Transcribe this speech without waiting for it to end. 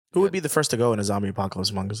Who would be the first to go in a zombie apocalypse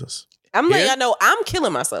among us? I'm letting y'all know I'm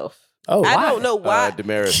killing myself. Oh, I why? don't know why.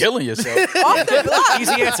 Damaris. Killing yourself. Off the block.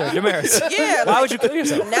 Easy answer, Damaris. Yeah. Why would you kill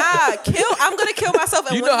yourself? Nah, I'm gonna kill myself.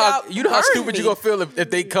 And You when know how y'all stupid burn you me- gonna feel if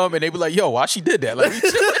they come and they be like, yo, why she did that? Like,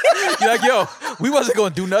 you're like, yo, we wasn't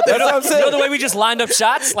gonna do nothing. You know the way we just lined up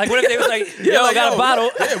shots? Like, what if they was like, yo, like, got a bottle?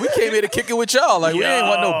 Yeah, we came here to kick it with y'all. Like, we ain't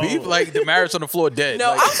want no beef. Like, Damaris on the floor dead. No,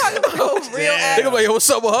 like, I'm talking about real ass. they gonna be like, yo, what's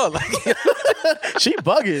up with her? Like, She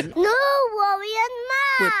bugging. No worry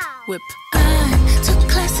and Whip. I'm too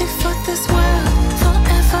classy for this world.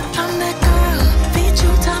 Forever I'm that girl. Feed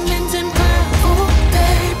you diamonds and pearls. Oh,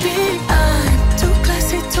 baby, I'm too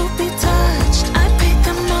classy to be touched. I paid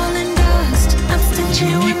them all in dust. I'm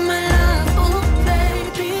stingy with my love. Oh,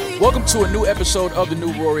 baby. welcome to a new episode of the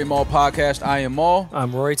new Rory and Maul podcast. I am Maul,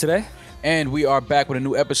 I'm Rory today. and we are back with a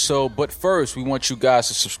new episode. But first, we want you guys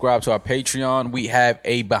to subscribe to our Patreon. We have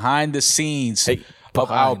a behind the scenes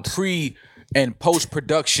of our pre and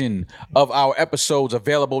post-production of our episodes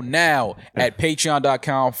available now at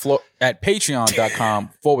patreon.com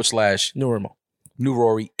 /New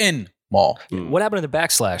Rory in Mall. What happened to the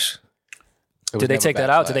backslash? Did they take that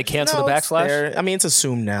out? Did they cancel the backslash? I mean, it's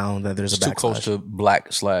assumed now that there's a It's too backslash. close to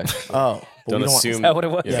black slash. Oh, but Don't we assume. Is that what it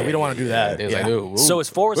was? Yeah, we don't want to do that. It's Yeah. like, ooh, So is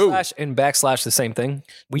forward slash and backslash the same thing?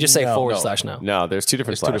 We just say forward slash now. No, there's two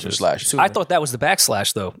different it's two different slashes. slashes. I thought that was the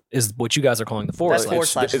backslash, though, is what you guys are calling the forward That's slash. forward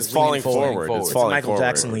slash. It's is falling leaning forward. forward. It's It's falling Michael forward.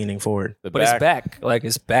 Jackson leaning forward. The But it's back. Like,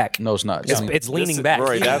 it's back. No, it's not. It's leaning back.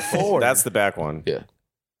 Rory, forward. that's the back one. Yeah.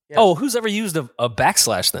 Oh, who's ever used a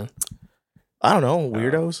backslash then? I don't know,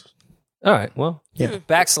 weirdos. All right, well, Yeah.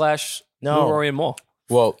 backslash No. New Rory and Maul.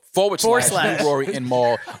 Well, forward slash slash. New Rory and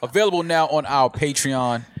Mall. Available now on our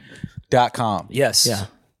Patreon.com. Yes. Yeah.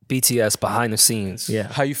 BTS behind the scenes. Yeah.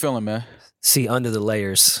 How you feeling, man? See under the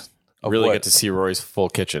layers. Of Really what? get to see Rory's full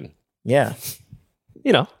kitchen. Yeah.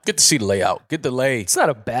 You know, Get to see the layout. Get the lay. it's not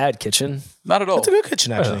a bad kitchen. Not at all. It's a good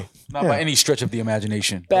kitchen, actually. Not by any stretch of the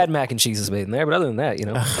imagination. Bad mac and cheese is made in there, but other than that, you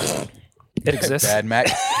know, it exists. Bad mac.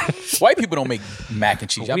 White people don't make mac and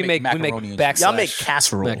cheese. Y'all we make macaroni and backslash. Y'all make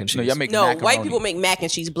casserole. mac and cheese. cheese. No, y'all make No, macaroni. white people make mac and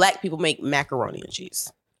cheese. Black people make macaroni and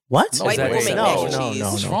cheese. What? No White way. people make no, mac and no, cheese. no,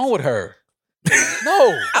 What's no. wrong with her?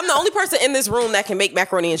 No. I'm the only person in this room that can make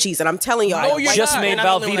macaroni and cheese, and I'm telling y'all. No, you're white just not. made people- and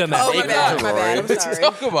I'm the Velveeta only mac. one- Oh, my bad. My bad. I'm What you sorry.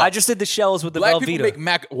 talking about? I just did the shells with the Black people Velveeta.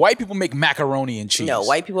 make white people make macaroni and cheese. No,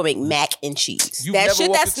 white people make mac and cheese. You've that never shit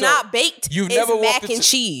walked that's into- not baked you've is never walked mac into- and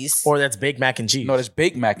cheese. Or that's baked mac and cheese. No, that's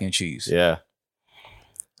baked mac and cheese. Yeah.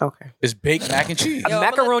 Okay. It's baked mac and cheese. Yo,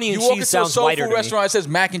 macaroni You and walk cheese into a sounds soul whiter food to me. restaurant, it says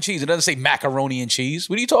mac and cheese. It doesn't say macaroni and cheese.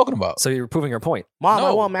 What are you talking about? So you're proving your point. Mom, I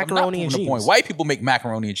No, want I'm not macaroni and proving cheese. the point. White people make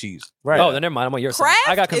macaroni and cheese. Right. Oh, then never mind. I'm on your side. Kraft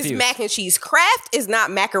I got is confused. mac and cheese. Kraft is not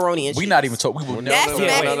macaroni and cheese. We not even talk. We will That's never. Yeah,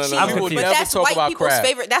 mac wait, and no, cheese. no, no, I'm we will confused. But never that's talk white about people's Kraft.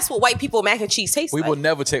 favorite. That's what white people mac and cheese tastes We like. will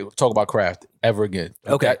never talk about Kraft ever again.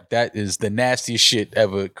 Okay. That is the nastiest shit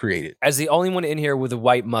ever created. As the only one in here with a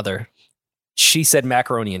white mother, she said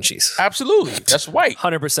macaroni and cheese. Absolutely. That's white.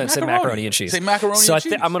 100% said macaroni and cheese. Say macaroni So and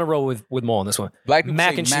cheese. I'm going to roll with Maul on this one. Black people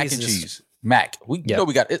mac say and mac cheese and is- cheese. Mac. You know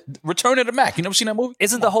we got it. Return of the Mac. You never seen that movie?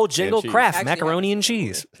 Isn't the whole jingle cheese. Kraft Actually, macaroni and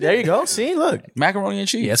cheese? There you go. See, look. Macaroni and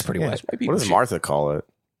cheese. Yeah, it's pretty white. That's white people What does shit. Martha call it?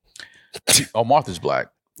 Oh, Martha's black.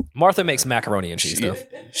 Martha makes macaroni and cheese, though.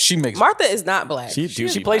 She makes. Martha is not black. She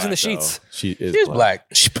plays in the sheets. She is She's black.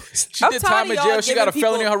 She I'm did tired time of in y'all jail. She got a giving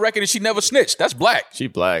felony people- on her record and she never snitched. That's black. She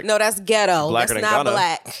black. No, that's ghetto. Blacker that's than not Ghana.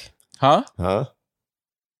 black. Huh? Huh?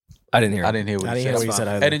 I didn't hear. I didn't hear what I you didn't hear what said. you said That's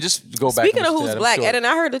either. fine. And then just go back. Speaking and of listen who's to that, black, I'm sure. Eden,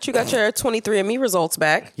 I heard that you got your 23andMe results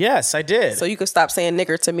back. Yes, I did. So you can stop saying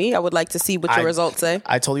nigger to me. I would like to see what your results say.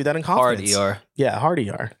 I told you that in Hard confidence. ER. Yeah, hard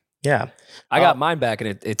ER. Yeah. I got mine back,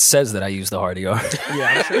 and it says that I used the hard ER. Yeah,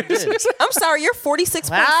 I'm sure it did. I'm sorry, you're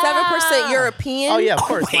 46.7% European. Oh, yeah, of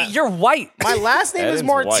course. Wait, you're white. My last name is Eden's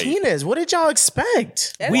white. Martinez. What did y'all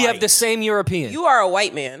expect? That's We white. have the same European. You are a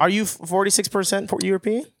white man. Are you 46%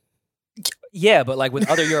 European? Yeah, but like with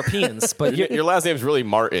other Europeans. But Your last name's really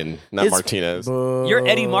Martin, not It's- Martinez. you're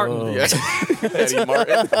Eddie Martin. Yeah. Eddie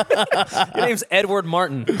Martin. Your name's Edward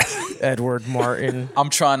Martin. Edward Martin. I'm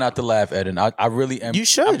trying not to laugh, Eden. I really am. You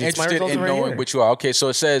should. I'm It's my interested results in right knowing here. what you are. Okay, so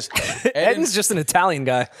it says Eden's Eden's just an Italian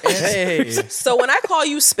guy. Hey. So when I call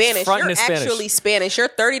you Spanish, Frontin' you're is Spanish. actually Spanish. You're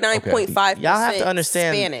 39.5%. Y'all have to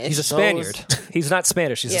understand- Spanish. He's a Spaniard. He's not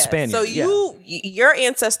Spanish. He's a Yeah. Spaniard. So your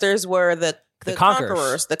ancestors were the conquerors.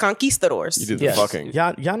 conquerors, the conquistadors. You did the Yes. fucking.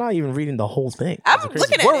 Y'all not even reading the whole thing. I'm That's crazy.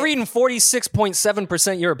 looking at We're it. reading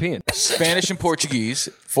 46.7% European. Spanish and Portuguese,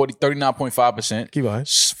 39.5%. Keep going.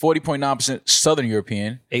 40.9% Southern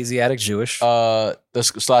European. Asiatic Jewish. The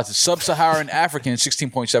slots is Sub-Saharan African,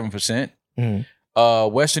 16.7%.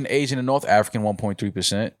 Mhm. Western Asian and North African,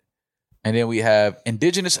 1.3%. And then we have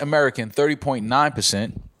Indigenous American,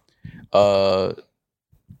 30.9%.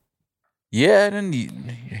 Yeah, then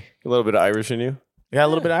A little bit of Irish in you. You got a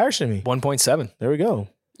little bit of Irish in me. 1.7. There we go.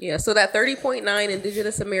 Yeah, so that 30.9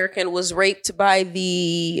 Indigenous American was raped by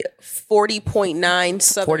the 40.9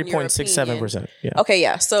 Southern 40.67%. Yeah. Okay,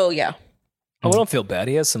 yeah. So, yeah. Oh, I don't feel bad.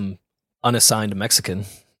 He has some unassigned Mexican.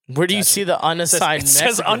 Where do you see the unassigned It says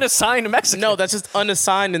Mexican? unassigned Mexican. No, that's just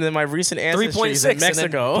unassigned, and then my recent ancestry is in 3.6.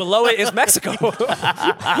 Mexico. Below it is Mexico.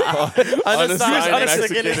 Unassigned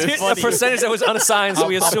Mexican is A funny. percentage that was unassigned, so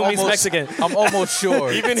we assume he's Mexican. I'm almost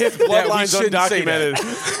sure. Even his that we bloodline's shouldn't say that.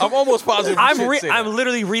 undocumented. I'm almost positive. we shouldn't say that. I'm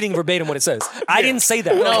literally reading verbatim what it says. I didn't say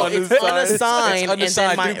that. No, it's unassigned. It's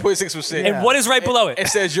unassigned, and then 3.6%. And what is right below it? It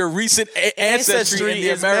says your recent ancestry in the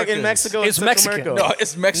is Americas. in Mexico. It's and Mexican. Central America. No,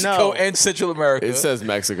 it's Mexico No. and Central America. It says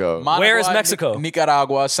Mexico. Managua, Where is Mexico?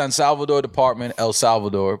 Nicaragua, San Salvador Department, El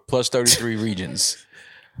Salvador, plus 33 regions.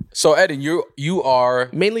 So, Eden, you are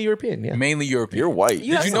Mainly European. Yeah. mainly European. You're white. You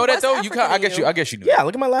Did have you some know that West though? African I in guess you. you. I guess you knew. Yeah.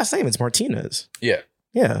 Look at my last name. It's Martinez. Yeah.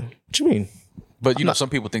 Yeah. What you mean? But you know, some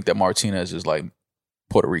people think that Martinez is like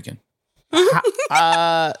Puerto Rican. No,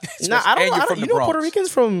 I And don't. you're from You the know Puerto Bronx.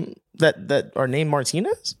 Ricans from that are named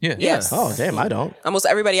Martinez? Yeah. Yes. Oh, damn, I don't. Almost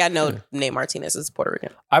everybody I know named Martinez is Puerto Rican.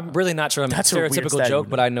 I'm really not sure I'm That's a weird stereotypical stat. joke,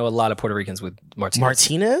 but I know a lot of Puerto Ricans with Martinez.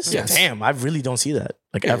 Martinez? Yes. Damn, I really don't see that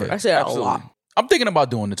like ever. I say that a Absolutely. lot. I'm thinking about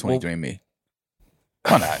doing the 23andMe.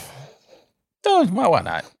 Why not? Why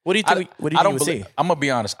not? What do you think? What do you I think don't you would believe. see? I'm gonna be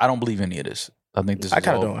honest. I don't believe any of this. I think this. I is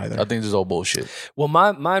kinda all- don't either. I think this is all bullshit. Well,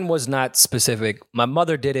 mine was not specific. My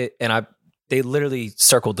mother did it, and they literally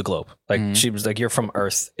circled the globe. Like she was like, "You're from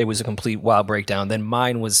Earth." It was a complete wild breakdown. Then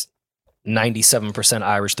mine was 97%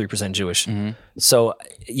 Irish, 3% Jewish. So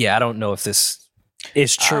yeah, I don't know if this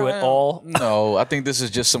is true at all. No, I think this is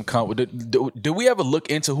just some. Do we ever look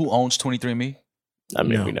into who owns 23andMe? I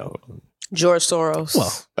mean, No. we know. George Soros.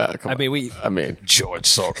 Well, Come I on. mean, I mean, George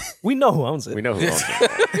Soros, we know who owns it. we know who owns it.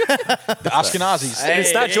 the Ashkenazis,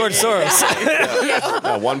 It's not George Soros.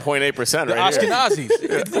 1.8% the right here.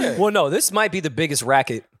 Ashkenazis. Well, no, this might be the biggest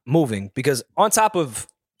racket moving because on top of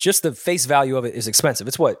just the face value of it is expensive.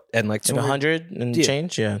 It's what, and like 200 100 and Yeah.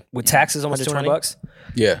 change? Yeah. with taxes, almost 200 bucks.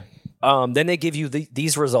 Yeah. Then they give you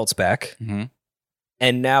these results back, Mhm.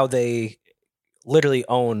 and now they literally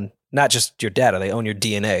own not just your data; they own your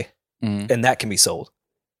DNA, and that can be sold.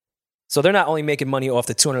 So they're not only making money off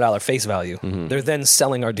the $200 face value; they're then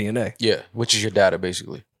selling our DNA. Yeah, which is your data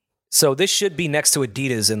basically. So this should be next to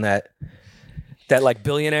Adidas in that like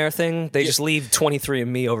billionaire thing. They just leave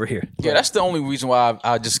 23andMe over here. Yeah, that's the only reason why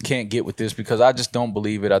I just can't get with this because I just don't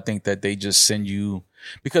believe it. I think that they just send you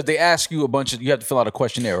because they ask you a bunch of you have to fill out a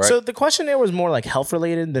questionnaire, right? So the questionnaire was more like health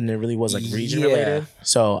related than it really was like region Yeah. related.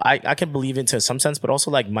 So I can believe it to some sense, but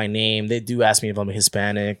also like my name. They do ask me if I'm a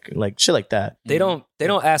Hispanic, like shit like that. They don't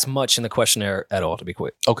ask much in the questionnaire at all. To be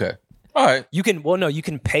quick, okay, all right, you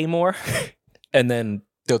can pay more, and then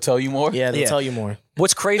they'll tell you more. Yeah, they'll Yeah. tell you more.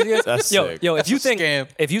 what's crazy is That's yo, sick. if you think scam.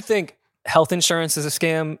 if you think health insurance is a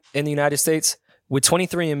scam in the United States, with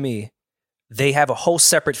 23andMe, they have a whole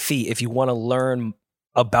separate fee if you want to learn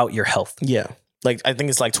about your health. Yeah. Like I think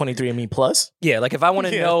it's like 23andMe plus. Yeah, like if I want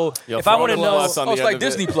to know, You'll if I throw want to in a know, plus on Oh, the it's end like of it.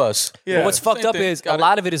 Disney Plus. but what's fucked Same up thing. is Got a it.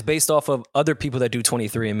 lot of it is based off of other people that do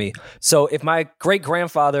 23andMe. So if my great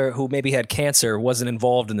grandfather who maybe had cancer wasn't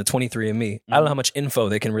involved in the 23andMe, I don't know how much info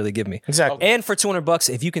they can really give me. Exactly. And for $200,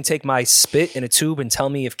 if you can take my spit in a tube and tell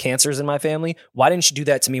me if cancer's in my family, why didn't you do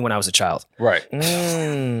that to me when I was a child? Right.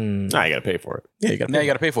 Nah, you got to pay for it. Yeah, you got Now you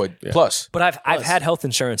got to pay for it. Plus, But I've had health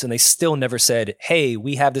insurance and they still never said, hey,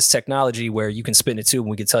 we have this technology where you can spit in a tube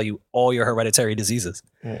and we can tell you all your hereditary diseases.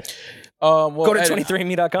 well, Go to Ed,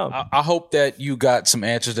 23andme.com. I hope that you got some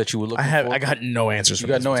answers that you were looking for. I got no answers. You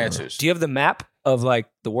for got this no whatsoever. answers. Do you have the map of like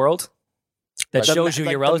the world that The shows ma- you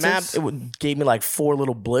like, your the relatives? map, gave me like 4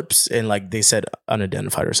 little blips and like they said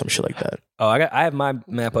unidentified or some shit like that. Oh, I have my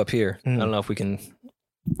map up here. I don't know if we can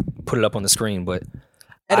put it up on the screen, but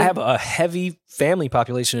I have a heavy family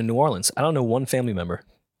population in New Orleans. I don't know one family member.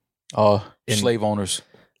 Slave owners.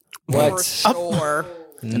 What? For sure.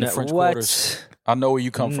 the French Quarters. I know where you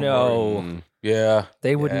come from. No, Rory. Yeah.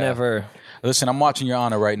 they would Yeah. never. Listen, I'm watching Your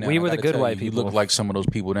Honor right now. We and were I the gotta good tell white you, people. You look like some of those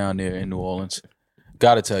people down there in New Orleans.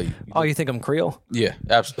 Gotta tell you. Oh, you think I'm Creole? Yeah,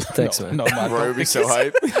 absolutely. Thanks, no, man. No, I Roy don't would be think so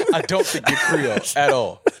hype. I don't think you're Creole at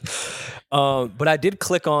all. But I did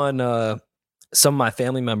click on some of my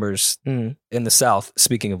family members in the South.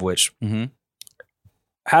 Speaking of which,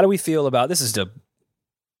 how do we feel about this? Is the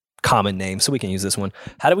common name, so we can use this one.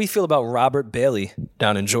 How do we feel about Robert Bailey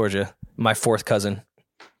down in Georgia? My fourth cousin.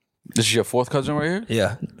 This is your fourth cousin right here?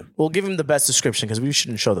 Yeah, We'll give him the best description because we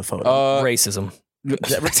shouldn't show the photo. racism.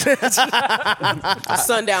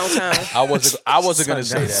 Sundown Town. I wasn't gonna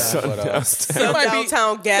say that. But, he might be-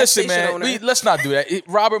 Sundown gas Listen, station man, owner. let's not do that.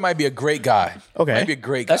 Robert might be a great guy. Okay. Might be a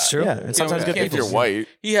great guy. That's true. Yeah, and sometimes good If people. you're white,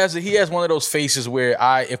 He has one of those faces where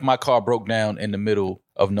if my car broke down in the middle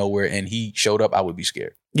of nowhere and he showed up, I would be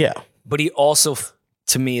scared. Yeah. But he also,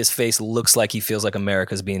 to me, his face looks like he feels like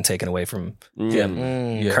America's being taken away from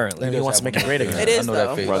him Yeah. currently. And he wants to make it great again. It is, I know though.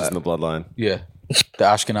 that face. runs in the bloodline. Yeah, the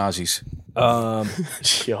Ashkenazis.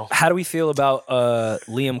 Yo. How do we feel about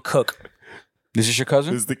Liam Cook? This is your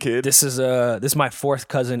cousin? Who's the kid? This is my fourth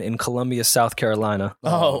cousin in Columbia, South Carolina.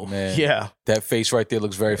 Oh, man. yeah. That face right there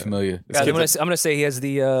looks very familiar. I'm gonna say he has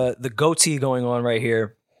the goatee going on right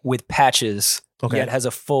here with patches. Okay. Yet has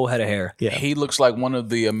a full head of hair. Yeah. He looks like one of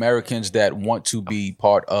the Americans that want to be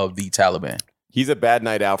part of the Taliban. He's a bad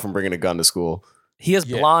night out from bringing a gun to school. He has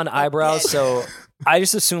Yeah. blonde eyebrows, so I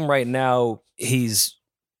just assume right now he's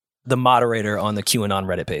the moderator on the QAnon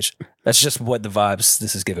Reddit page. That's just what the vibes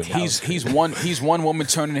this is giving me. He's one woman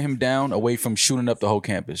turning him down away from shooting up the whole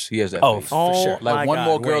campus. He has that Oh, face. for sure. Like my one God,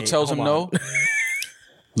 more girl wait, tells him hold no.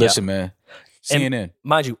 Listen, man. CNN.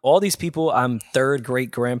 Mind you, all these people, I'm third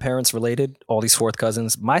great grandparents related, all these fourth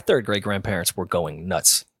cousins. My third great grandparents were going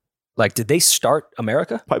nuts. Like, did they start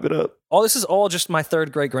America? Pipe it up. All this is all just my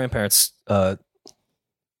third great grandparents'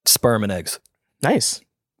 sperm and eggs. Nice.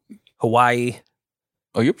 Hawaii.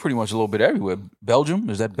 Oh, you're pretty much a little bit everywhere.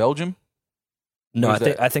 Belgium? Is that Belgium? No, Where's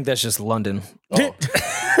that? I think that's just London. Oh,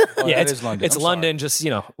 Yeah, that it's is London. It's I'm London. Just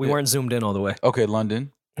we weren't zoomed in all the way. sorry. Okay,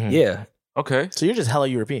 London. Yeah. Okay. So you're just hella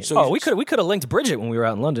European. So Oh, we could have linked Bridget when we were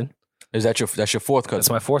out in London. Is that's your fourth cousin? That's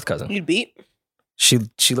my fourth cousin. You'd beat? She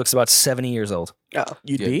looks about 70 years old. Oh.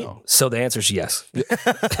 You'd Yeah, be? no. So the answer is yes.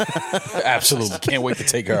 Absolutely. Can't wait to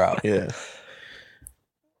take her out. Yeah.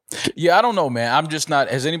 Yeah, I don't know, man. I'm just not.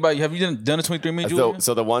 Have you done a 23andMe, Julia?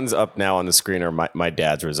 So the ones up now on the screen are my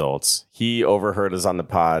dad's results. He overheard us on the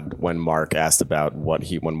pod when Mark asked about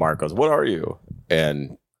when Mark goes, "What are you?"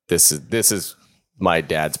 And this is my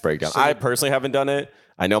dad's breakdown. I personally haven't done it.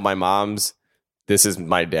 I know my mom's. This is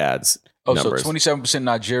my dad's numbers. So 27%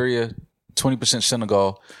 Nigeria, 20%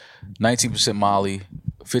 Senegal, 19% Mali,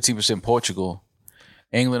 15% Portugal,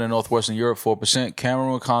 England and Northwestern Europe 4%,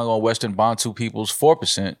 Cameroon, Congo, and Western Bantu peoples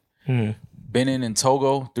 4%, Benin and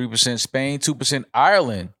Togo 3%, Spain 2%,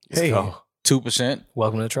 Ireland Hey. 2%,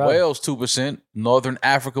 Welcome to the tribe. Wales 2%, Northern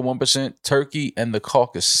Africa 1%, Turkey and the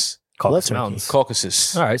Caucasus. Caucasus Turkey. Mountains.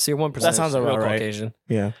 Caucasus. All right, so you're 1%. That sounds real about right. Caucasian.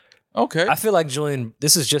 Yeah. Okay. I feel like Julian,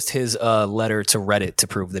 this is just his letter to Reddit to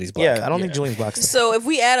prove that he's black. Yeah, I don't think Julian's black. So if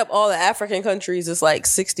we add up all the African countries, it's like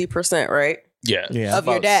 60%, right? Yeah. Yeah. Of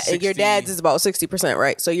your About dad, 60 your dad's is about 60%,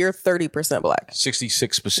 right? So you're 30% black.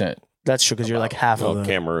 66%. That's true because you're like half of No, the.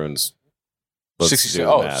 Cameroon's. Let's 66. do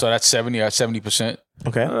Oh, that. so that's 70%.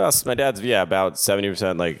 Okay. My dad's about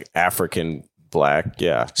 70% like African black.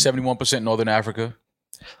 Yeah, 71% Northern Africa.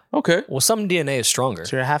 Okay. Well, some DNA is stronger.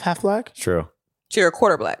 So you're half black? true. So you're a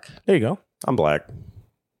quarter black. There you go. I'm black.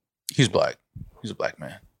 He's black. He's a black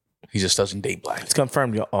man. He just doesn't date black. It's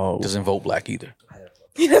confirmed. Oh. Doesn't vote black either.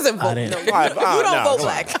 He doesn't vote. didn't- No, you don't no, vote come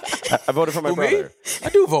black. I voted for my Who, me? brother. I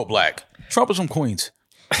do vote black. Trump is from Queens.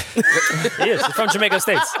 He is. He's from Jamaica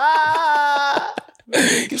States.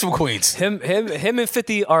 He's from Queens. Him and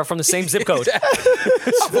 50 are from the same zip code.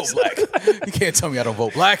 I vote black. You can't tell me I don't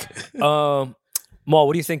vote black. Maul,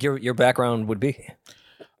 what do you think your background would be?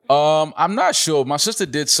 I'm not sure. My sister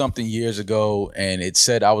did something years ago, and it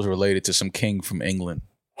said I was related to some king from England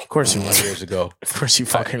Of course you were. years ago. Of course you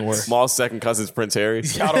fucking were. Small second cousin's Prince Harry.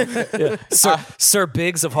 Sir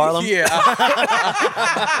Biggs of Harlem? Yeah.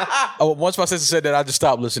 Once my sister said that, I just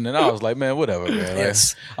stopped listening. I was like, man, whatever, man. Like,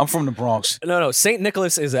 Yes. I'm from the Bronx. No. St.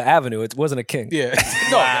 Nicholas is an avenue. It wasn't a king. Yeah.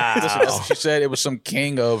 No, listen, that's what she said. It was some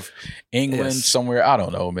king of England Yes. somewhere. I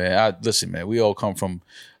don't know, man. Listen, man, we all come from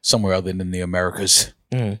somewhere other than the Americas.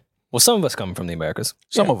 Well, some of us come from the Americas.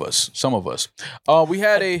 Some of us. We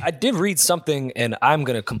had I did read something, and I'm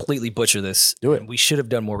going to completely butcher this. Do it. And we should have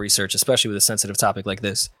done more research, especially with a sensitive topic like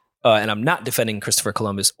this. And I'm not defending Christopher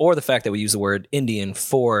Columbus or the fact that we use the word Indian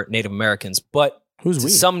for Native Americans, but Who's to we?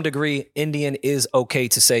 some degree, Indian is okay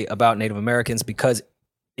to say about Native Americans because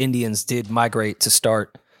Indians did migrate to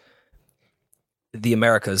start the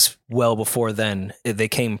Americas well before then. They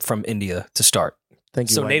came from India to start. Thank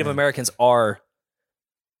you. So white Native man. Americans are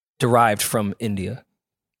derived from India.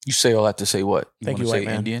 You say all that to say what? Thank wanna you, say white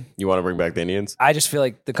man. Indian? You want to bring back the Indians? I just feel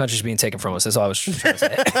like the country's being taken from us. That's all I was trying to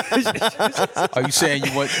say. Are you saying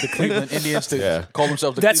you want the Cleveland Indians to call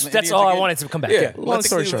themselves the That's Cleveland Indians all I again? wanted to come back. Yeah. Yeah. Long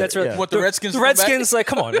story short, That's right. yeah. Want the Redskins The to come back? Redskins, like,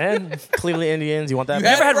 come on, man. Cleveland Indians. You want that? You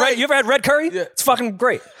ever had right. you ever had red curry? Yeah. It's fucking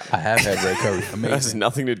great. I have had red curry. That has Amazing.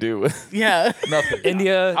 nothing to do with. Yeah. Nothing.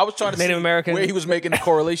 India, I was trying to Native see American. where he was making the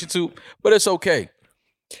correlation to, but it's okay.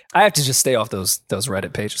 I have to just stay off those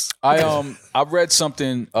Reddit pages. I read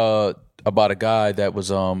something about a guy that was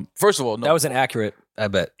first of all, no, That was inaccurate, I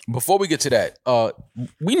bet. before we get to that,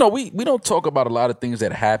 we know we don't talk about a lot of things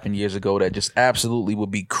that happened years ago that just absolutely would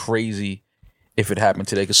be crazy if it happened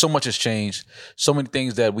today, because so much has changed. So many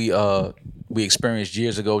things that we experienced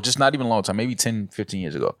years ago, just not even a long time, maybe 10, 15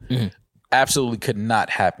 years ago, absolutely could not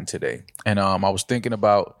happen today. And I was thinking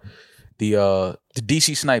about the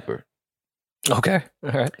DC sniper. Okay.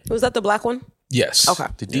 All right. Was that the black one? Yes. Okay.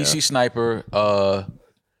 The DC sniper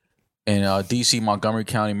in DC, Montgomery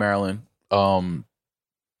County, Maryland.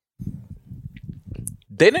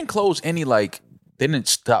 They didn't close any, they didn't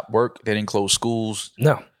stop work. They didn't close schools.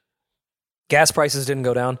 No. Gas prices didn't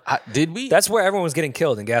go down. Did we? That's where everyone was getting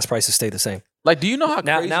killed, and gas prices stayed the same. do you know how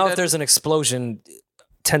Now, crazy now that if there's is? an explosion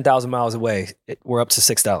 10,000 miles away, we're up to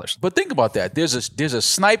 $6. But think about that. There's a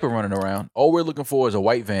sniper running around. All we're looking for is a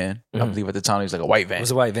white van. I believe at the time it was like a white van. It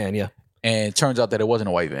was a white van, yeah. And it turns out that it wasn't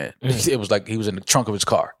a white van. It was like he was in the trunk of his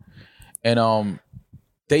car. And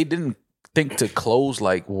they didn't think to close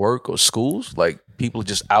like work or schools. Like people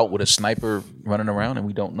just out with a sniper running around and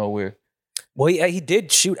we don't know where. Well, he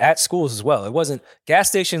did shoot at schools as well. It wasn't gas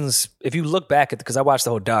stations. If you look back at, because I watched the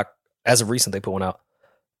whole doc as of recent, they put one out.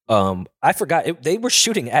 I forgot they were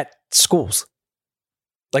shooting at schools.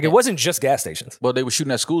 Like it wasn't just gas stations. Well, they were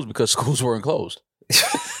shooting at schools because schools weren't closed.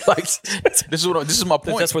 Like this is my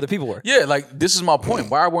point. That's where the people were. Yeah, like this is my point.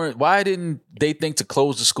 Why didn't they think to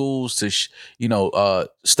close the schools to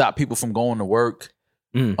stop people from going to work?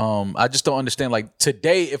 I just don't understand. Like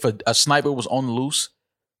today, if a sniper was on the loose,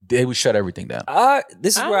 they would shut everything down.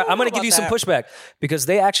 This is I where don't I'm going know to give you some about pushback, because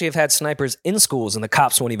they actually have had snipers in schools and the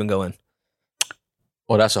cops won't even go in.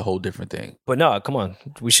 Oh, that's a whole different thing. But no, come on,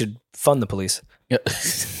 we should fund the police, Yeah.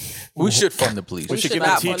 We should fund the police. We should should give them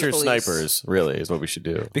not fund teachers police. snipers. Really, is what we should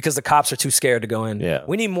do. because the cops are too scared to go in. Yeah.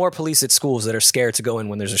 We need more police at schools that are scared to go in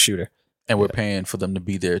when there's a shooter. And we're paying for them to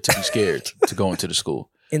be there to be scared to go into the school.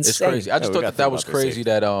 It's Insane. crazy. I just we thought gotta that think was about their crazy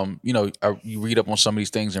that you read up on some of these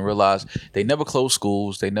things and realize they never close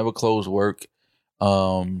schools, they never close work.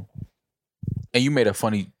 And you made a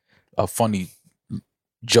funny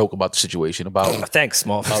joke about the situation about Thanks,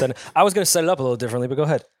 Small. I was going to set it up a little differently, but go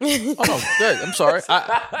ahead. oh no, good. I'm sorry.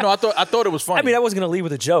 I thought it was funny. I mean, I wasn't going to lead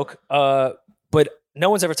with a joke, but no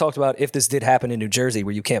one's ever talked about if this did happen in New Jersey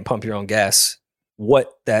where you can't pump your own gas,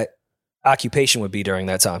 what that occupation would be during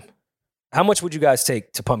that time. How much would you guys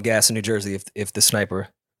take to pump gas in New Jersey if the sniper?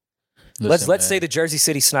 Listen, let's man. say the Jersey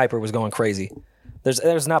City sniper was going crazy.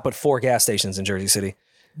 There's not but 4 gas stations in Jersey City,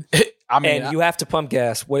 I mean, and you have to pump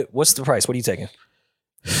gas. What's the price? What are you taking?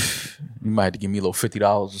 you might have to give me a little $50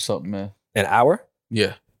 or something, man. An hour?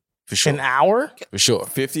 Yeah, for sure. An hour? For sure.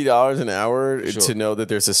 $50 an hour Sure. to know that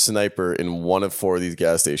there's a sniper in one of 4 of these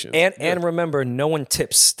gas stations. And remember, no one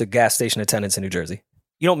tips the gas station attendants in New Jersey.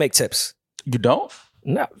 You don't make tips. You don't?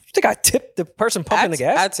 No, you think I tipped the person pumping the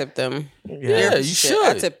gas? I tipped them. Yeah, you Shit, should.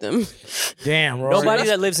 I tipped them. Damn, Rory. Nobody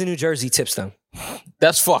that lives in New Jersey tips them.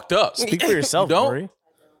 That's fucked up. Speak for yourself, You don't? Rory.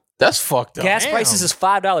 That's fucked up. Gas Damn. prices is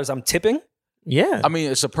 $5. I'm tipping. Yeah. I mean,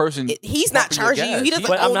 it's a person. He's not pumping your charging you. gas. He doesn't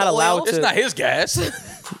But I'm own not the allowed oil. to- It's not his gas.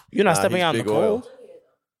 You're not Nah, stepping he's out in the big oil. cold.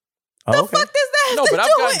 Oh, okay. Fuck does that No, have but to I've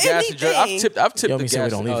do got with gas in Jersey. I've anything? tipped Yo, the me say we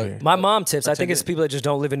gas. don't leave here. My mom tips. I think it's people that just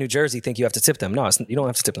don't live in New Jersey think you have to tip them. No, you don't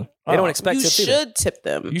have to tip them. They don't expect You tips either. should tip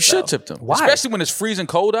them. You should though. tip them. Why? Especially when it's freezing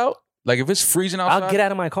cold out. Like if it's freezing outside. I'll get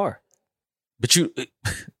out of my car. But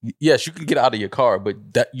yes, you can get out of your car, but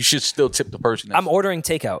that you should still tip the person. I'm ordering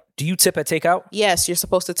takeout. Do you tip at takeout? Yes, you're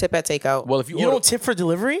supposed to tip at takeout. well, if you You order, don't tip for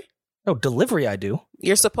delivery? No, delivery I do.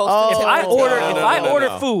 You're supposed Oh. to If tip I for order, takeout. if no, I no, order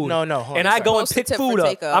no. food, No, hold on. and I go and supposed to pick tip for food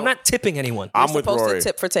up, takeout. I'm not tipping anyone. You're I'm with supposed Rory. to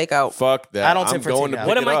tip for takeout. Fuck that. I don't I'm tip for going to takeout. pick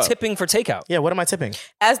What am it I up. tipping for takeout? Yeah, what am I tipping?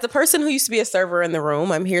 As the person who used to be a server in the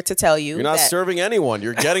room, I'm here to tell you You're not that serving anyone.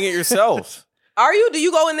 You're getting it yourself. Are you? Do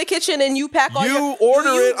you go in the kitchen and you pack all You your... order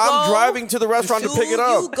it. I'm driving to the restaurant to pick it Do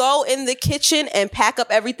up. you go in the kitchen and pack up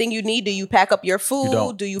everything you need? Do you pack up your food?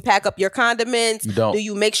 don't. Do you pack up your condiments? You don't. Do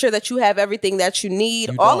you make sure that you have everything that you need?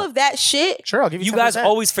 You All don't. of that shit. Sure, I'll give you. You 10%. guys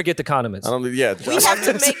always forget the condiments. I don't. Yeah. We have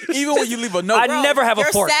to make... Even when you leave a note, I never have a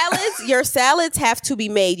your fork. Your salads have to be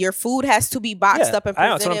made. Your food has to be boxed Yeah, up and I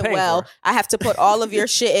know, that's what I'm presented paying well. for. I have to put all of your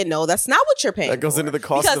shit in. No, that's not what you're paying. That goes for. into the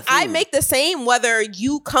cost because of the food. I make the same whether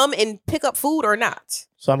you come and pick up food or not.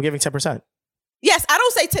 So I'm giving 10%. Yes, I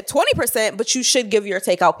don't say tip 20%, but you should give your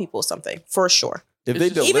takeout people something for sure. If they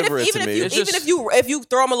It's just- deliver it to me, if you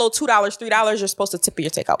throw them a little $2, $3, you're supposed to tip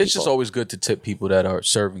your takeout it's people. just always good to tip people that are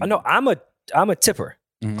serving. I know I'm a tipper.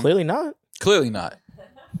 Clearly not. Clearly not.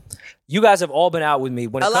 You guys have all been out with me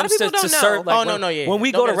when A it lot of comes to, people to don't serve. know. Like Oh, no, when, no, yeah, when yeah.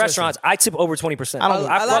 we Don't go to get it restaurants, I tip over 20%. I don't. A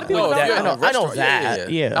lot of fuck people with don't that. know. I know Restaurant,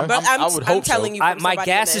 that. yeah. Yeah. But I would hope so. telling you, from My somebody in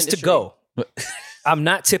gas the is to industry. go. I'm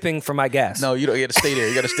not tipping for my gas. No, you don't. You got to stay there.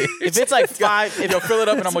 You got to stay. If it's like 5, Yo, fill it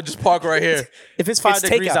up, and I'm gonna just park right here. if it's 5 It's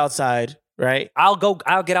degrees takeout. outside, right? I'll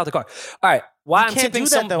get out the car. All right. Why I'm can't tipping do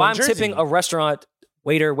that, though, why in I'm Jersey. tipping a restaurant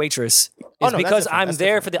waiter, waitress is Oh, no, that's because different. I'm That's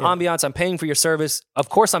there different. for the ambiance. I'm paying for your service. Of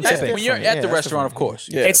course I'm That's tipping. When you're different. at the Yeah, that's restaurant, of different. course.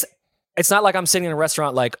 yeah. It's not like I'm sitting in a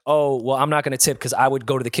restaurant like, oh, well, I'm not going to tip because I would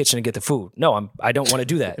go to the kitchen and get the food. No, I don't want to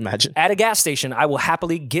do that. Imagine. At a gas station, I will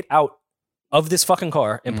happily get out of this fucking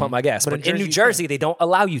car and pump my gas. But But, in in New Jersey, you Jersey, they don't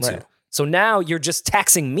allow you to. Right. So now you're just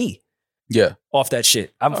taxing me Yeah. off that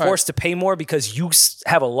shit. I'm right. forced to pay more because you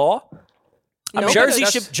have a law. No, Jersey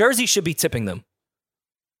because- should be tipping them.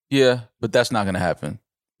 Yeah, but that's not gonna happen.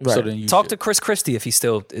 Right. So then you Talk should. to Chris Christie if he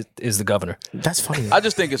still is the governor. That's funny. I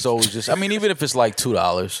just think it's always just. I mean, even if it's like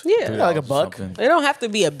 $2, Yeah. Like a buck. It don't have to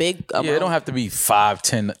be a big amount. Yeah, it don't have to be $5,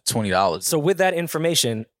 $10, $20. So with that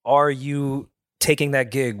information, are you taking that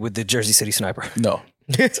gig with the Jersey City Sniper? No,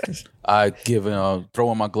 I give throw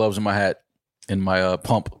on my gloves and my hat and my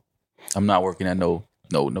pump. I'm not working at no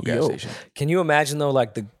gas station. Can you imagine though,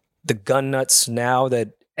 like the gun nuts now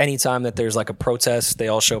that anytime that there's like a protest, they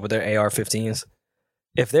all show up with their AR-15s.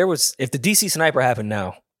 If the DC Sniper happened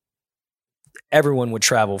now, everyone would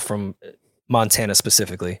travel from Montana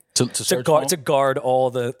specifically To to search guard, for to guard all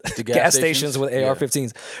the The gas, gas stations stations? with Yeah.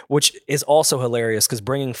 AR-15s, which is also hilarious because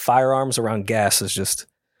bringing firearms around gas is just.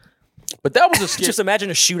 But that was a scary. Just imagine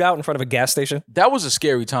a shootout in front of a gas station. That was a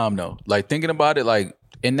scary time though. Like thinking about it, like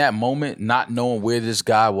in that moment, not knowing where this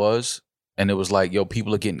guy was, and it was like, yo,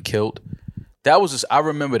 people are getting killed. That was just, I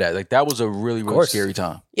remember that. Like that was a really, really course. scary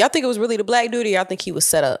time. Y'all think it was really the black dude, or y'all think he was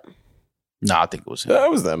set up? Nah, I think it was him.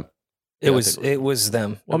 that was them. It was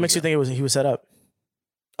them. What makes you think he was set up?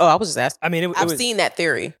 Oh, I was just asking. I mean, I've seen that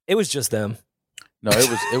theory. it was just them. No,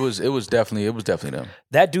 it was definitely them.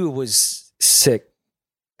 That dude was sick,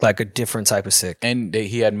 like a different type of sick. And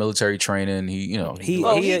he had military training. He He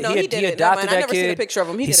Oh, he did it. adopted I that never seen a kid. picture of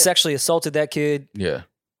him. He He did it. sexually assaulted that kid. yeah.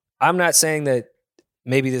 I'm not saying that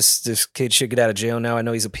maybe this kid should get out of jail now. I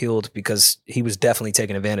know he's appealed because he was definitely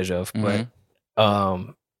taken advantage of. Mhm.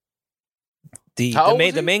 But the How old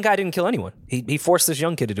was the he? main guy didn't kill anyone. He forced this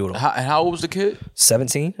young kid to do it. How old was the kid?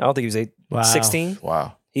 17. I don't think he was Wow. 16.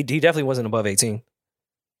 Wow. He definitely wasn't above 18.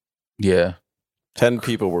 Yeah. 10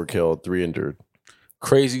 people were killed, 3 injured.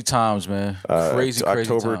 Crazy times, man. Crazy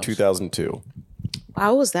October times. 2002.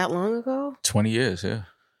 Wow, was that long ago? 20 years, yeah.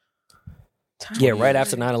 Yeah, right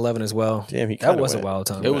after 9/11 as well. Damn, he That kinda was a went. wild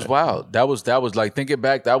time. It was wild. That was like, thinking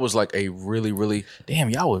back, that was like a really, really, damn,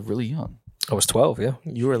 y'all were really young. I was 12. Yeah.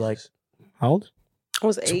 You were like, how old? I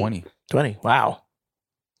was 8. 20. 20. Wow.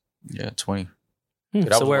 Yeah, 20. Hmm.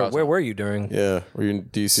 that So was where wild where time. were you during? Yeah. Were you in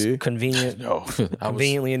DC? Convenient, No,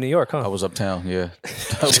 conveniently in New York, huh? I was uptown, yeah.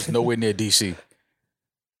 I was nowhere near DC.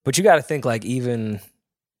 But you got to think like even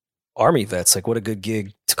Army vets, like what a good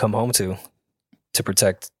gig to come home to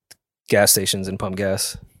protect gas stations and pump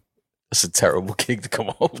gas. That's a terrible gig to come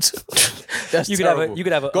home to. That's You terrible. could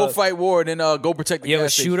have a Go fight war and then go protect the You have a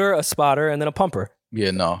gas station. shooter, a spotter, and then a pumper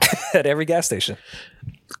Yeah, no. at every gas station.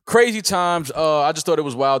 Crazy times. I just thought it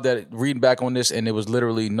was wild that reading back on this, and it was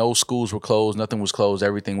literally no schools were closed, nothing was closed,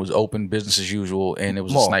 everything was open, business as usual, and it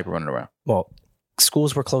was a Well- sniper running around. Well,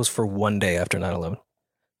 schools were closed for one day after 9/11.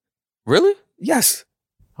 Really? Yes.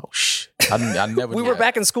 Oh shit! I never. We knew were that.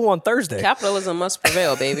 back in school on Thursday. Capitalism must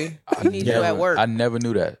prevail, baby. We need you at work. I never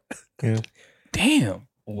knew that. Yeah. Damn.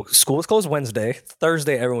 School was closed Wednesday.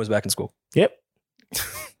 Thursday, everyone was back in school. Yep.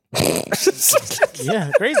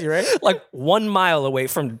 Yeah, crazy, right? Like 1 mile away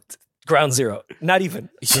from ground zero. Not even.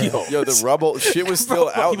 Yo, the rubble shit was still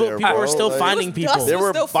out there. People bro. were still Like, finding people. There were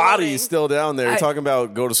still bodies floating. still down there. I- talking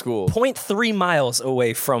about go to school. 0.3 miles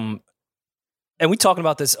away from, and we talking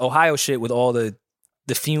about this Ohio shit with all the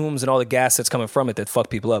the fumes and all the gas that's coming from it that fuck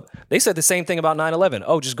people up. They said the same thing about 9/11.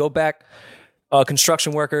 Oh, just go back.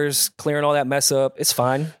 Construction workers clearing all that mess up. It's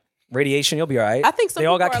fine. Radiation, you'll be all right. I think they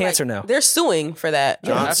all got people are, cancer like, now. They're suing for that.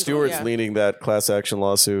 John Stewart's Yeah. leading that class action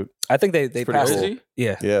lawsuit. I think they pretty passed cool. it.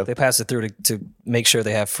 Yeah, Yeah. they passed it through to make sure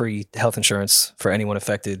they have free health insurance for anyone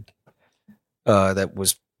affected. That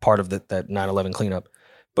was part of that 9/11 cleanup.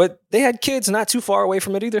 But they had kids not too far away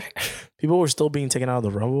from it either. People were still being taken out of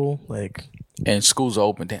the rubble. Like, And schools are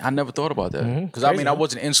open. Damn, I never thought about that. Mhm. Because I mean, Crazy, I huh?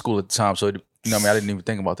 wasn't in school at the time, so I didn't even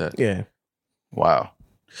think about that. yeah. Wow.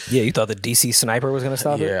 Yeah, you thought the DC sniper was going to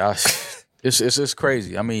stop it? Yeah, it's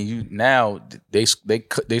crazy. I mean,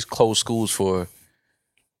 they close schools for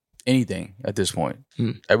anything at this point.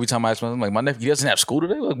 Every time I ask them, I'm like, my nephew doesn't have school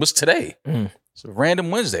today. Like, what's today? It's a random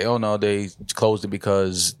Wednesday. Oh no, they closed it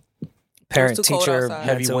because Parent It was too cold teacher outside.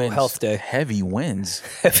 heavy mental winds. health day. Heavy winds.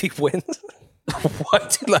 Heavy winds.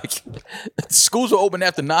 What? Like schools were open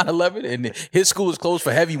after 9/11 and his school is closed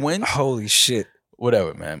for heavy winds. Holy shit.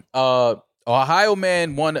 Whatever, man. Ohio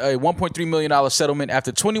man won a $1.3 million settlement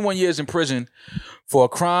after 21 years in prison for a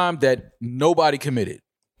crime that nobody committed.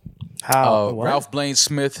 How? What? Ralph Blaine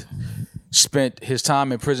Smith spent his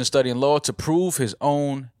time in prison studying law to prove his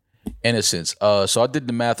own innocence. So I did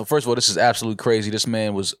the math. Well, first of all, this is absolutely crazy. This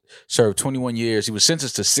man was served 21 years. He was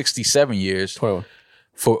sentenced to 67 years for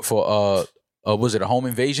was it a home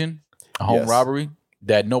invasion, a home Yes. robbery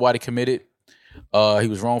that nobody committed. He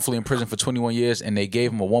was wrongfully in prison for 21 years, and they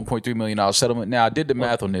gave him a $1.3 million settlement. Now I did the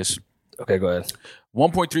math on this. Okay, go ahead.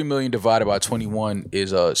 1.3 million divided by 21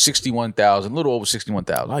 is 61,000, a little over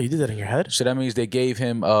 61,000. Wow, you did that in your head? So that means they gave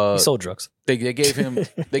him He sold drugs. they gave him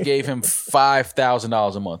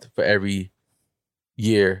 $5,000 a month for every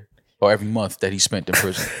year or every month that he spent in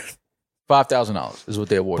prison. $5,000 is what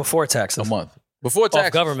they awarded Before taxes. a month before Off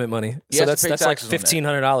taxes. government money. He So has to that's pay like taxes on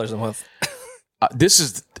that. $1,500 a month.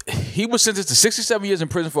 He was sentenced to 67 years in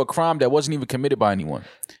prison for a crime that wasn't even committed by anyone.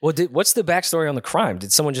 Well, what's the backstory on the crime?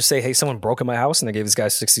 Did someone just say, hey, someone broke in my house and they gave this guy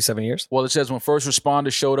 67 years? Well, it says when first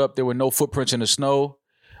responders showed up, there were no footprints in the snow.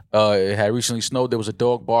 It had recently snowed. There was a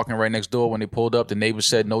dog barking right next door. When they pulled up, the neighbor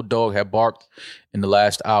said no dog had barked in the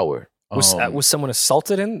last hour. Was someone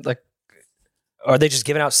assaulted in? Like, are they just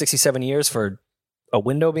giving out 67 years for a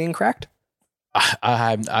window being cracked?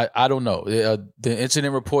 I don't know. The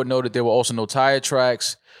incident report noted there were also no tire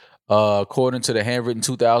tracks. According to the handwritten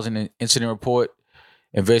 2000 incident report,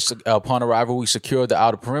 upon arrival, we secured the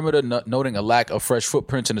outer perimeter, noting a lack of fresh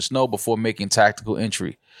footprints in the snow before making tactical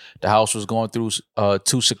entry. The house was going through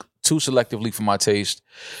too selectively for my taste.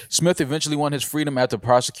 Smith eventually won his freedom after the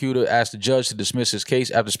prosecutor asked the judge to dismiss his case.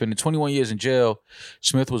 After spending 21 years in jail,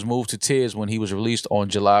 Smith was moved to tears when he was released on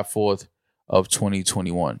July 4th of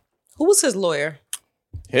 2021. Who was his lawyer?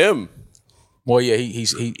 Him. Well, yeah, he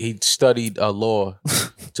studied law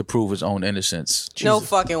to prove his own innocence. No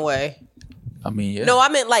fucking way. I mean, yeah. No, I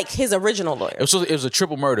meant like his original lawyer. It was a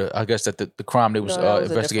triple murder. I guess that the crime they was, No, that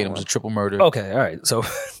was a investigating different was a one. triple murder. Okay, all right. So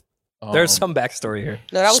there's some backstory here.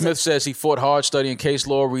 No, that was Smith says he fought hard studying case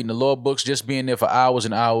law, reading the law books, just being there for hours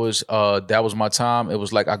and hours. That was my time. It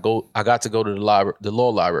was like I got to go to the law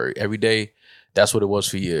library every day. That's what it was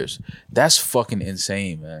for years. That's fucking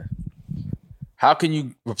insane, man. How can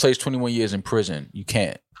you replace 21 years in prison? You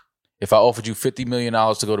can't. If I offered you $50 million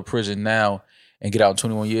to go to prison now and get out in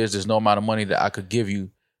 21 years, there's no amount of money that I could give you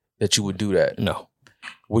that you would do that. No.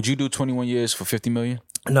 Would you do 21 years for $50 million?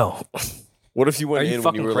 No. What if you Are went you in when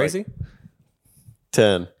fucking you were crazy? like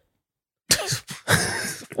 10?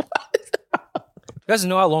 You guys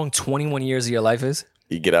know how long 21 years of your life is?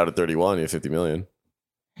 You get out at 31, you have 50 million.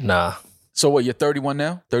 Nah. So what, you're 31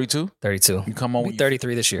 now? 32? 32. You come on I'll when be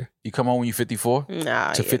 33 this year. you come on when you're 54?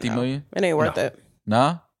 nah, To yeah, 50 no. million? It ain't worth it.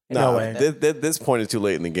 Nah? No, way. This point is too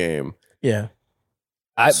late in the game. Yeah.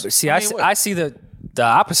 I mean, what? I see the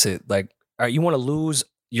opposite. Like, all right, you want to lose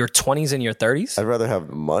your 20s and your 30s? I'd rather have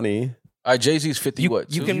money. All right, Jay-Z's 50 You-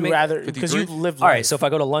 what? you two? can You make- rather because 53? you've lived. All right, life. so if I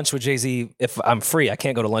go to lunch with Jay-Z, if I'm free, I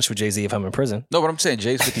can't go to lunch with Jay-Z if I'm in prison. No, but I'm saying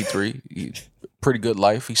Jay's 53. Pretty good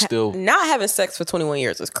life. He's still... Not having sex for 21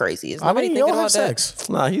 years is crazy. Is I nobody mean, you thinking don't about have that? sex.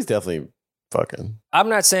 Nah, he's definitely fucking I'm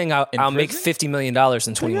not saying I'll In make prison? $50 million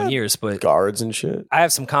in 21 years, but guards and shit. I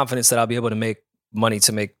have some confidence that I'll be able to make money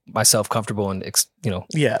to make myself comfortable and,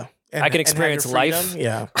 Yeah, I can experience have your life. freedom.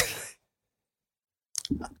 Yeah.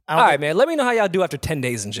 I all don't right, man, let me know how y'all do after 10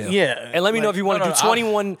 days in jail. think- Yeah, And let me know if you want to no, do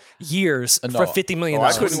 21 years No. for $50 million. Oh,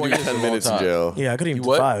 I couldn't 21 do years is a 10 long minutes in time. jail. Yeah, I couldn't even You do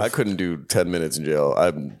what? 5. I couldn't do 10 minutes in jail.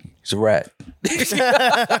 He's a rat. Give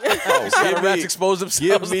Rats me, expose give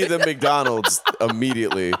themselves. me the McDonald's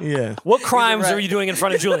immediately. Yeah. What crimes are you doing in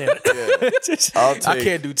front of Julian? I'll take I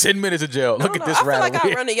can't do 10 minutes of jail. Look I at don't this know. I rat feel like over I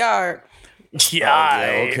here. run the yard.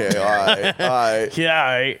 Yeah. Okay, all right. Yeah.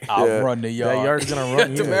 All right. I'll Yeah. run the yard. That yard's gonna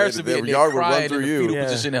run you. Damaris would be The in there yard would run crying through in the you. fetal Yeah.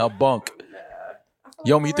 position in her bunk.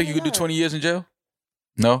 Yomi, you think you could do 20 years in jail?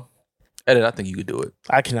 No? Edit, I think you could do it.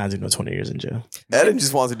 I cannot do no 20 years in jail. Eden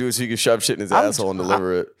just wants to do it so he can shove shit in his asshole and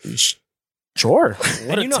deliver it. Sure.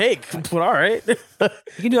 What you it know- take? But all right. You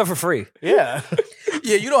can do that for free. Yeah.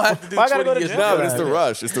 Yeah, you don't have to do Why I gotta 20 go to years. jail? No, No, but it's the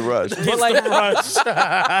rush. It's the rush. But like,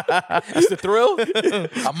 it's the thrill.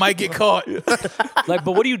 I might get caught. but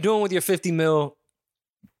what are you doing with your 50 mil?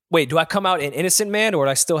 Wait, do I come out an innocent man or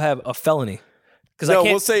do I still have a felony? Because No, I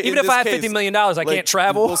can't. we'll say even in if I this have $50 case, million, I can't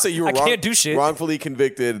travel. We'll say you were I can't do shit. wrongfully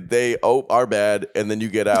convicted. They are bad, and then you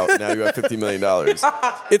get out. Now you have $50 million.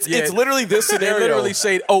 It's literally this They scenario. literally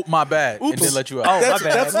say, "Oh, my bad," and Oops. then let you out. Oh, that's my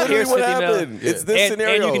bad. that's literally Here's what 50 mil. happened. It's this and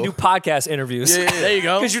scenario. you can do podcast interviews. Yeah, yeah, There you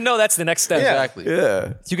go. Because you know that's the next step. exactly.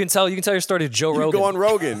 Yeah, You can tell your story to Joe you Rogan. go on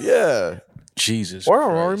Rogan. Yeah, Jesus. Or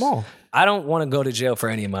Christ. Rory Mall. I don't want to go to jail for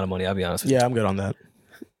any amount of money. I'll be honest with you. Yeah, I'm good on that.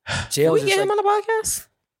 Jail we is get just him like, on the podcast?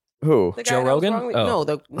 who? The guy Joe that was Rogan? wrongly- Oh. No,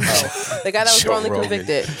 the guy that was Joe wrongly Rogan.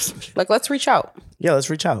 convicted. Like, let's reach out Yeah, let's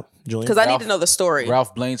reach out, Julian. because I need to know the story.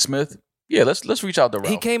 Ralph Blaine Smith. Yeah, let's reach out to Ralph.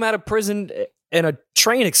 he came out of prison and a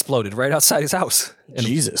train exploded right outside his house. And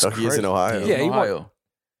Jesus. Oh, he is in Ohio. Yeah, in he Ohio,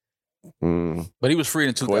 but he was freed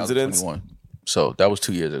in Coincidence? 2021. So that was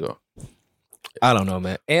 2 years ago. I don't know,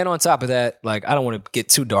 man. And on top of that, like I don't want to get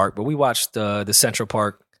too dark, but we watched the Central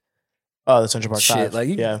Park. Oh, the Central Park Shit, 5. like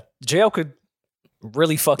you- yeah. Jail could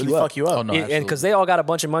really fuck Really you up. fuck you up. Oh, no. And because they all got a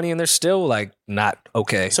bunch of money and they're still like not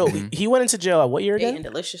okay. So he went into jail at what year Dating again?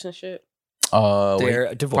 delicious and shit. they're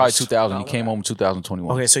Probably divorced. 2000. He came home in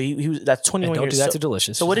 2021. Okay, so he was that's 21 And don't years. do that so, to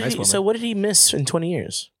Delicious. so what did Nice he woman. so what did he miss in 20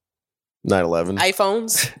 years? 9/11.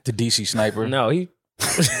 iPhones. The DC sniper. No, he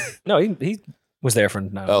was there for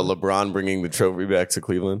 9. Oh, LeBron bringing the trophy back to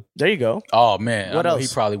Cleveland. There you go. Oh man, What I know else?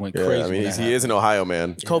 He probably went Yeah, crazy. I mean when he is an Ohio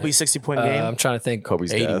man. Kobe's 60-point game. I'm trying to think.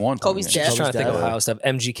 Kobe's dad. 81. Kobe's man. dead. Just trying to think of dead. Ohio stuff.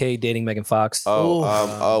 MGK dating Megan Fox.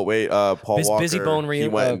 Oh, wait, Paul Walker. Busy Bone He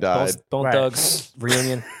reunion. went and died. Bone Right. Thugs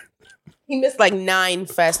reunion. He missed like 9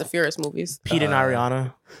 Fast and Furious movies. Pete and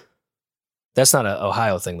Ariana. That's not an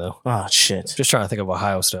Ohio thing though. Oh shit. Just trying to think of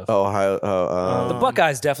Ohio stuff. Ohio. The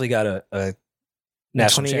Buckeyes definitely got a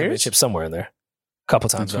national 20 years? championship somewhere in there. A couple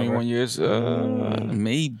In times 21 over. years,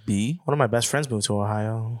 maybe. One of my best friends moved to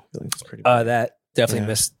Ohio. I feel like it's pretty big. That definitely Yeah.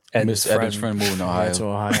 missed Miss Edmonds' friend moving to Yeah, to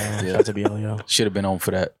Ohio. Ohio. Yeah. Shout out to Bielio. Should have been home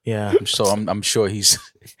for that. Yeah. So I'm sure he's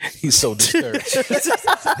so disturbed.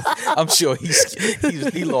 I'm sure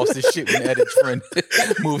he lost his shit when Ed's friend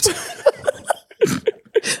moved.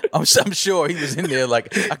 I'm sure he was in there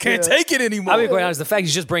like I can't take it anymore. I'll be quite honest. The fact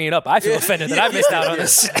he's just bringing it up, I feel offended that I missed out on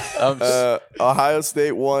this. Ohio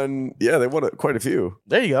State won. Yeah, they won quite a few.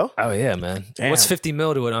 There you go. Oh yeah, man. Damn. What's 50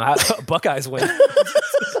 mil to an Buckeyes win?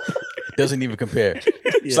 Doesn't even compare.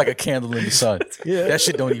 It's like a candle in the sun. Yeah. That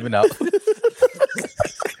shit don't even out.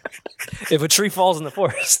 If a tree falls in the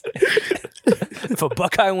forest, if a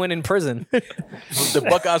Buckeye win in prison, The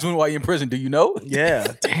Buckeyes win while you're in prison. Do you know? Yeah.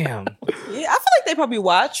 Damn. Yeah, I feel like they probably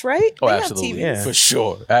watch, right? Oh, They absolutely. have TV. Yeah. For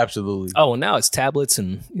sure. Absolutely. oh, well, now it's tablets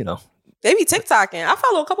and They be TikToking. I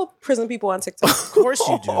follow a couple prison people on TikTok. Of course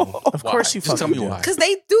you do. Of course you Just tell fucking me do. why. Because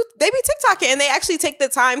they be TikToking and they actually take the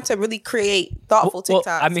time to really create thoughtful Well,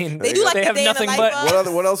 TikToks. I mean, they do like they the have day in the nothing life but-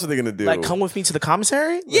 of. What else are they gonna do? Like, come with me to the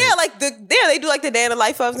commissary? Yeah, like they do like the day in the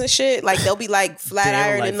life ofs and shit. Like they'll be like flat Day in the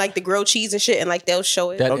iron life. and like the grilled cheese and shit, and like they'll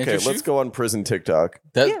show it. That Okay, interests let's you? go on prison TikTok.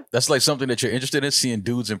 That's like something that you're interested in, seeing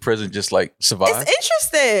dudes in prison just like survive. It's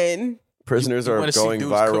interesting. Prisoners You are wanna see going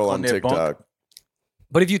dudes cook viral on on their bunk? TikTok.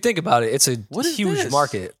 but if you think about it, it's a What is huge this?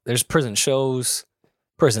 market. There's prison shows,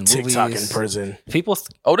 prison TikTok in movies. prison. People,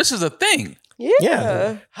 Oh, this is a thing. Yeah.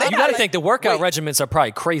 Yeah. you got to think the workout regimens are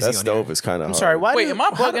probably crazy. That on here. stove is kind of. I'm sorry. Why Wait, do, am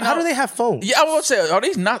I how, bugging how out? do they have phones? Yeah, I was say, are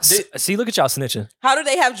these not? See, look at y'all snitching. How do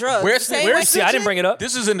they have drugs? Where's- The same where's- way See, I didn't bring it up.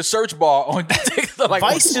 This is in the search bar on TikTok. Like,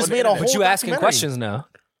 Vice on just the made a internet. whole But you asking documentary. questions now.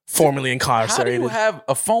 Formerly How do incarcerated. you have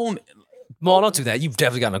a phone? Well, don't do that. You've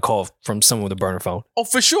definitely gotten a call from someone with a burner phone. Oh,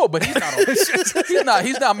 for sure, but he's not.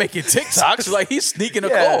 He's not making TikToks. Like he's sneaking a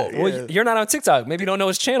call. Well, you're not on TikTok. Maybe you don't know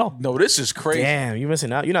his channel. No, this is crazy. Damn, you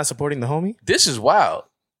missing out. You're not supporting the homie? This is wild.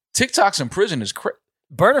 TikToks in prison is crazy.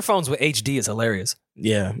 Burner phones with HD is hilarious.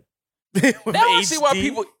 Yeah. Now I see why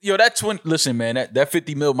people. Yo, that's when. Listen, man, that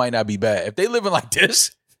 50 mil might not be bad if they living like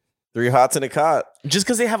this. 3 hots in a cot. Just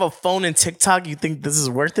because they have a phone and TikTok, you think this is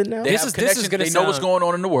worth it now? They This have is connection. gonna They know what's sound- going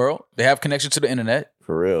on in the world. They have connection to the internet.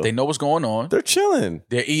 For real. They know what's going on. They're chilling.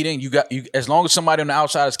 They're eating. You as long as somebody on the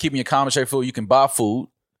outside is keeping your commissary full, you can buy food.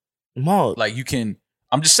 Mo, Like you can.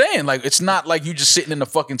 I'm just saying. Like it's not like you just sitting in the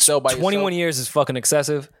fucking cell by 21 yourself. years is fucking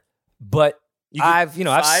excessive, but I've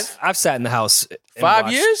five? I've sat in the house. And 5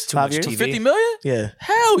 watched years? Too 5 much years? TV. 50 million? Yeah.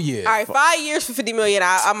 Hell yeah. All right, 5 years for 50 million.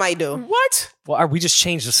 I might do. What? Well, we just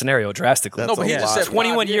changed the scenario drastically. That's No, but he a just lot. said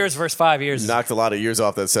 21 5 years versus 5 years. Knocked a lot of years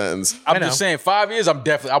off that sentence. I'm I know. just saying 5 years. I would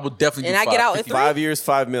definitely And do I get out in 50. 5 years,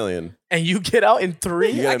 5 million. And you get out in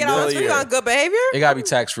 3? You I got get a out on million. 3 on good behavior. It gotta be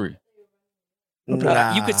tax free.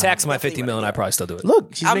 Nah. You could tax my 50 million. I probably still do it.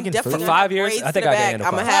 Look, she's I'm making definitely food. For 5 gonna years, have I think braids I to can the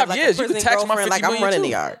handle back. 5 I'ma have 5 like years, a you can prison tax my girlfriend, 50 like I'm million running the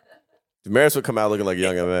too. yard. Damaris would come out looking like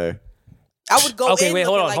young M.A. I would go. Okay, in wait,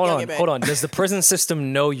 looking hold like Young on. M.A. Does the prison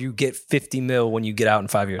system know you get 50 mil when you get out in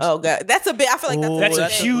 5 years? Oh god, that's a bit. I feel like that's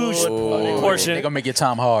That's a big thing. huge portion. They're gonna make your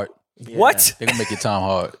time hard. What? They're gonna make your time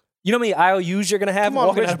hard. You know how many IOUs you're gonna have Come on,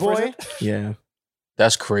 walking rich out of prison? boy. Yeah.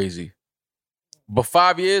 That's crazy. But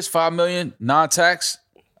 5 years, 5 million, non-tax,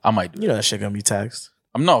 I might do it. You know that shit gonna be taxed.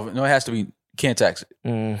 No, it has to be. Can't tax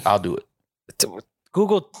it. I'll do it.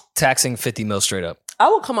 Google taxing 50 mil straight up. I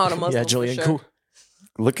will come out a Muslim. Yeah, Julian. For sure. Cool.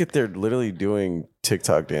 Look at they're literally doing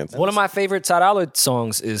TikTok dances. One of my favorite Ty Dolla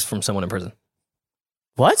songs is from someone in prison.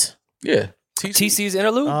 What? Yeah. TC's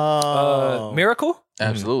interlude, Oh. Miracle.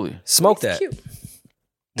 Absolutely. Smoke that. Cute.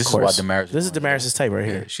 This is Of why course. Damaris. This is Damaris' type right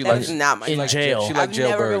Yeah, here. she That likes is not my in type. jail. She like I've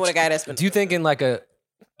never been with a jailbirds. guy that's been. Do you think in like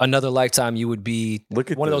another lifetime you would be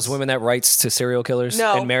Look at one of this. those women that writes to serial killers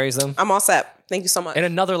No. and marries them? I'm all set. Thank you so much. In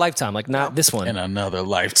another lifetime, like not this one. In another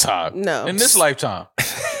lifetime. No. In this lifetime.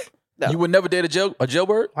 No. You would never date a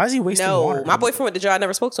jailbird? Why is he wasting No, water? my boyfriend went to jail. I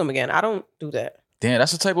never spoke to him again. I don't do that. Damn,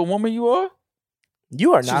 that's the type of woman you are?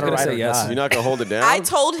 You are She's not a gonna say writer. yes. You're not gonna hold it down. I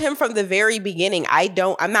told him from the very beginning,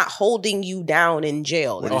 I'm not holding you down in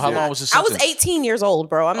jail. What Oh, is how it? long was the I sentence? was 18 years old,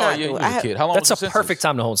 bro. I'm Oh, not yeah, you doing was a kid. How long That's was a the perfect sentence?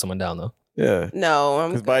 time to hold someone down, though. yeah, No,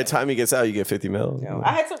 because by the time he gets out, you get 50 mil. no.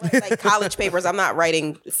 I had to write like college papers. I'm not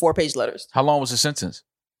writing 4-page letters. How long was the sentence?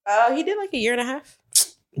 He did like a year and a half.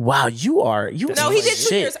 Wow, you are. You No, he did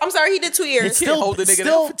 2 years. I'm sorry, he did 2 years. It's still- Hold the nigga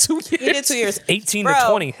still- down for 2 years. He did 2 years. 18 Bro. to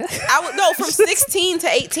 20. From 16 to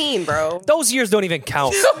 18, bro. Those years don't even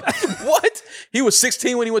count. What? He was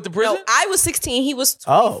 16 when he went to prison? No, I was 16. He was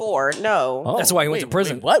 24. No. Oh, That's why he went to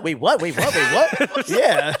prison. Wait, what? Wait, what? Wait, what? Wait, what?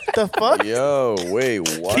 Yeah. The fuck? Yo, wait,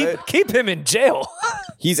 what? Keep him in jail.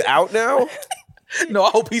 He's out now? No,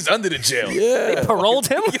 I hope he's under the jail. Yeah. Paroled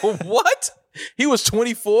him? Yo, what? He was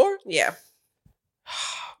 24? Yeah.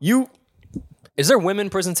 You Is there women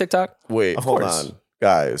prison TikTok? wait, Of hold course. on,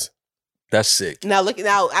 guys. That's sick. Now look.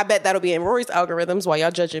 Now I bet that'll be in Rory's algorithms while y'all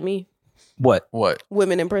judging me. What? What?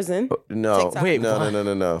 Women in prison. No, TikTok. Wait, no, what?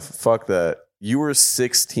 no. Fuck that. You were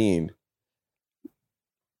 16.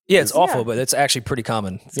 Yeah, it's Yeah. awful, but it's actually pretty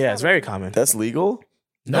common. Yeah, it's very common. That's legal.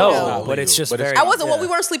 No, No. but it's just But it's- very. I wasn't. Well, Yeah. we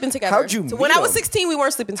weren't sleeping together. How'd you So when meet I was him? 16, we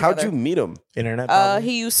weren't sleeping together. How'd you meet him? Internet. Probably.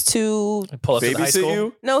 He used to. Pull up to the high Babysit school.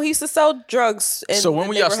 you? No, he used to sell drugs. In So when the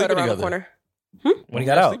were y'all neighborhood sleeping around the together? corner. When he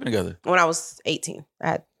got out. Sleeping together. When I was 18,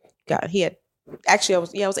 he had. Actually,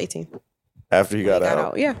 I was 18. After he When got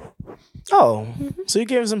out? Yeah. Oh, so you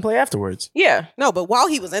gave him some play afterwards? Yeah. No, but while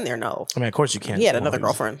he was in there, no. I mean, of course you can't. He had another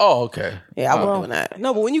girlfriend. Oh, okay. Yeah, I wasn't well. doing that.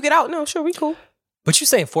 No, but when you get out, no, sure, we cool. But you're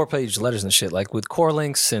saying 4-page letters and shit. Like with core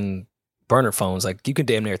links and burner phones, like you can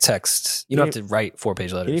damn near text. You don't have to write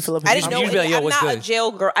 4-page Did he letters. fill up? I didn't know. usually like, yo, I'm what's not a good?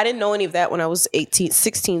 jail girl. I didn't know any of that when I was 18,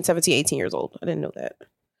 16, 17, 18 years old. I didn't know that.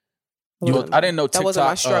 I didn't know TikTok. That wasn't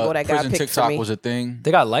my struggle that got prison picked for TikTok me. was a thing.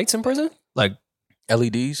 They got lights in prison? Like,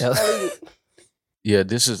 LEDs. yeah, Yeah,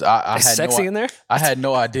 this is. I had sexy no, in there? I had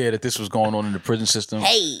no idea that this was going on in the prison system.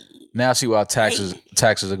 Hey, Now I see why taxes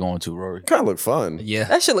are going to, Rory. Kind of look fun. Yeah.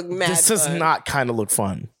 that should look mad. This does fun. not kind of look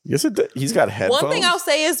fun. Yes, it does. He's got headphones. One thing I'll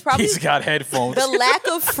say is probably He's got headphones. the lack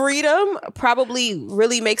of freedom probably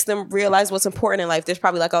really makes them realize what's important in life. There's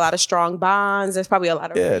probably like a lot of strong bonds. There's probably a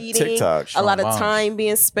lot of Yeah, reading, TikTok, a lot of bonds. time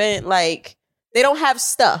being spent. Like they don't have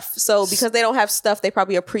stuff, so because they don't have stuff, they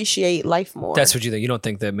probably appreciate life more. That's what you think. You don't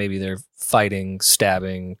think that maybe they're fighting,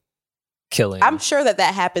 stabbing, killing. I'm sure that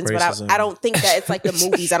happens, Racism. but I don't think that it's like the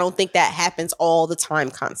movies. I don't think that happens all the time,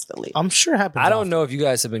 constantly. I'm sure it happens. I don't often. know if you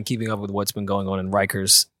guys have been keeping up with what's been going on in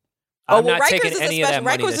Rikers. Oh, I'm well, not Rikers taking is a any of that special-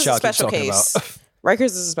 money Rikers that is a y'all keep special talking case. about. Rikers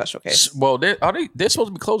is a special case. Well, they're supposed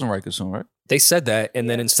to be closing Rikers soon, right? They said that, and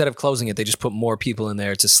then instead of closing it, they just put more people in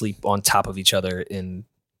there to sleep on top of each other in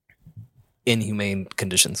inhumane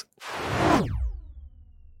conditions.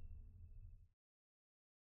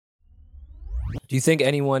 Do you think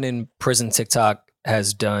anyone in prison TikTok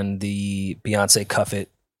has done the Beyonce Cuff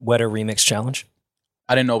It Wetter Remix Challenge?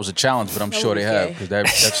 I didn't know it was a challenge, but I'm sure they have Okay. because that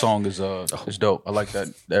song is dope. I like that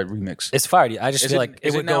remix. It's fire. I just Is feel it- like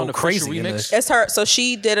is it it would now go an official crazy. in remix? the- It's her. So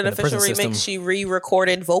she did an In the official prison remix. system. She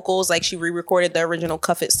re-recorded vocals, like she re-recorded the original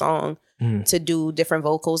Cuff It song to do different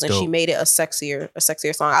vocals, and she Dope. made it a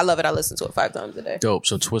sexier song. I love it. I listen to it 5 times a day. Dope.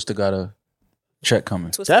 So Twista got a check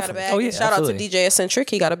coming. Twista got a Definitely. bag. Oh, yeah, Shout out absolutely. to DJ Eccentric.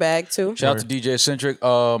 He got a bag too. Shout out to DJ Eccentric.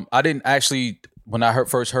 I didn't actually, when I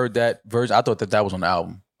first heard that version, I thought that was on the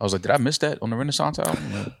album. I was like, did I miss that on the Renaissance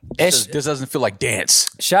album? This doesn't feel like dance.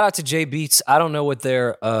 Shout out to J Beats. I don't know what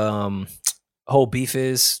their whole beef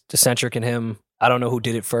is, Eccentric and him. I don't know who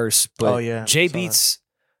did it first, but Oh, yeah. J Saw Beats.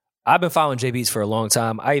 I've been following J Beats for a long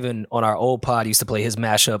time. I even on our old pod used to play his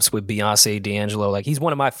mashups with Beyonce, D'Angelo. Like he's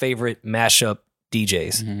one of my favorite mashup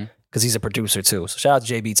DJs because he's a producer too. So shout out to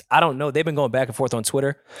J Beats. I don't know. They've been going back and forth on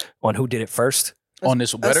Twitter on who did it first. On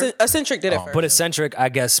this weather? Eccentric did it first. But Eccentric, I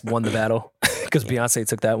guess, won the battle because Beyonce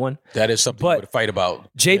took that one. That is something But- you would fight about.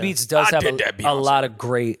 J Beats does I have did that, a Beyonce. lot of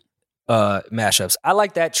great mashups. I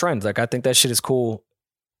like that trend. Like I think that shit is cool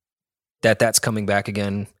that's coming back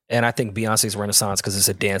again. And I think Beyonce's Renaissance because it's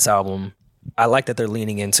a dance album. I like that they're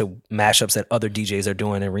leaning into mashups that other DJs are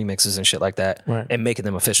doing and remixes and shit like that Right. and making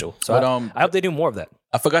them official. So But, I hope they do more of that.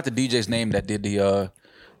 I forgot the DJ's name that did the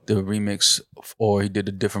remix, or he did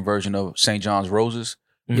a different version of St. John's Roses.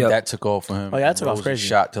 Yep. That took off for him. Oh, yeah, that took off Roses crazy.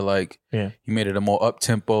 Shot to like, Yeah. he made it a more up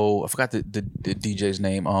tempo. I forgot the DJ's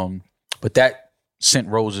name. But that sent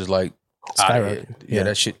Roses like out of Skyrocket. it. Yeah. Yeah,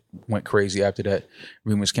 that shit went crazy after that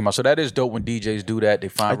remix came out. So that is dope when DJs do that. They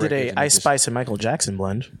find I did records a and they Ice just- Spice and Michael Jackson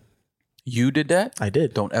blend. You did that? I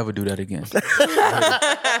did. Don't ever do that again.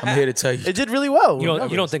 I'm here to tell you. It did really well. You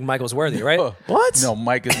don't think Michael's worthy, right? What? No,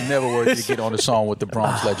 Mike is never worthy to get on a song with the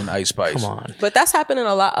Bronx legend Ice Spice. Come on. But that's happening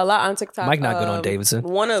a lot on TikTok. Mike not good on Davidson.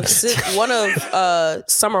 One of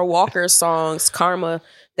Summer Walker's songs, Karma,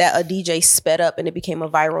 that a DJ sped up and it became a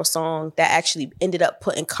viral song that actually ended up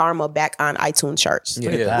putting Karma back on iTunes charts,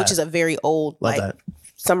 Look at that. which is a very old Love like that.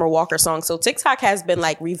 Summer Walker song. So TikTok has been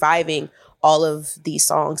like reviving all of these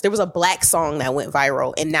songs. There was a Black song that went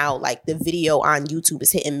viral, and now like the video on YouTube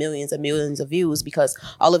is hitting millions and millions of views because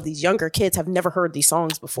all of these younger kids have never heard these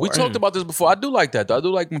songs before. We talked about this before. I do like that, though. I do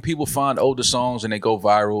like when people find older songs and they go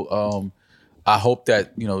viral. I hope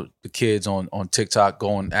that, the kids on TikTok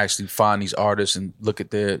go and actually find these artists and look at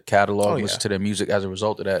their catalog, listen to their music as a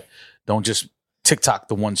result of that. Don't just TikTok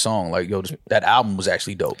the one song. Like, that album was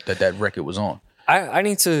actually dope, that record was on. I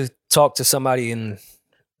need to talk to somebody in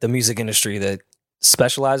the music industry that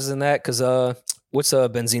specializes in that because what's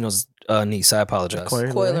Benzino's niece? I apologize. Coi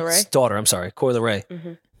Leray. Daughter, I'm sorry, Coi Leray.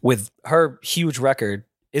 Mhm. With her huge record,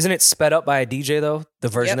 isn't it sped up by a DJ though? The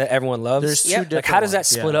version Yep. that everyone loves. There's two Yep. different Like, how does that ones,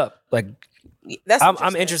 split yeah. up? Like, That's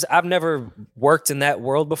I'm interested. I've never worked in that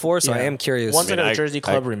world before, so I Yeah. am curious. One's like a Jersey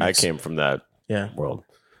Club remix. I came from that Yeah. world.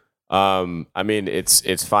 I mean,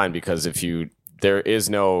 it's fine because there is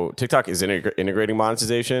no TikTok is integrating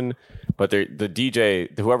monetization, but the DJ,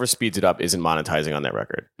 whoever speeds it up, isn't monetizing on that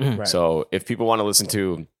record. Right. So if people want to listen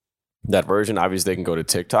to that version, obviously they can go to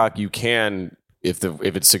TikTok. You can, if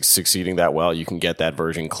it's succeeding that well, you can get that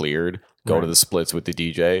version cleared. Go to the splits with the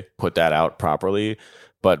DJ, put that out properly.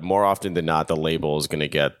 But more often than not, the label is going to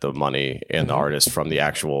get the money and the artist from the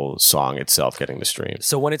actual song itself getting the stream.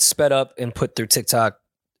 So when it's sped up and put through TikTok,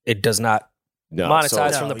 it does not No,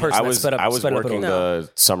 monetize so from the person that sped up. I was sped up working at all.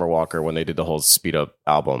 the Summer Walker when they did the whole speed up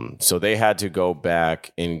album. So they had to go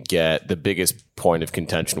back and get the biggest point of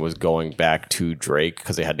contention was going back to Drake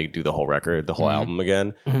because they had to do the whole record, the whole album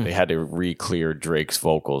again. They had to re-clear Drake's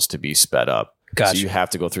vocals to be sped up. Gotcha. So you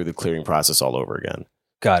have to go through the clearing process all over again.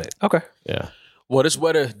 Got it. Okay. Yeah. Well,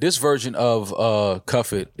 this version of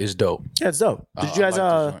Cuff It is dope. Yeah, it's dope. Did you I guys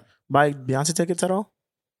like this joint. buy Beyonce tickets at all?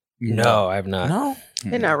 No, I have not. No.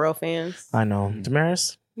 They're not real fans. I know.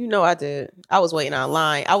 Damaris? You know I did. I was waiting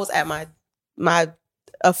online. I was at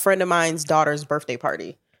a friend of mine's daughter's birthday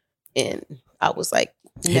party, and I was like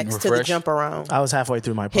Hitting next to the refresh? jump around, I was halfway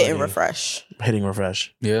through my party. hitting refresh. Hitting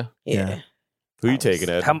refresh. Yeah. Yeah. Who you taking,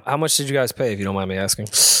 Ed? How much did you guys pay, if you don't mind me asking?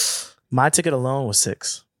 My ticket alone was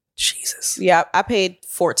 $6. Jesus. Yeah, I paid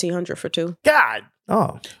 $1,400 for two. God.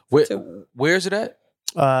 Oh. Where is it at?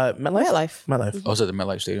 MetLife? MetLife. MetLife. Oh, it's at the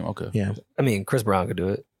MetLife Stadium. Okay. Yeah. I mean, Chris Brown could do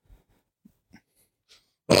it.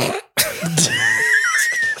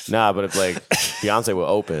 Nah, but it's like Beyonce will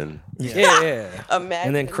open. Yeah. Imagine.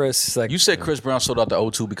 And then Chris is like, You said Chris Brown sold out the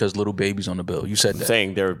O2 because Little Baby's on the bill. You said I'm that.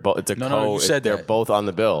 saying they're both. It's a No, you said they're that. both on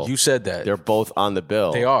the bill. You said that. They're both on the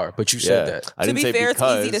bill. They are, but you said that. I to didn't be say fair,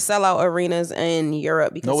 because. it's easy to sell out arenas in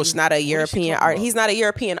Europe because No, he's it's- not a what is she European talking art. about? He's not a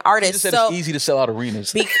European You artist. just said So it's easy to sell out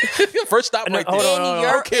arenas. Be- First stop No, right hold there. on, hold on.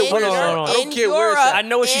 I don't care where it's at. hold on. I don't care where it's at. I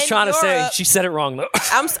know what she's in trying to say. Europe- She said it wrong though.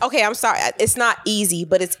 I'm sorry. It's not easy,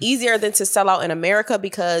 but it's easier than to sell out in America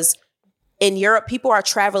because in Europe, people are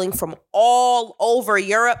traveling from all over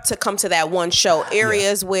Europe to come to that one show.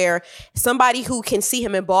 Areas where somebody who can see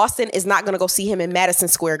him in Boston is not going to go see him in Madison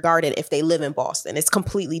Square Garden if they live in Boston. It's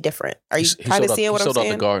completely different. Are you He kind of sold out- seeing what he I'm sold out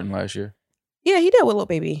saying? the Garden last year. Yeah, he did with Lil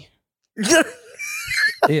Baby.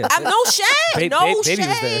 Yeah. No shade. No Baby was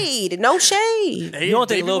there. shade. No shade. You don't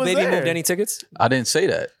think Lil was Baby there. moved any tickets? I didn't say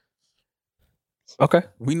that. Okay.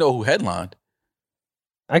 We know who headlined.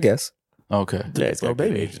 I guess. Okay. Yeah, it's Lil got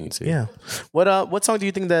good Baby. agency. Yeah. What song do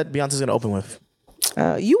you think that Beyonce's gonna open with?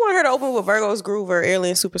 You want her to open with Virgo's Groove or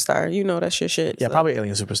Alien Superstar. You know that's your shit. Yeah, so. probably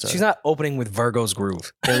Alien Superstar. She's not opening with Virgo's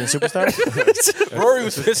Groove. Alien Superstar. Rory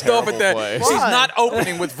was pissed off at that. play. She's Why? not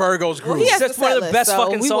opening with Virgo's Groove. he has That's the one of set the list, best so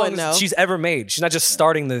fucking we wouldn't songs know. she's ever made. She's not just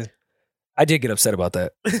starting the. I did get upset about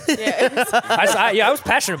that. Yeah. I was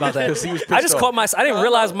passionate about that. He was pissed I just off. caught I didn't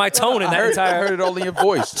realize my tone in I that heard entire. it all in your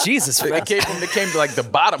voice. Jesus, It came to like the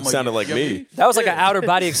bottom. Of Sounded you. like You know what I me. mean? that was like an outer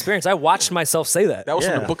body experience. I watched myself say that. That was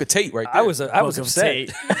from Yeah. the Book of Tate right there. I was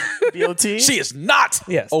upset. BOT. She is not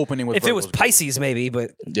Yes. opening with If it was Virgo's Pisces, maybe,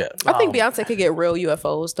 but Groove. Yeah. I think Beyonce could get real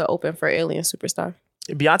UFOs to open for Alien Superstar.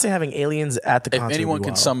 Beyonce having aliens at the If concert. anyone would be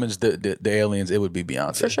can wild. summons the aliens, it would be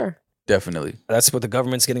Beyonce. For sure. Definitely. that's what the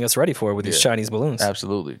government's getting us ready for with these Yeah. Chinese balloons.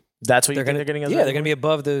 Absolutely. That's what They're they're getting. yeah, they're gonna be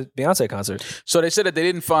above the Beyonce concert. So they said that they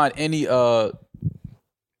didn't find any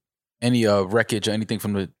wreckage or anything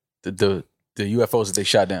from the UFOs that they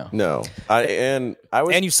shot down. No, I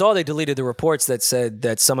was And you saw they deleted the reports that said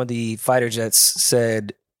that some of the fighter jets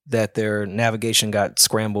said that their navigation got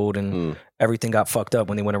scrambled and everything got fucked up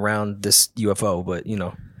when they went around this UFO. But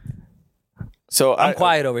so I'm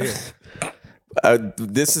quiet over here.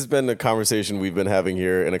 This has been a conversation we've been having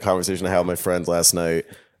here, and a conversation I had with my friends last night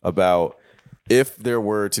about if there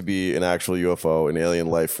were to be an actual UFO, an alien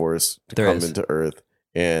life force to There come is. into Earth.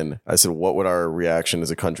 And I said, what would our reaction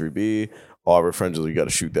as a country be? All of our friends are like, you got to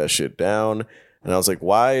shoot that shit down. And I was like,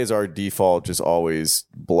 why is our default just always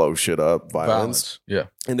blow shit up, violence? Yeah.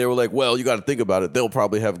 And they were like, well, you got to think about it. They'll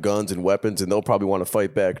probably have guns and weapons, and they'll probably want to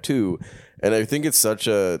fight back too. And I think it's such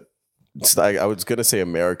a, I was going to say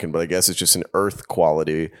American, but I guess it's just an Earth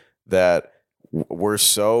quality that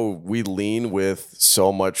we lean with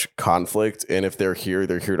so much conflict. And if they're here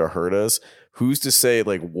to hurt us. Who's to say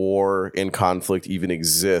like war and conflict even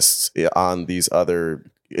exists on these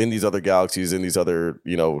other galaxies, in these other,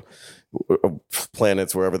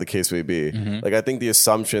 planets, wherever the case may be. Like, I think the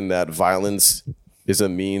assumption that violence is a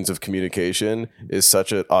means of communication is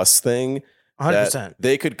such a us thing. 100%. That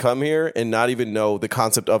they could come here and not even know the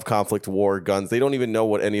concept of conflict, war, guns. They don't even know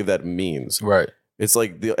what any of that means. Right. It's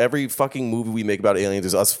like every fucking movie we make about aliens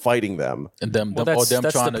is us fighting them. And them That's trying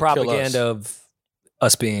the to kill us. propaganda of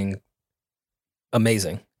us being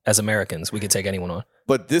amazing as Americans. We could take anyone on.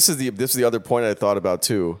 But this is the other point I thought about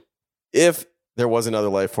too. If there was another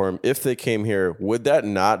life form, if they came here, would that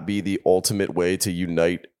not be the ultimate way to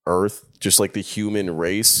unite Earth? Just like the human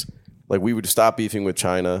race? Like, we would stop beefing with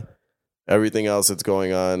China, everything else that's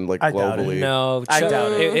going on, like, I doubt it. globally. No, I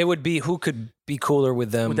doubt it. It would be who could be cooler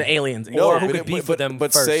with them. with the aliens. No, Or who but, could beef with them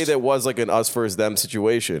but first. say there was like an us versus them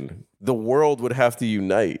situation. The world would have to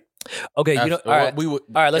unite. Okay, all right. We would.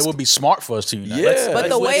 All right, let's- It would be smart for us to unite. Yeah. But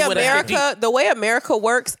the Like, way what would America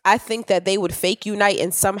works, I think that they would fake unite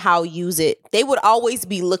and somehow use it. They would always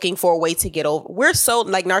be looking for a way to get over. We're so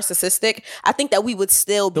like narcissistic. I think that we would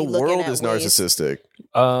still be The looking world at is ways. narcissistic.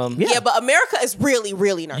 Yeah, but America is really,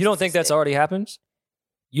 really narcissistic. You don't think that's already happened?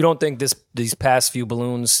 You don't think these past few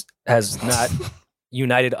balloons has not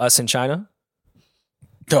united us and China?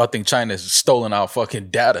 No, I think China's stolen our fucking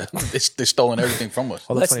data. They're stolen everything from us.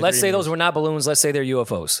 Let's say those were not balloons. Let's say they're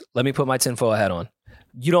UFOs. Let me put my tinfoil hat on.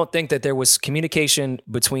 You don't think that there was communication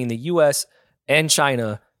between the U.S. and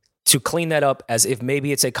China to clean that up as if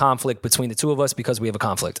maybe it's a conflict between the two of us because we have a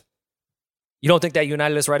conflict? You don't think that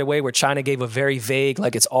united us right away where China gave a very vague,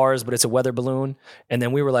 like it's ours, but it's a weather balloon. And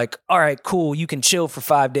then we were like, all right, cool. You can chill for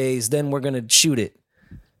 5 days. Then we're going to shoot it.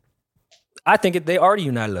 I think they already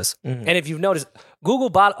united us. And if you've noticed, Google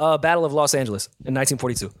Battle of Los Angeles in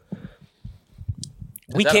 1942.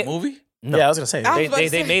 Is that a movie? No. Yeah, I was gonna say I was about to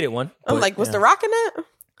They say- made it one. I'm like, was The Rock in that?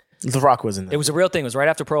 The Rock was in there. It was a real thing. It was right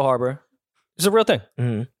after Pearl Harbor. It was a real thing.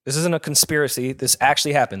 Mhm. This isn't a conspiracy. This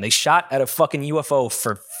actually happened. They shot at a fucking UFO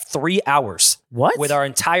for 3 hours. What? With our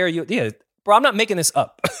entire yeah, bro. I'm not making this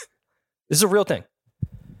up. This is a real thing.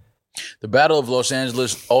 The Battle of Los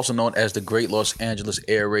Angeles, also known as the Great Los Angeles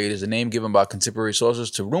Air Raid, is a name given by contemporary sources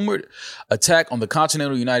to rumored attack on the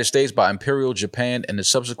continental United States by Imperial Japan and the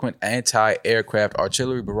subsequent anti-aircraft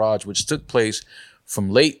artillery barrage, which took place from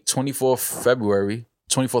late 24th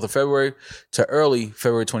of February to early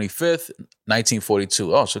February 25th,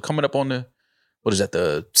 1942. Oh, so coming up on the, what is that,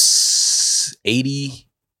 the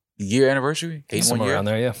 80-year anniversary? 81 Somewhere year? around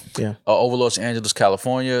there, yeah. Over Los Angeles,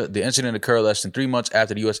 California. The incident occurred less than 3 months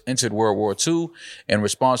after the U.S. entered World War II in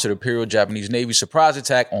response to the Imperial Japanese Navy surprise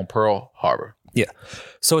attack on Pearl Harbor. Yeah.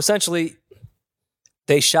 So essentially,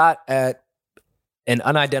 They shot at an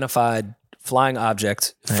unidentified flying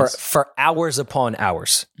object for hours upon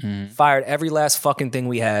hours. Fired every last fucking thing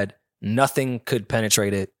we had. Nothing could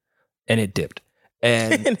penetrate it, and it dipped.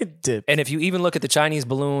 And and if you even look at the Chinese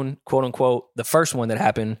balloon, quote unquote, the first one that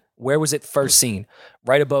happened, where was it first seen?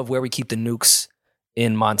 Right above where we keep the nukes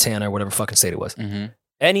in Montana or whatever fucking state it was.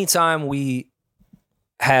 Anytime we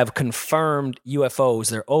have confirmed UFOs,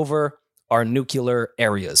 they're over our nuclear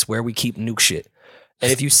areas where we keep nuke shit.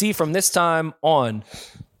 And if you see from this time on,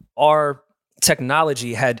 our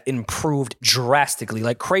technology had improved drastically,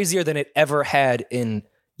 like crazier than it ever had in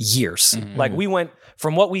years. Like we went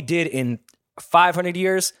from what we did in 500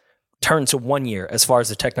 years turned to 1 year as far as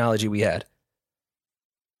the technology we had.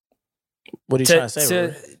 What are you trying to say?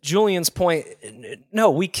 To Julian's point,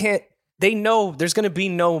 no, we can't. They know there's going to be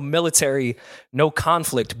no military, no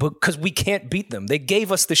conflict, because we can't beat them. They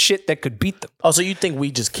gave us the shit that could beat them. Oh, so you think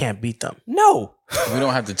we just can't beat them? No. We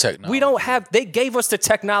don't have the technology. We don't have, they gave us the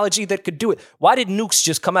technology that could do it. Why did nukes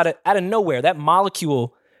just come out of nowhere? That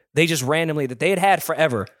molecule, they just randomly, that they had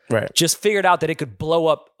forever, Right. just figured out that it could blow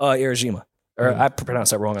up Hiroshima. Or I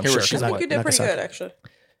pronounced that wrong, I'm Hiroshima. sure. I think you did pretty good, actually.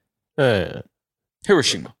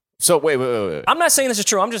 Hiroshima. So wait. I'm not saying this is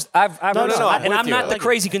true. I'm just I've No, heard no, I'm and with I'm you. not the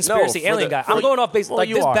crazy conspiracy No, for alien the- guy. for I'm the- going off based well, like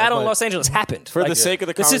you this are, battle in but- Los Angeles happened. For Like, the sake of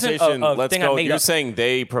the this isn't conversation, a let's thing I go. made You're up. saying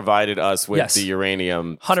they provided us with Yes. the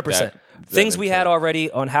uranium. 100%. Things we had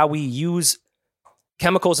already on how we use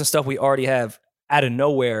chemicals and stuff we already have out of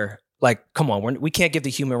nowhere. Like, come on, we can't give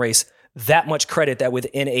the human race that much credit that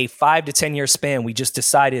within a 5 to 10 year span, we just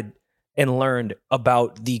decided and learned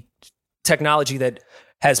about the technology that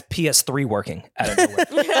has PS3 working out of nowhere.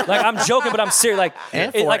 Like, I'm joking, but I'm serious. Like,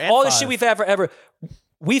 And it- 4 like and all the 5. shit we've had forever.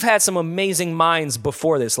 We've had some amazing minds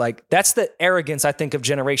before this. Like, that's the arrogance, I think, of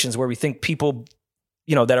generations where we think people,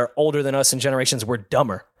 that are older than us in generations were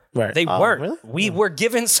dumber. Right. They weren't. Really? We were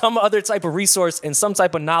given some other type of resource and some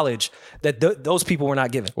type of knowledge that those people were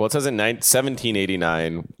not given. Well, it says in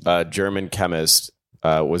 1789, a German chemist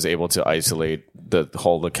was able to isolate the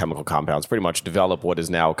chemical compounds, pretty much develop what is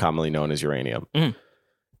now commonly known as uranium.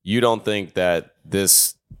 You don't think that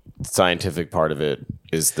this scientific part of it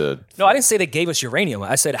is the... No, I didn't say they gave us uranium.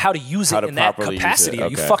 I said how to use How it to in that properly use capacity. it. Are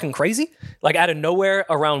you Okay. fucking crazy? Like out of nowhere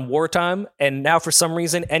around wartime, and now for some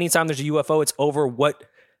reason, anytime there's a UFO, it's over what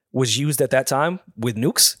was used at that time with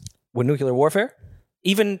nukes, with nuclear warfare,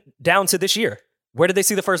 even down to this year. Where did they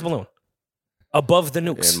see the first balloon? Above the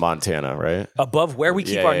nukes. in Montana, right? Above where we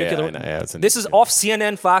keep Yeah, our yeah, nuclear. I know. Yeah, it's in- This is off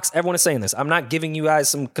CNN, Fox. Everyone is saying this. I'm not giving you guys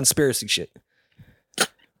some conspiracy shit.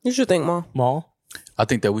 You should think more. Mall. I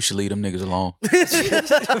think that we should leave them niggas alone.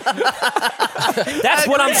 That's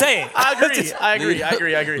what I'm saying. I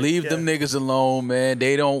agree. Leave them niggas alone, man.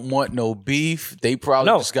 They don't want no beef. They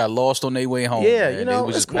probably No. just got lost on their way home. Yeah, man. you know, They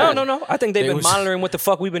was it's just cool. No. I think they've They been was- monitoring what the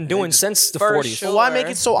fuck we've been doing since the For 40s. sure. Well, why make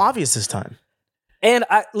it so obvious this time? And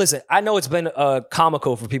listen, I know it's been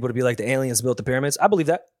comical for people to be like the aliens built the pyramids. I believe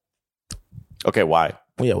that. Okay, why?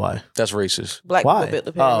 Yeah, why? That's racist. Black Why? people built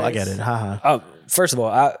the Oh, pyramids. I get it. Haha. First of all,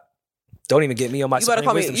 I don't even get me on my. You better Supreme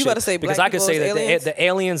call me- wisdom you shit, better say because black I could people say as that aliens? the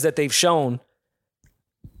aliens that they've shown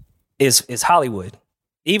is Hollywood.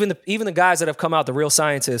 Even the guys that have come out, the real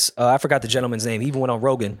scientists. I forgot the gentleman's name. He even went on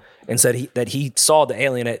Rogan and said that he saw the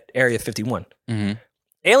alien at Area 51.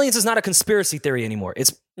 Aliens is not a conspiracy theory anymore.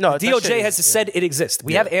 It's No, that shit DOJ has is- said it exists.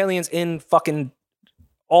 We have aliens in fucking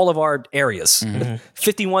all of our areas,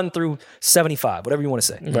 51 through 75, whatever you want to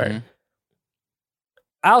say. Right.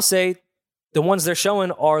 I'll say the ones they're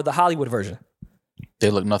showing are the Hollywood version. They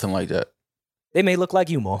look nothing like that. They may look like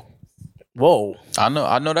you, Mo. Whoa. I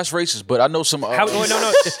know that's racist, but I know some. How,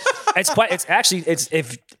 no. It's actually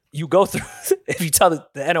if you go through, if you tell the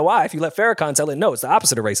NOI, if you let Farrakhan tell it, no, it's the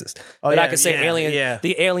opposite of racist. But I yeah, could say yeah.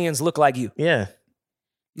 the aliens look like you. Yeah.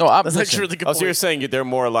 No, I'm That's actually a really good Oh, so you're point. saying they're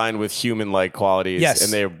more aligned with human-like qualities, Yes,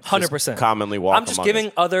 and they're 100%. commonly walk. I'm just among giving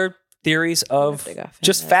us. other theories of They got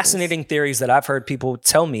just fantastic. fascinating theories that I've heard people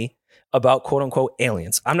tell me about quote unquote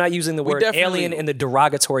aliens. I'm not using the word definitely- alien in the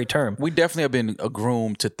derogatory term. We definitely have been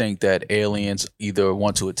groomed to think that aliens either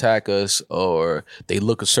want to attack us or they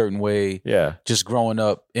look a certain way. Yeah. Just growing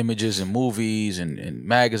up, images in movies and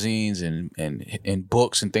magazines and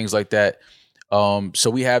books and things like that. So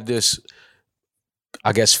we have this,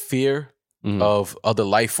 I guess, fear of other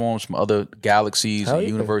life forms from other galaxies, Hell and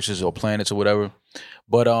yeah. universes, or planets or whatever.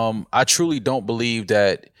 But I truly don't believe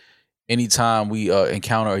that anytime we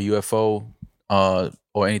encounter a UFO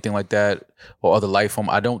or anything like that, or other life form,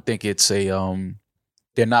 I don't think it's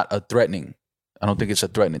they're not a threatening. I don't think it's a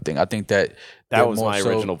threatening thing. I think that That they're was more my so-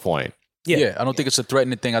 original point. Yeah. I don't think it's a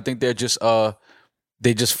threatening thing. I think they're just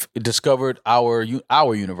they just discovered our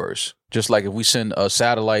universe. Just like if we send a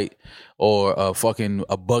satellite or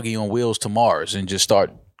a buggy on wheels to Mars and just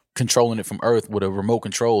start controlling it from Earth with a remote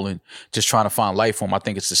control and just trying to find life form. I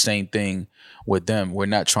think it's the same thing with them. We're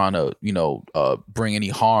not trying to, bring any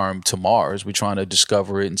harm to Mars. We're trying to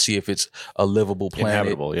discover it and see if it's a livable planet.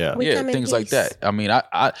 Inhabitable, yeah. Yeah, things like that. I mean,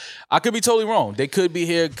 I could be totally wrong. They could be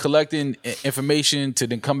here collecting information to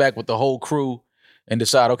then come back with the whole crew and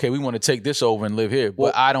decide, okay, we want to take this over and live here.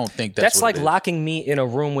 But I don't think that's what like it is. locking me in a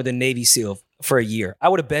room with a Navy SEAL for a year. I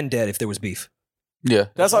would have been dead if there was beef. Yeah.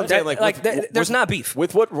 That's what I'm saying. There's not beef.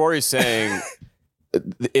 With what Rory's saying,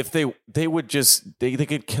 if they would just they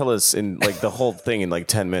could kill us in like the whole thing in like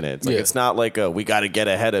 10 minutes. Like it's not like we got to get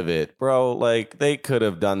ahead of it, bro. Like they could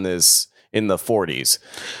have done this in the 40s.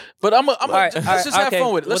 But let's just have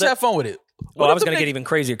fun with it. Let's have fun with it. Well, I was going to get even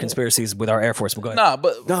crazier conspiracies with our Air Force, but go ahead. Nah,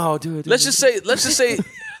 but no, dude. Let's just say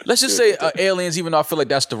aliens. Even though I feel like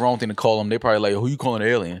that's the wrong thing to call them, they probably like, who you calling an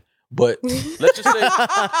alien? But let's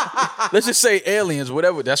just say aliens,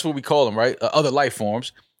 whatever. That's what we call them, right? Other life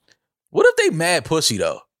forms. What if they mad pussy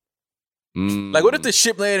though? Like, what if the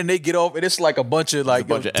ship land and they get off and it's like a bunch of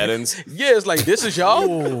Edens? Yeah, it's like, this is y'all.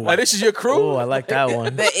 Like, this is your crew. Oh, I like that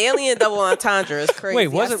one. The alien double entendre is crazy. Wait,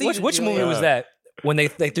 which movie was that? When they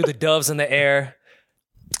threw the doves in the air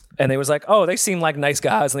and they was like, oh, they seem like nice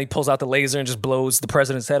guys, and he pulls out the laser and just blows the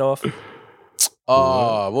president's head off.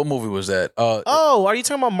 What movie was that? Are you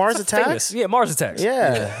talking about Mars Attacks? Famous. Yeah, Mars Attacks.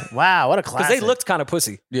 Yeah. Wow, what a classic. Because they looked kind of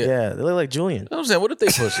pussy. Yeah, they look like Julian. I'm saying, what if they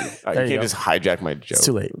pussy? You can't just hijack my joke. It's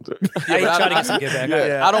too late. I ain't trying to get some get back.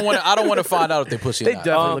 Yeah. I don't want to find out if they pussy. They or not.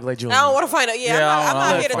 definitely look like I Julian. don't want to find out. I'm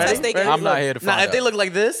not here to test their game. I'm not here to find out. If they look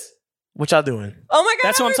like this, what y'all doing? Oh my god,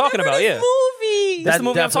 That's what I'm talking about, yeah. Movie. That's the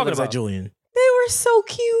movie I'm talking looks about. like Julian. They were so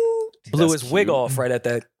cute. Blew his wig off right at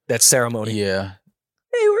that ceremony. Yeah.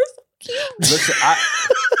 They were so cute. Listen,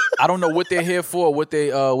 I don't know what they're here for, what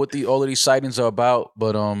all of these sightings are about,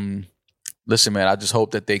 but listen, man, I just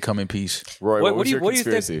hope that they come in peace. Roy, what was your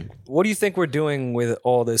conspiracy? What do you think we're doing with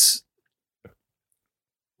all this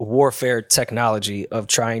warfare technology of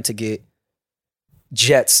trying to get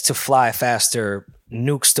jets to fly faster,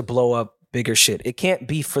 nukes to blow up bigger shit? It can't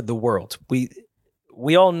be for the world.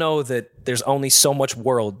 We all know that there's only so much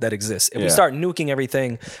world that exists. If we start nuking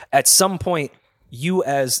everything, at some point, you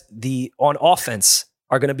as on offense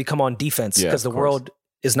are going to become on defense because the world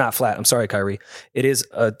is not flat. I'm sorry, Kyrie. It is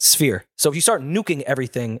a sphere. So if you start nuking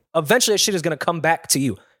everything, eventually that shit is going to come back to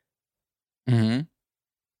you. Mm-hmm.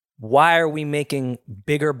 Why are we making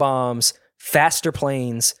bigger bombs, faster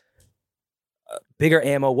planes, bigger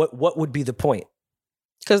ammo? What would be the point?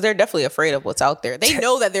 Because they're definitely afraid of what's out there. They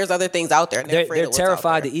know that there's other things out there. And they're afraid of what's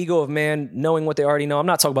terrified. out there. The ego of man, knowing what they already know. I'm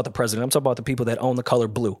not talking about the president. I'm talking about the people that own the color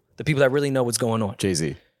blue. The people that really know what's going on.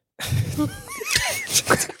 Jay-Z.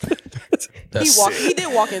 He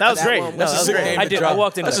did walk into That was great. One. That was great. I did. I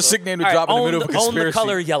walked in. That's a sick name to drop in the middle of a Own the conspiracy.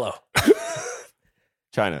 color yellow.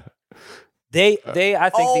 China. I think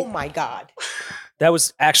Oh my god. that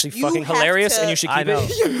was actually You fucking have hilarious, to- and you should I keep know,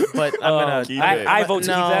 it. but I'm gonna. Keep it. I vote to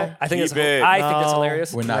No. keep that. I think Keep it. I think that's No.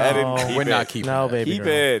 hilarious. We're Keep not it. keeping No, that. baby Keep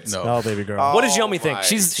girl. it. No. No, baby girl. Oh. What does Yomi think? my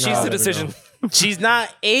She's God. the decision. She's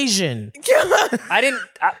not Asian.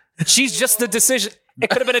 She's just the decision. It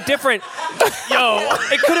could have been a different.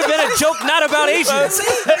 It could have been a joke not about Asians.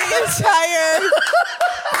 The entire.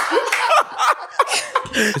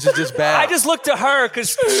 This is just bad. I just looked to her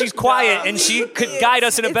because she's quiet and she could guide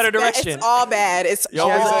us in a better direction. It's all bad. It's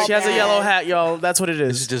all She has a bad. yellow hat, y'all. That's what it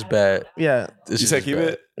This is is. just bad. Yeah. This She is said just keep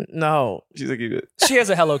bad. it? No. She said keep it. She has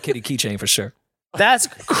a Hello Kitty keychain for sure. That's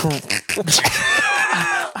He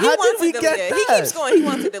How wants did we to get delete it. that? He keeps going. He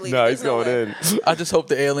wants to delete it. No, There's he's going way. in. I just hope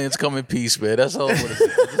the aliens come in peace, man. That's all I want to say.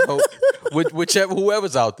 I just hope,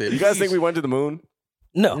 whoever's out there. You guys think we went to the moon?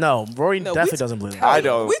 no. Rory No, definitely we- doesn't believe that. I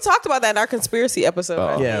don't. We talked about that in our conspiracy episode.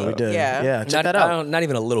 I Yeah, think. we did. Yeah. Yeah, check that I out. don't- not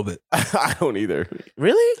even a little bit. I don't either.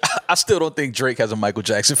 Really? I still don't think Drake has a Michael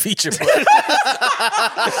Jackson feature.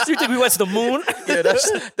 But You think we went to the moon? yeah,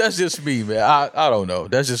 that's just me, man. I don't know.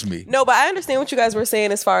 That's just me. No, but I understand what you guys were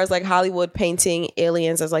saying as far as like Hollywood painting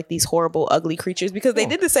aliens as like these horrible, ugly creatures because they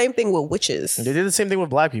did the same thing with witches. They did the same thing with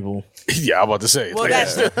black people. Yeah, I'm about to say. Well,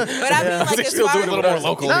 that's but I mean, like They as still far do it a little more as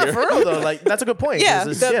local Nah, here. for real though. Like that's a good point. yeah,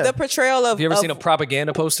 'cause it's- the portrayal of Have you ever of seen a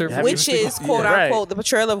propaganda poster? Have you? witches, quote Yeah. unquote, Right. the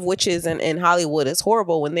portrayal of witches in Hollywood is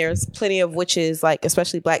horrible when there's plenty of witches, like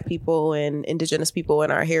especially black people and indigenous people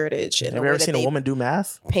in our heritage. And Have you ever seen a woman do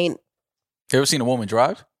math? paint? You ever seen a woman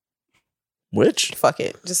drive? Which? Fuck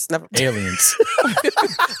it, just never. Aliens.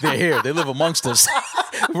 They're here. They live amongst us.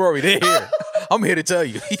 Rory, they're here. I'm here to tell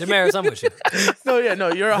you. Damaris, I'm with you. No, yeah,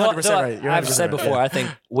 no, you're 100% Though right. You're I've 100% said right. before, I think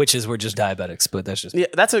witches were just diabetics, but that's just Yeah,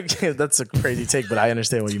 that's a crazy take, but I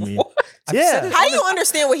understand what you mean. Yeah, How do you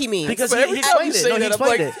understand what he means? because But he every time you explained it. say No, he that, I'm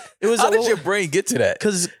explained like, it. It was How did your brain get to that?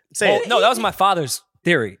 because say it. no, that was my father's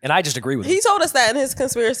theory, and I just agree with him. he told us that in his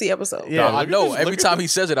conspiracy episode. Yeah, I look at know. this- Every look at time the- he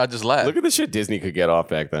says it, I just laugh. Look at the shit Disney could get off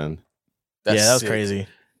back then. yeah, that was sick. crazy.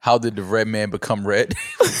 How did the red man become red?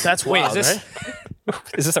 That's Wait, wild, is this right?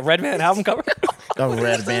 is this a Redman album cover? A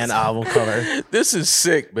Red Band album cover. This is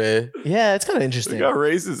sick, man. Yeah, it's kind of interesting. Look how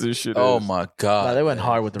racist this shit Oh is. my Nah, god. they went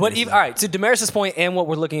hard with the. But racism. even, all right, to Damaris's point and what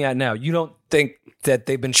we're looking at now, you don't think that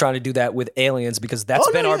they've been trying to do that with aliens because that's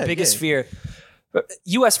Oh, been no, our yeah, biggest yeah. fear.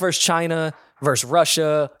 U.S. versus China versus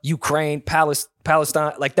Russia, Ukraine,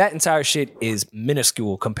 Palestine, like that entire shit is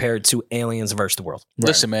minuscule compared to aliens versus the world.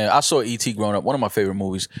 Listen, man, I saw E.T. growing up. One of my favorite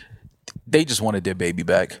movies. They just wanted their baby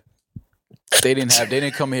back. They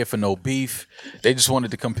didn't come here for no beef. They just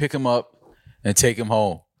wanted to come pick him up and take him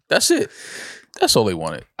home. That's it. That's all they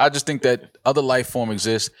wanted. I just think that other life form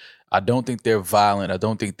exists. I don't think they're violent. I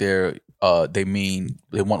don't think they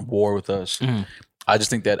want war with us. I just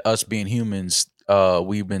think that us being humans,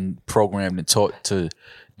 we've been programmed and taught to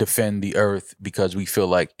defend the earth because we feel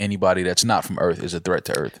like anybody that's not from Earth is a threat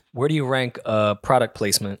to Earth. Where do you rank product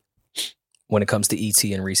placement when it comes to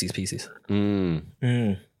E.T. and Reese's Pieces?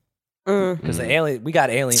 Because the alien, we got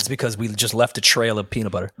aliens because we just left a trail of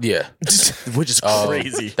peanut butter. Yeah. which is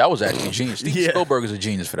crazy. That was actually genius. Steven Yeah. Spielberg is a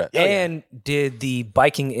genius for that. And did the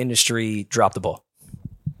biking industry drop the ball?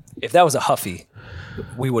 If that was a Huffy,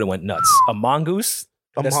 we would have went nuts. A mongoose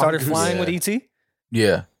that started mongoose, flying yeah. with E.T.?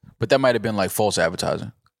 Yeah. But that might have been like false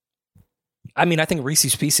advertising. I mean, I think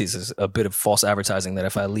Reese's Pieces is a bit of false advertising that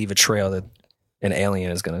if I leave a trail that an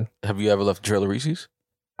alien is going to... Have you ever left a trail of Reese's?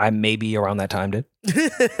 I maybe around that time did.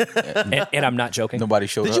 And I'm not joking. Nobody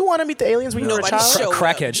showed Did up. you want to meet the aliens when you were a Nobody child? showed A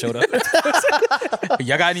crackhead showed up.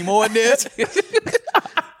 Y'all got any more in there?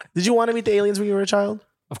 Did you want to meet the aliens when you were a child?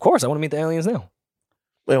 Of course, I want to meet the aliens now.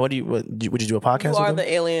 Wait, would you do a podcast You with are them?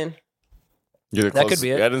 the alien. You're the That closest, could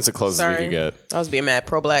be it. That is the closest we Sorry. could get. I was being mad.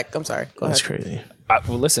 Pro black. I'm sorry. Go That's ahead. crazy.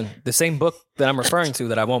 Well, listen, the same book that I'm referring to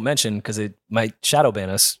that I won't mention because it might shadow ban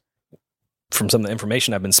us from some of the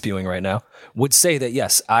information I've been spewing right now would say that,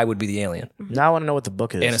 yes, I would be the alien Now I want to know what the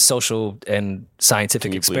book is. in a social and scientific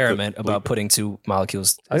Can you bleep experiment it? about putting two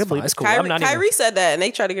molecules. I can It's fine. bleep It's it. cool. I'm not Kyrie even... said that, and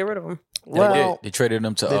they tried to get rid of him. well, They traded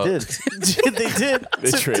them to they did. They did.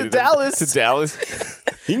 They to traded them Dallas. To Dallas.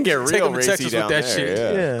 You can get real Take them to racy Texas down with that there, shit.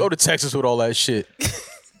 Yeah. Yeah. Go to Texas with all that shit.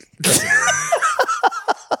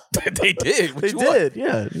 They did. What They you want? did.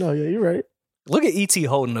 Yeah. No. Yeah. You're right. Look at E.T.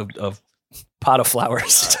 holding a pot of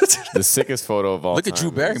flowers. The sickest photo of all Look time. at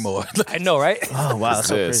Drew Barrymore. I know, right? Oh wow, that's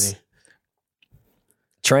so this? crazy.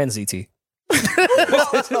 Trans E.T.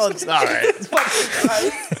 Oh, it's all right.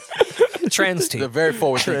 Trans T. They're very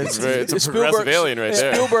forward thinking. It's a progressive alien right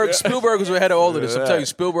there. Spielberg was ahead of all of this. I'm telling you,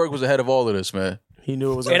 Spielberg was ahead of all of this, man. He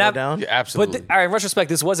knew it was going And to I'm- go down. Yeah, But absolutely. all right, in retrospect,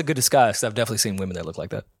 this was a good disguise. I've definitely seen women that look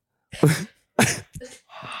like that.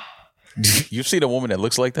 You've seen a woman that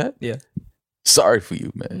looks like that? Yeah. Sorry for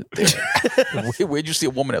you, man. Where'd you see a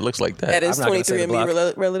woman that looks like That that? is I'm not gonna say the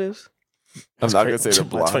 23andMe relatives. I'm not going to say the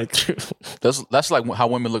block. 23. That's like how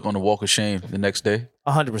women look on the walk of shame the next day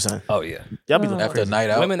 100%. Oh, yeah. Y'all be looking after a crazy. night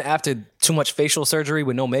out. Women after too much facial surgery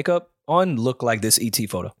with no makeup on look like this ET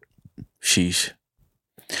photo. Sheesh.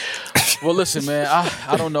 Well, listen, man.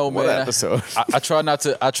 I don't know, What man. episode? I try not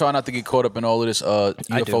to get caught up in all of this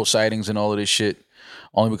UFO sightings and all of this shit,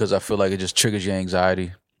 only because I feel like it just triggers your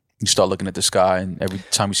anxiety. You start looking at the sky, and every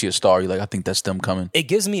time you see a star, you're like, I think that's them coming. It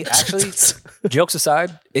gives me, actually, jokes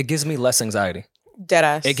aside, it gives me less anxiety.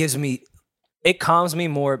 Deadass. It calms me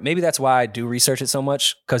more. Maybe that's why I do research it so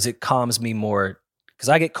much, because it calms me more. Because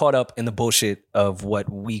I get caught up in the bullshit of what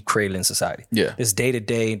we created in society. Yeah. This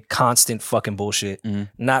day-to-day, constant fucking bullshit.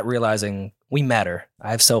 Not realizing we matter.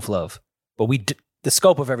 I have self-love. But the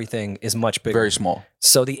scope of everything is much bigger. Very small.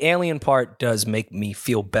 So the alien part does make me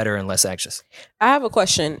feel better and less anxious. I have a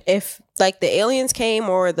question. If like the aliens came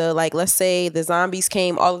or the like, let's say the zombies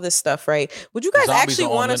came, all of this stuff, right? Would you guys Zombies actually are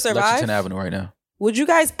on want to Lexington survive? Avenue right now. Would you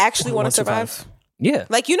guys actually want to Want to survive? Yeah.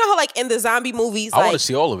 Like, you know how like in the zombie movies, I want to like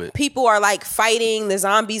see all of it. people are like fighting the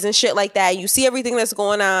zombies and shit like that. You see everything that's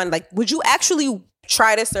going on. Like, would you actually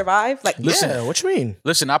try to survive? Like, Listen. Yeah, what you mean?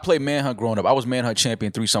 Listen, I played Manhunt growing up. I was Manhunt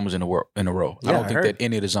champion 3 summers in a row. I Yeah, don't I think heard. that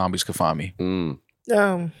any of the zombies could find me.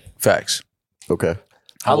 Facts. Okay.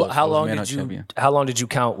 How I was long Manhunt did you champion. How long did you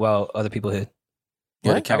count while other people hid?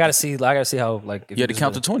 You had to I count. gotta see how like if You had to was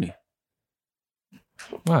count the- to 20.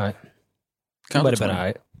 All right. Count Might to have been 20. all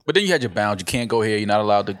right. But then you had your bounds. You can't go here. You're not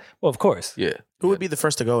allowed to. Well, of course. Yeah. Who would be the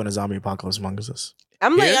first to go in a zombie apocalypse among us?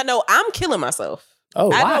 I'm letting Yeah. y'all know I'm killing myself. Oh,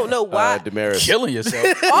 I why? don't know why. Damaris. Killing yourself.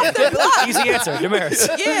 Off the block. Easy answer, Damaris.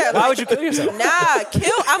 Yeah. Why would you kill yourself? Nah,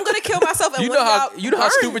 I'm gonna kill myself. And You know how burn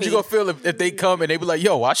stupid me. you gonna feel if they come and they be like,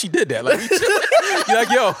 yo, why she did that? Like, you're like,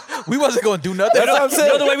 yo, we wasn't gonna do nothing. You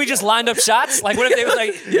know the way we just lined up shots? Like, what if they was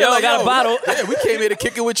like, yo, like, got a bottle? Yeah, we came here to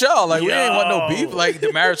kick it with y'all. Like, we ain't want no beef. Like,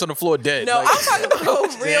 Damaris on the floor dead. No, like, I'm talking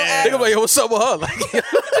about real ass. they gonna be like, yo, what's up with her? Like,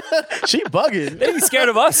 She bugging. They be scared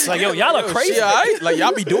of us. Like, yo, y'all are crazy. she all right? Like,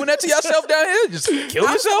 y'all be doing that to yourself down here? Just kill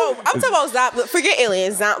yourself? I'm talking about zombie. Forget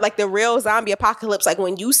aliens. Like the real zombie apocalypse. Like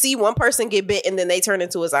when you see one person get bit and then they turn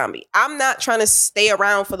into a zombie. I'm not trying to stay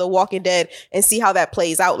around for The Walking Dead and see how that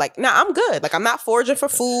plays out. Like, nah, I'm good. Like I'm not foraging for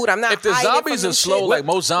food. I'm not. If the hiding zombies from are this slow, shit. like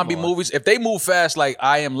most zombie movies, if they move fast like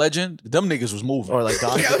I Am Legend, them niggas was moving. Or like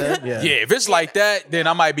Dawn of the Dead? yeah, if it's like that, then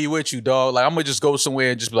I might be with you, dog. Like I'm gonna just go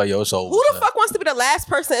somewhere and just be like, yo, it's over. who the fuck wants to be the last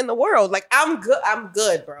person in the world? Like I'm good. I'm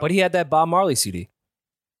good, bro. But he had that Bob Marley CD.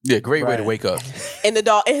 Yeah, great way to Right. wake up. And the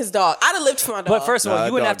dog and his dog. I'd have lived for my dog. But first of all, Nah,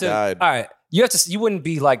 you wouldn't have that to. dog died. All right, you wouldn't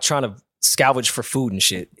be like trying to salvage for food and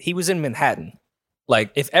shit. He was in Manhattan. Like,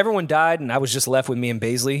 if everyone died and I was just left with me and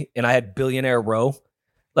Baisley and I had billionaire row,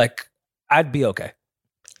 like, I'd be okay.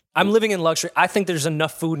 I'm living in luxury. I think there's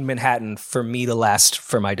enough food in Manhattan for me to last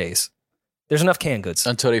for my days. There's enough canned goods.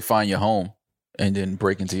 Until they find your home and then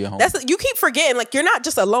break into your home. you keep forgetting. Like you're not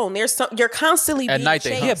just alone. You're constantly At being night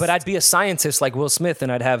they chased. Yeah, but I'd be a scientist like Will Smith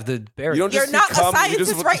and I'd have the berry. You don't You're just not a become,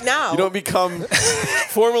 scientist right now. You don't become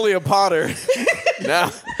formerly a Potter.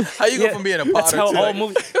 Now, How you go from being a That's potter how to all like,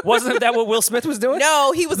 movies. Wasn't that what Will Smith was doing?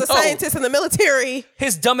 No, he was a scientist in the military.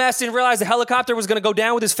 His dumbass didn't realize the helicopter was going to go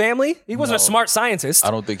down with his family. He wasn't a smart scientist.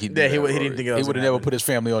 I don't think he did Yeah, that, he bro. didn't think it He was would have gonna never happen. put his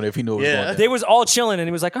family on it if he knew it was Yeah. going down. They was all chilling, and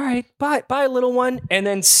he was like, "All right, bye, little one." And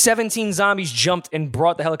then 17 zombies jumped and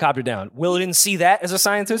brought the helicopter down. Will didn't see that as a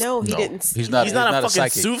scientist. No, he didn't. He's not He's not a fucking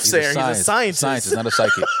psychic. soothsayer. He's a scientist. Scientist, not a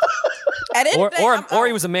psychic. At the end of the day, I'm Or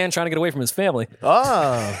he out. was a man trying to get away from his family.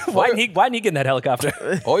 Oh. Why didn't he get in that helicopter?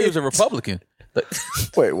 Or he was a Republican.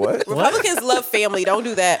 wait, what? Republicans love family. Don't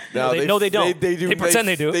do that. No, they don't. They do. They pretend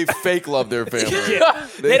they do. They fake love their family. Yeah,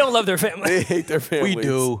 they don't love their family. They hate their families. We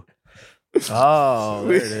do. Oh,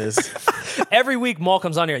 there it is. Every week, Maul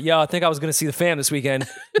comes on here. Yo, I think I was going to see the fam this weekend.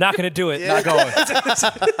 Not going to do it. Not going.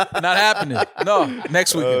 Not happening. No,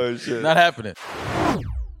 next weekend. Oh, shit. Not happening.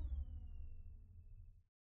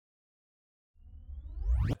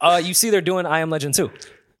 You see, they're doing I Am Legend 2.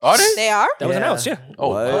 Are they? They are. That was Yeah. announced. Yeah. Oh,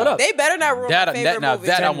 What? Pull it up. They better not ruin my favorite movie.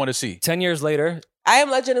 that I want to see. 10 years later. I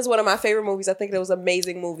Am Legend is one of my favorite movies. I think it was an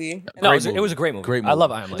amazing movie. No, Great it was a great movie. Great I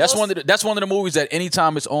love I Am Legend. That's one of the movies that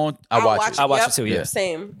anytime it's on, I watch it. I watch Yep. it too, yeah.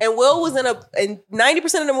 Same. And Will was in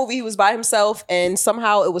 90% of the movie he was by himself, and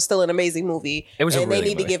somehow it was still an amazing movie. It was a and really they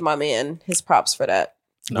need movie. to give my man his props for that.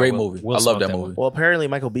 Great Will- movie. Will I love smoked that movie. Well, apparently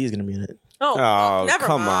Michael B is going to be in it. Oh, Oh, never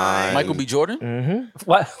come mind. on. Michael B. Jordan?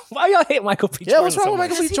 Why y'all hate Michael B. Yeah, Jordan what's wrong so with much?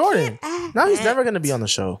 Michael B. Jordan? Now he's never going to be on the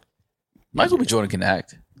show. Michael B. Jordan can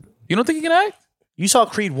act. You don't think he can act? You saw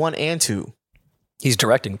Creed 1 and 2. He's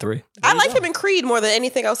directing 3. I like him in Creed more than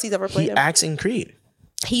anything else he's ever played. He in. acts in Creed.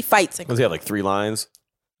 He fights in Does he have like 3 lines?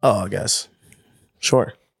 Oh, I guess.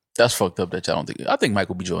 Sure. That's fucked up that y'all don't think. I think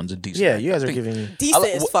Michael B. Jordan's a decent Yeah, actor. you guys I are think- giving... Decent I-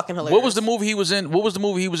 is fucking hilarious. What was the movie he was in? What was the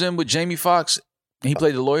movie he was in with Jamie Foxx? And he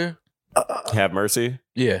played the lawyer? Have Mercy.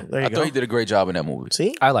 Yeah. There you I go. thall he did a great job in that movie.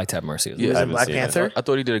 See? I liked Have Mercy. As well. He was I in haven't Black seen it. Panther. I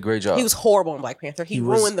thought he did a great job. He was horrible in Black Panther. He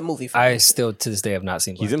was- ruined the movie for me. I still to this day have not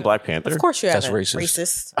seen. He's in Black Panther. Of course you That's haven't.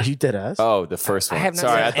 racist. Are you dead ass? Oh, the first I one. have not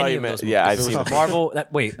Sorry, seen I thought any you of meant. those Yeah, I've movies. seen. It was Marvel.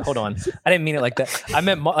 Wait, hold on. I didn't mean it like that. I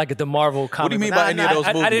meant like the Marvel comic. What do you mean book. by any of those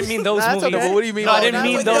I movies? didn't mean those Nah, it's movies. okay. But what do you mean? No, I by didn't that?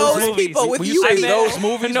 mean With those those movies. people, with When you you say in those it.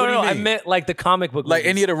 movies, No, what do you I mean? meant like the comic book. Like movies.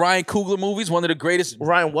 any of the Ryan Coogler movies, one of the greatest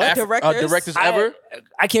Ryan what? Directors? ever.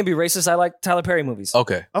 I can't be racist. I like Tyler Perry movies.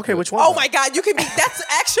 Okay. Okay, which one? Oh my God, you can be. That's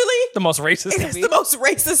actually The most racist. to it's me. the most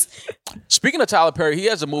racist. Speaking of Tyler Perry, he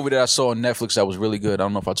has a movie that I saw on Netflix that was really good. I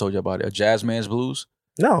don't know if I told you about it. A Jazz Man's Blues.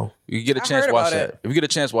 No. You get a I chance heard to watch about that. it. If you get a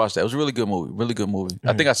chance, watch that. It was a really good movie. Really good movie.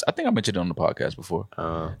 I think I mentioned it on the podcast before.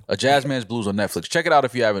 A Jazz Man's Blues on Netflix. Check it out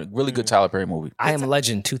if you haven't. Really good Tyler Perry movie. I Am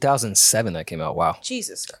Legend 2007 that came out. Wow.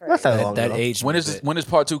 Jesus Not Christ. that long That ago. age. When is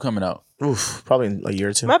part 2 coming out? Oof, probably in a year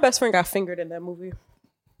or two. My best friend got fingered in that movie.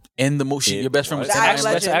 In the movie, your best friend was The in I Am the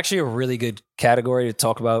That's Legend. actually a really good category to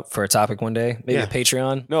talk about for a topic one day. Maybe Yeah. a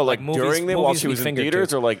Patreon. No, like movies- during the while movies she we was in fingered theaters,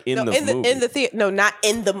 to. or like in No, the in the movie. in the theater. No, not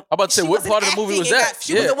in the. I'm about to say, she what wasn't part of the movie was acting and that? got-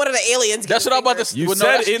 She was Yeah. one of the aliens. That's what I'm about to say. You Well, no,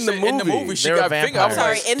 said that's what in she the said. In the movie. movie, she They were got fingered. I was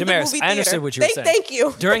Sorry, like, in the Damaris, movie I understood theater. what you were saying. Thank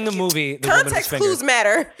you. During the movie, the woman was Context fingered. clues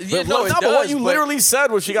matter. yeah, no, it but does. what you but literally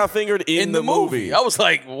said was she got fingered in the movie. I was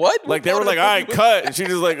like, what? Like they were like, all right, cut. And she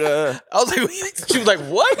just like, I was like, she was like,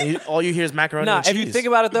 what? All you hear is macaroni Nah, and if cheese. you think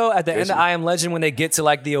about it though, at the end of I Am Legend, when they get to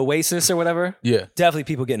like the Oasis or whatever, Yeah. definitely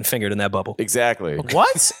people getting fingered in that bubble. exactly.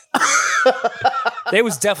 What? They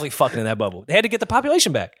was definitely fucking in that bubble. They had to get the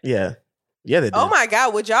population back. Yeah. Yeah, they did. Oh my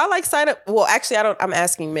God, would y'all like sign up? Well, actually, I don't. I'm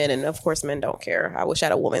asking men, and of course, men don't care. I wish I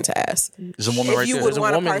had a woman to ask. There's a woman If right you there. would There's a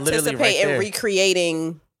want to woman literally participate right in there.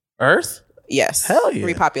 recreating, Earth? yes, Hell yeah.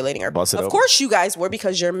 repopulating Earth. Bust it Of open. course, you guys were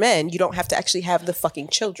because you're men. You don't have to actually have the fucking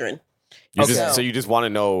children. You Okay. just, so you just want to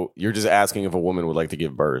know? You're just asking if a woman would like to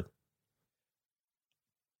give birth.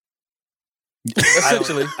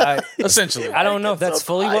 Essentially. I, Essentially. I don't know if that's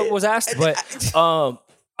fully what was asked, but all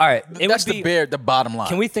right, it That's would be. the bottom line.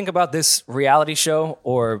 Can we think about this reality show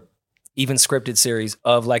or even scripted series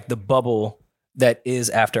of like the bubble that is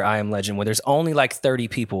after I Am Legend, where there's only like 30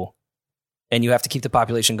 people, and you have to keep the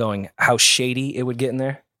population going? How shady it would get in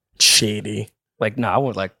there? Shady. Like, no, I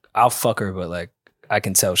won't. Like, I'll fuck her, but like, I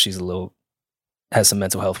can tell she's a little has some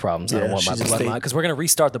mental health problems. I don't Yeah, want my she's a bloodline state- because we're gonna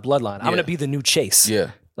restart the bloodline. I'm Yeah. gonna be the new Chase.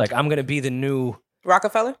 Yeah. Like, I'm gonna be the new.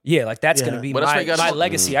 Rockefeller. Yeah, like that's Yeah. gonna be But that's why my, you gotta my fuck-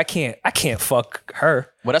 legacy. I can't fuck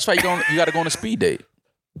her. Well, that's why you got to go on a speed date.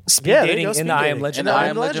 Speed Yeah, there you dating go, in speed the I Am dating. Legend. In the I bubble.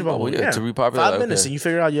 Am Legend bubble, yeah, to repopulate. 5 minutes and you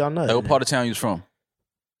figure out y'all know. Like, what part of town you was from?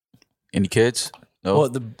 Any kids? No.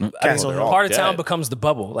 Well, I mean, Castle Hill. part of town dead. becomes the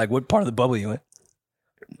bubble. Like, what part of the bubble you in?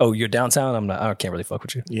 Oh, you're downtown. I'm not. I can't really fuck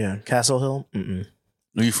with you. Yeah. Castle Hill? Mm-mm.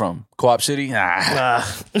 Where you from? Co-op City? Nah.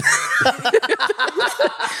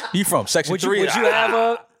 You from Section Would you 3?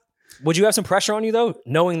 would you have some pressure on you though,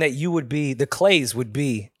 knowing that you would be the Clays would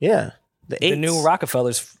be Yeah. The the new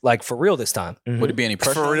Rockefellers, like for real this time? Would it be any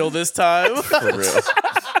pressure? For real this time? For real.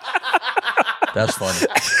 That's funny.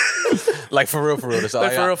 Like for real. That's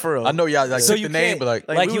Like, for real. I know y'all like So took you the name, can't- but like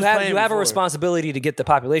Like we you was have playing you have a before. responsibility to get the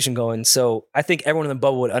population going. So I think everyone in the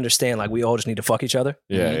bubble would understand. Like we all just need to fuck each other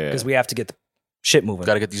Yeah, yeah. because we have to get the shit moving.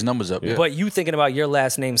 got to get these numbers up. Yeah. But you thinking about your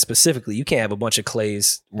last name specifically, you can't have a bunch of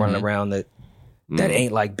Clays running around that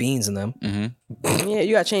ain't like beans in them. Yeah,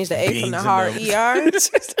 you got to change the A from Beans the in hard them. ER.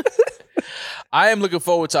 I am looking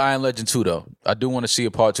forward to I Am Legend 2, though. I do want to see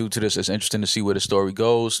a part 2 to this. It's interesting to see where the story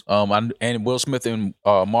goes. And Will Smith and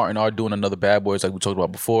Martin are doing another Bad Boys, like we talked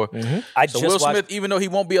about before. I So just Will watched, Smith, even though he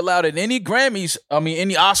won't be allowed in any Grammys,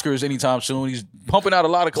 any Oscars anytime soon, he's pumping out a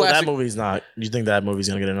lot of Well, classic. that movie's not. You think that movie's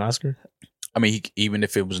going to get an Oscar? I mean, even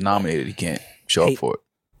if it was nominated, he can't show Hey, up for it.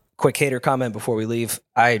 quick hater comment before we leave.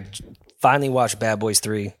 I finally watched Bad Boys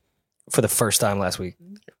 3 for the first time last week.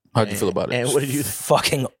 How'd you feel about it? And what did you think?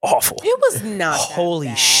 Fucking awful. It was not. that Holy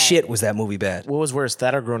bad. shit, was that movie bad? What was worse,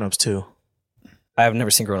 that or Grown Ups 2? I have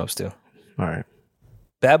never seen Grown Ups 2. All right.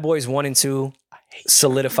 Bad Boys 1 and 2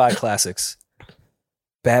 solidified classics.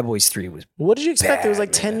 Bad Boys 3 was. What did you expect? It was Bad,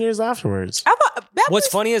 like 10 man. years afterwards. I thought that What's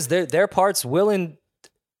was funny is their parts, Will and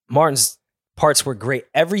Martin's parts were great.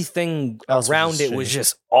 Everything Else was around just it was shitty.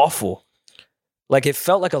 just awful. Like it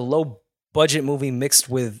felt like a low budget movie mixed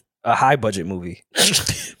with a high budget movie.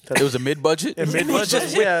 It was a mid-budget?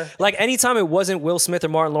 Mid-budget, yeah. Like anytime it wasn't Will Smith or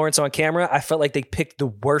Martin Lawrence on camera, I felt like they picked the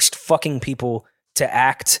worst fucking people to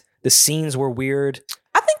act. The scenes were weird.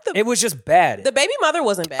 I think It was just bad. the baby mother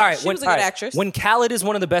wasn't bad. All right, She was a good actress. When Khaled is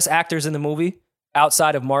one of the best actors in the movie,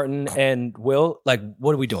 outside of Martin and Will, like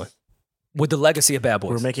what are we doing with the legacy of Bad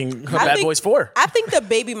Boys? We're making I Bad think- Boys 4. I think the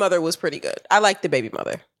baby mother was pretty good. I like the baby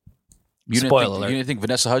mother. You didn't Spoiler think, alert. You didn't think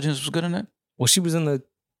Vanessa Hudgens was good in that? Well, she was in the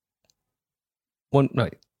one. No,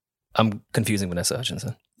 I'm confusing Vanessa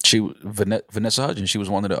Hutchinson. Vanessa Hudgens, she was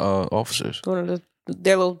one of the officers. One of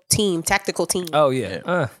their little team, tactical team. Oh yeah,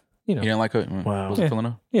 Yeah. you know, You didn't like her? Wow. Wasn't Yeah. feeling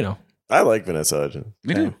her? you know. I like Vanessa Hudgens.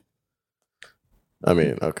 Me too. I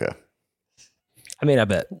mean, okay. I mean, I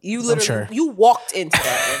bet. You literally sure. you walked into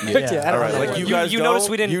that. Yeah. I don't All right, know. like, you guys you noticed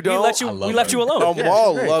don't? we didn't. You We don't? let you. I love We left her. you alone. Oh, Yeah,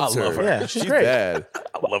 Maul she's great. loves I love her. her. Yeah, she's great. bad.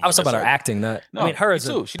 I was talking about her acting, not. I mean, her me as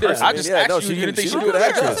a too. She did. person. I just Yeah, asked no, you. she You didn't did- think she's she a good did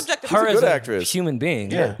actress. That's subjective. her She's a as good a actress. human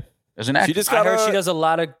being. Yeah. as an She actress. just I got heard she does a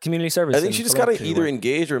lot of community service. I think and she just got to philanthropy either work.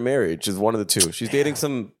 engaged or married. Which is one of the two. She's dating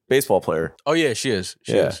some baseball player. Oh yeah, she is.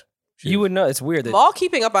 She Yeah. is. You would know. It's weird that All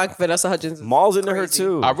keeping up on Vanessa Hudgens. is Maul's into her crazy.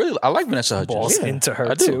 too. I like Vanessa Hudgens. balls Yeah, into her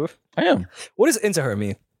I do. too. I am. What does into her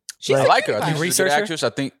mean? She's I a like her. I cutie think pie. she's a good researcher? actress. I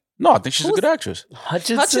think she's a good actress.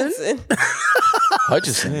 Hutchinson? Hutchinson.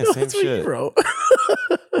 Hutchinson. Yeah, same That's what you shit. wrote.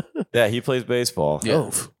 Yeah, he plays baseball. Yeah.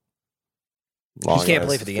 Oh. He can't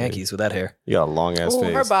play for the Yankees with that hair. You got a long ass Ooh,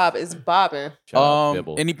 face. her bob is bobbing. Shout out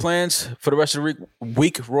Bibble. Any plans for the rest of the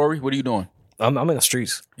week, Rory? What are you doing? I'm in the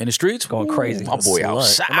streets. In the streets? Going crazy. My boy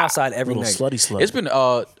outside. I'm outside every Little night. slutty slut. It's been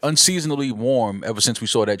unseasonably warm ever since we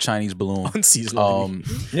saw that Chinese balloon. unseasonable.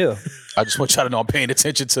 Yeah. I just want y'all to know I'm paying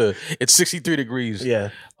attention to it's 63 degrees Yeah.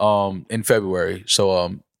 in February.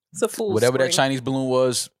 So It's a fool. whatever that Chinese balloon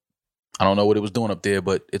was, I don't know what it was doing up there,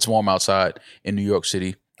 but it's warm outside in New York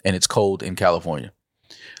City and it's cold in California.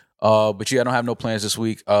 But yeah, I don't have no plans this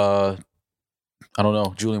week. I don't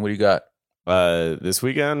know. Julian, what do you got? This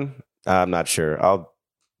weekend, I'm not sure. I'll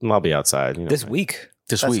be outside. You know, This week.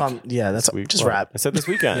 This That's week. that's week. just What? rap. I said this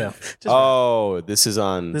weekend. Yeah. Oh, this is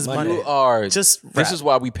on. This is Monday. You are Just this rap. is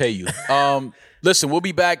why we pay you. Listen, we'll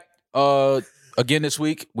be back again this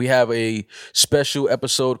week. We have a special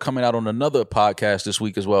episode coming out on another podcast this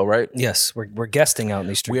week as well, right? Yes, we're guesting out in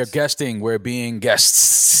these streets. We are guesting. We're being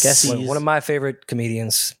guests. Guesties. One of my favorite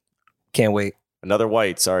comedians. Can't wait. Another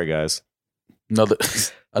white. Sorry, guys. Another,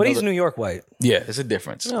 But he's New York white. yeah, it's a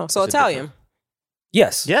difference. No, so It's a Italian.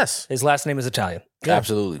 Yes. Yes. His last name is Italian. difference.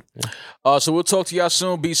 Absolutely. So we'll talk to y'all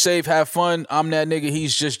soon. Be safe. Have fun. I'm that nigga.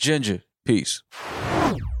 He's just ginger. Peace.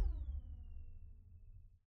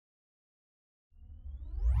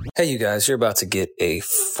 Hey, you guys, you're about to get a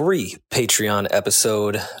free Patreon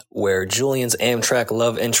episode where Julian's Amtrak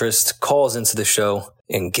love interest calls into the show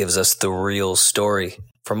and gives us the real story.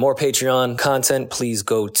 For more Patreon content, please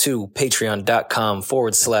go to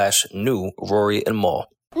patreon.com/new Rory and Maul.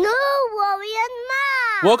 No, Rory and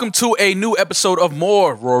Ma. Welcome to a new episode of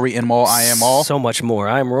More Rory and Maul. I am Maul. So much more.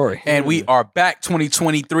 I'm Rory. And we are back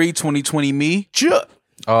 2023, 2020 me. For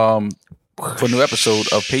a new episode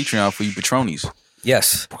of Patreon for you Patronies.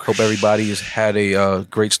 Yes. Hope everybody has had a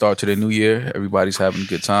great start to the new year. Everybody's having a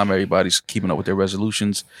good time. Everybody's keeping up with their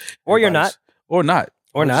resolutions. Or you're not. Or not.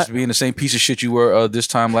 Or not. Just being the same piece of shit you were this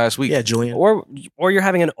time last week. Yeah, Julian. Or you're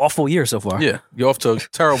having an awful year so far. Yeah. You're off to a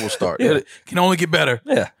terrible start. Yeah. It can only get better.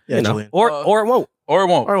 Yeah. Yeah, you know. Julian. Or it won't. Or it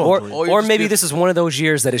won't. Or it won't, Julian. Or maybe this is one of those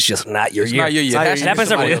years that it's just not your It's year. not your year. It's It not has your to be year.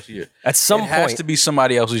 somebody Happens else's year. At some It has point. to be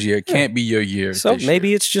somebody else's year. It can't be your year. So this maybe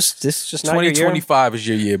year. it's just not your year. 2025 is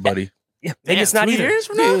your year, buddy. Yeah, maybe it's not 2 either. years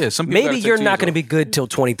from now? Yeah, some people Maybe gotta you're take not 2 going to years be good till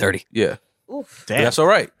 2030. off. Yeah. Damn. But that's all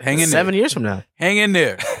right. Hang in there. 7 years from now. Hang in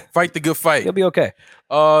there. Fight the good fight. You'll be okay.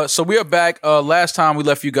 So we are back. Last time we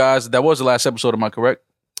left you guys, that was the last episode. Am I correct?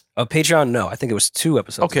 Patreon, no. I think it was 2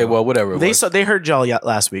 episodes. Okay, ago. well, whatever. They heard y'all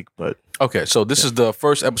last week, but Okay, so this is the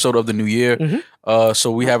first episode of the new year.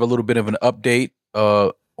 So we have a little bit of an update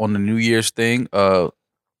on the New Year's thing.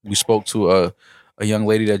 We spoke to a young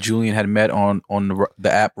lady that Julian had met on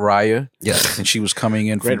the app Raya. Yes. And she was coming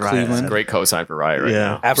in Great from Raya. Cleveland. Great cosign for Riot right yeah.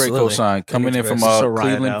 now. Absolutely. Great cosign. Coming in from So Raya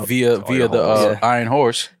Cleveland out. via the Iron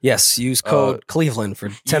Horse. Yes, use code Cleveland for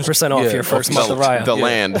 10% off yeah, your first the- month of Raya. The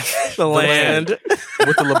land. The land.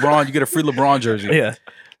 With the LeBron, you get a free LeBron jersey. Yeah.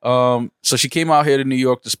 So she came out here to New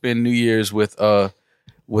York to spend New Year's with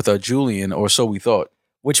Julian, or so we thought.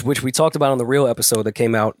 Which we talked about on the real episode that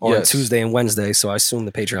came out on Yes. Tuesday and Wednesday. So I assume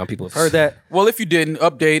the Patreon people have heard that. Well, if you didn't,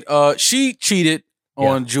 update. She cheated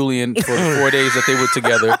on Julian for the 4 days that they were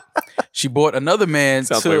together. She brought another man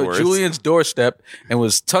Sounds to way worse. Julian's doorstep and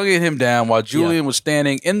was tonguing him down while Julian was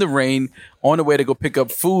standing in the rain on the way to go pick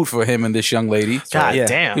up food for him and this young lady. God Yeah.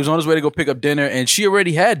 damn. He was on his way to go pick up dinner, and she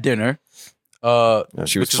already had dinner. She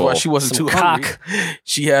was which is why full. she wasn't Some too hungry.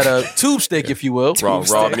 She had a tube steak, if you will.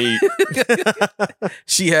 Raw meat,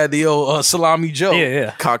 She had the old salami Joe.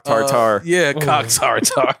 Yeah. cock tartar. Yeah, cock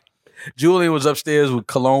tartar. Julian was upstairs with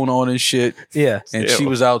cologne on and shit, Yeah. and Ew. she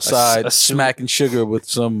was outside A suit. smacking sugar with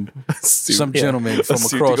some gentleman from A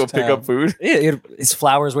suit across to go town. pick up food. His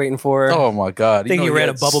flowers waiting for her. Oh my god! Think he ran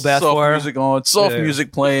had a bubble bath soft for her? music on, soft Yeah.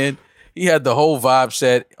 music playing. He had the whole vibe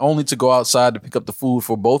set, only to go outside to pick up the food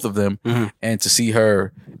for both of them, and to see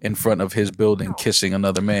her in front of his building kissing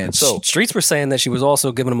another man. So Streets were saying that she was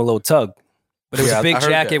also giving him a little tug. But it was Yeah, a big I heard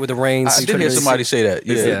jacket that. with the reins. I did hear somebody say that.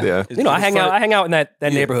 Yeah, Yeah. Yeah. You know, I hang out in that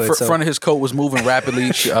neighborhood. Fr- so Front of his coat was moving rapidly.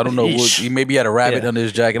 I don't know. Yeesh. Maybe he had a rabbit Yeah. under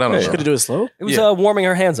his jacket. I don't Could know. you do it slow? it was yeah. warming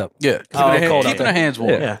her hands up. Yeah, keeping, Oh, her, cold out keeping there. her hands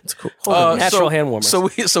warm. Yeah. It's cool. Natural hand warmers.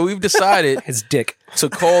 So we've decided His dick. to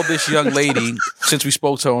call this young lady since we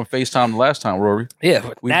spoke to her on FaceTime the last time, Rory.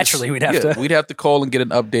 Yeah. We Naturally, just- we'd have yeah, to. We'd have to call and get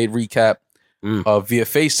an update recap via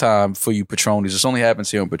FaceTime for you Patronies. This only happens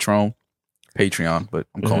here on Patreon, but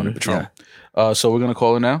I'm calling it Patron. So we're gonna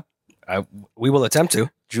call her now. We will attempt to.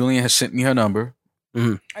 Julian has sent me her number. Are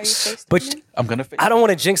you FaceTiming? But I'm gonna. I don't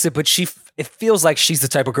want to jinx it, but it feels like she's the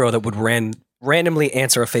type of girl that would ran randomly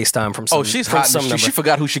answer a FaceTime from some. Oh, she's from hot. some number. She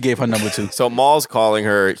forgot who she gave her number to. So Maul's calling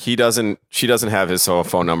her. She doesn't have his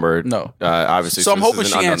phone number. No. Obviously. So I'm this hoping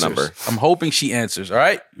is an she unknown answers. number. I'm hoping she answers. All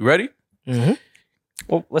right, you ready? Mm-hmm.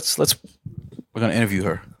 Well, let's. We're gonna interview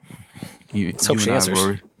her. Let's hope she and I, answers.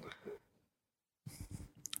 Rory.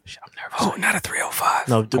 I'm nervous. Oh, not a 305.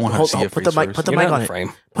 No, dude, I want her to see your put the face mic. first. Put the You're mic not on in it.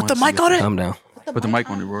 frame. Put the I wanna mic see on your it. Calm down. Put the mic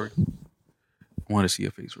on it, Rory. I want to see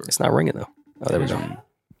your face, Rory. It's not ringing though. Oh, there we go.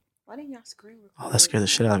 Why didn't y'all scream? Oh, that scared the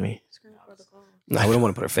shit out of me. No, we don't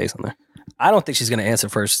want to put her face on there. I don't think she's gonna answer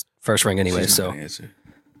first ring anyway. She's not So gonna answer.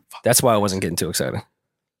 that's why I wasn't getting too excited.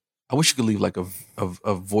 I wish you could leave like a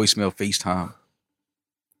voicemail FaceTime.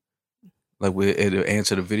 Like where it'll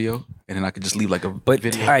answer the video, and then I could just leave like a But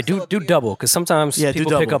video. all right, do double because sometimes Yeah, do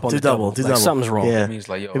people pick double, up on do the double. double, do Like, double. something's wrong. Yeah. It means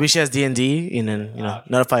like, yo. Maybe she has D&D and then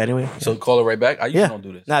notify anyway. So call her right back. I usually Yeah. don't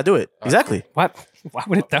do this. Nah, do it. Exactly. Why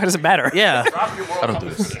would it? That doesn't matter. Yeah. I don't do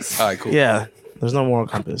this. All right, cool. Yeah. There's no moral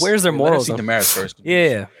compass. Where's their Let her morals? see on? Damaris first.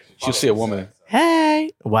 Yeah. She'll see a woman.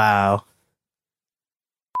 Hey. Wow.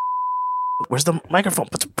 Where's the microphone?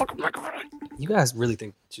 Put the fucking microphone on. You guys really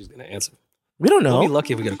think she's gonna answer? We don't We'll know. be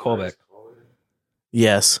lucky if we get a call back.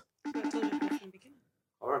 Yes.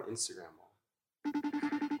 Or on Instagram.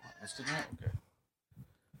 Instagram? Okay.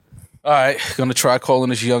 All right, gonna try calling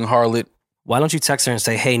this young harlot. Why don't you text her and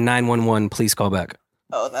say, "Hey, 911, please call back"?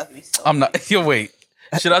 Oh, that'd be so. I'm not. Yo, wait.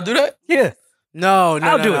 Should I do that? Yeah. No,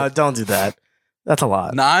 I'll do no. it. Don't do that. That's a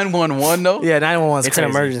lot. 911 though. Yeah, 911 is It's crazy. an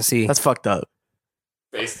emergency. That's fucked up.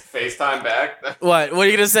 FaceTime back. What? What are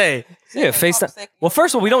you gonna say? Yeah, FaceTime. Well,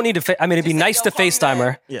 first of all, we don't need to. I mean, it'd be Just say, nice "Yo, to call me FaceTime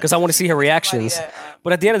her Yeah. because I want to see her reactions.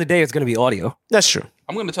 But at the end of the day, it's going to be audio. That's true.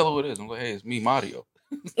 I'm gonna tell her who it is. I'm like, hey, it's me, Mario.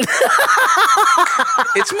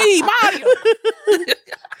 It's me, Mario.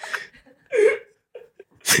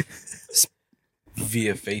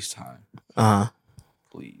 Via FaceTime, Uh huh.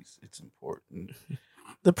 please. It's important.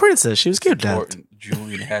 The princess. She was kidnapped. Important.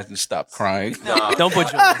 Julian hasn't stopped crying. Don't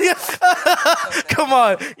put your. Come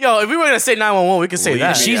on, yo. If we were gonna say 911, we could say Leave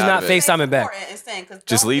that. me She's out not of it. FaceTiming back.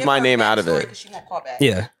 Just leave my name out of it. She won't call back.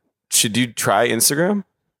 Yeah. Should you try Instagram?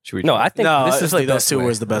 Should we? No, I think No, this is like the those best two way.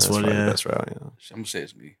 was the best That's one. probably Yeah. the best route. Yeah. I'm gonna say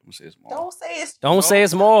it's me. I'm gonna say it's mom. Don't say it's. Don't say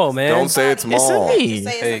it's Maul, man. Don't say it's Maul. me.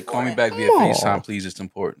 Hey, call me back via Come on. FaceTime, please. It's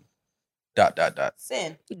important. ...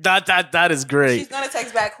 Sin. That is great. She's gonna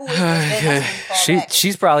text back. Who is this? Then that's when you call back.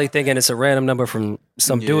 She's probably thinking it's a random number from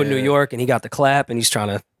some dude in New Yeah. York, and he got the clap, and he's trying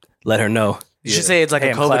to let her know. You should say it's like Hey,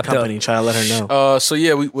 a I'm COVID clapped up. company. Try to let her know. So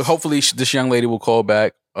yeah, we hopefully this young lady will call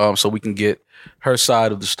back, so we can get her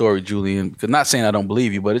side of the story, Julian. Because not saying I don't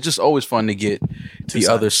believe you, but it's just always fun to get the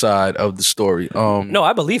other side of the story. No,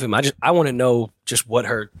 I believe him. I want to know just what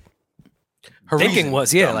her thinking reason.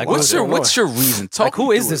 was. Yeah, like what's your reason? Talk Like, who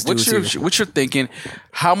me is through this it. What's dude your what's your thinking?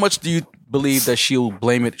 How much do you believe that she'll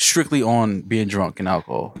blame it strictly on being drunk and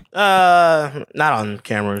alcohol? Not on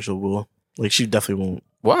camera. She will. Like she definitely won't.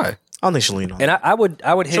 Why? I don't think she'll lean on. And I would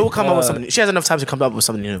hit. she will come up with something. She has enough time to come up with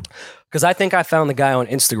something new. Because I think I found the guy on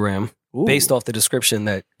Instagram Ooh. based off the description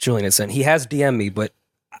that Julian had sent. He has DM'd me, but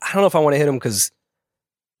I don't know if I want to hit him because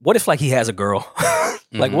what if like he has a girl?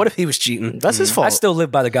 Like what if he was cheating? That's his fault. I still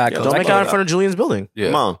live by the guy code. Don't I make it out can't- in front of Julian's building. Yeah.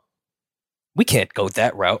 Come on. We can't go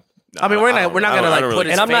that route. I mean, we're not gonna like put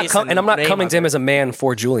his And I'm not face and I'm not name coming out to him there. as a man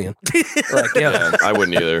for Julian. Like, yeah, Yeah, I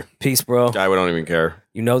wouldn't either. peace, bro. I don't even care.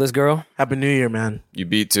 You know this girl? Happy New Year, man. You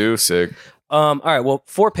beat too, sick. All right. Well,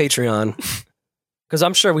 for Patreon, because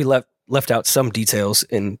I'm sure we left out some details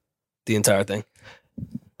in the entire thing.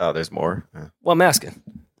 Oh, there's more. Yeah. Well, I'm asking,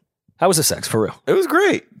 how was the sex for real? It was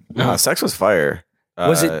great. Sex was fire.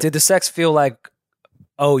 Was it? Did the sex feel like,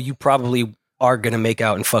 oh, you probably are gonna make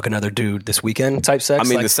out and fuck another dude this weekend type sex? I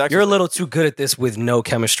mean, Like, the sex you're a was- little too good at this with no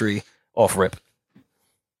chemistry off rip.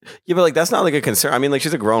 Yeah, but like that's not like a concern. I mean, like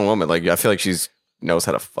she's a grown woman. Like I feel like she's knows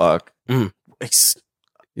how to fuck. It's-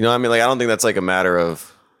 You know what I mean? Like I don't think that's like a matter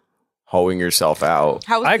of hoeing yourself out.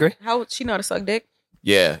 I agree. How would she know how to suck dick?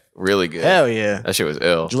 Yeah, really good. Hell yeah. That shit was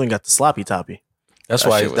ill. Julian got the sloppy toppy. That's That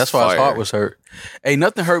why. shit was That's why his fire. heart was hurt. Hey,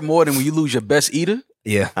 nothing hurt more than when you lose your best eater.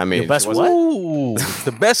 Yeah. I mean, Your best she wasn't- Ooh,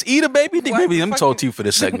 the best eater, baby. Baby, let me talk to you for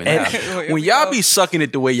this segment. Now. When y'all be sucking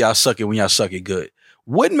it the way y'all suck it, when y'all suck it good,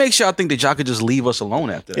 what makes y'all think that y'all could just leave us alone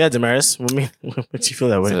after that? Yeah, Damaris. What makes you feel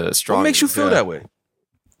that It's way? a strong. What makes you feel yeah. that way?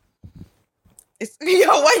 Yo,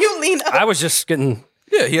 why you lean up? I was just getting.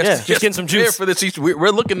 Yeah, he has Yeah, to just get getting some prepare juice. for this. We're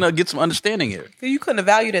looking to get some understanding here. You couldn't have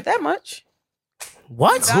valued it that much.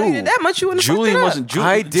 What? Valued it that much, you wouldn't have Julian fucked it up. wasn't. Julian,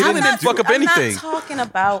 I didn't Julian didn't fuck up anything. I'm not talking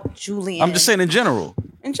about Julian. I'm just saying in general.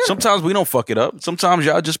 In general. Sometimes we don't fuck it up. Sometimes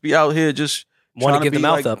y'all just be out here just Wanna trying give be the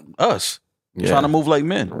mouth like up. Us Yeah. trying to move like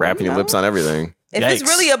men. Wrapping your lips on everything. If it's Yikes.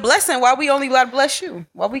 really a blessing, why we only allowed to bless you?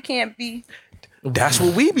 Why we can't be? That's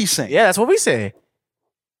what we be saying. Yeah, that's what we say.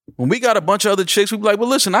 When we got a bunch of other chicks, we be like, well,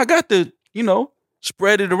 listen, I got to,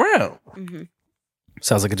 spread it around.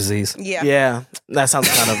 Sounds like a disease. Yeah. Yeah, that sounds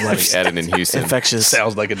kind of like Eden in Houston. infectious.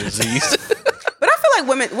 Sounds like a disease. But I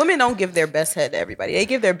feel like women don't give their best head to everybody. They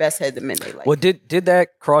give their best head to men they like. Well, did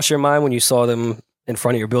that cross your mind when you saw them in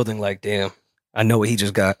front of your building? Like, damn, I know what he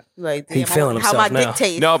just got. Like, He damn, feeling how my himself now.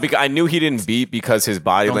 dictate. No, because I knew he didn't beat because his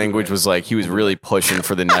body language was like he was really pushing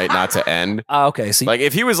for the night not to end. Okay, so Like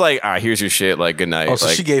if he was like, "All right, here's your shit," like good night. Oh, so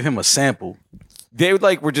like, she gave him a sample. they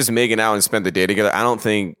would were just making out and spent the day together. I don't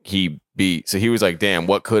think he beat. So he was like, "Damn,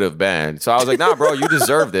 what could have been?" So I was like, "Nah, bro, you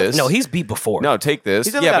deserve this." no, he's beat before. No, take this.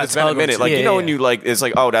 He doesn't Yeah, gotta but it's been a tug him minute. to- Like, Yeah, you know, yeah. when you it's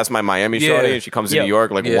like, oh, that's my Miami Yeah. shorty, and she comes to Yeah. New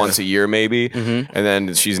York like Yeah. once a year maybe, and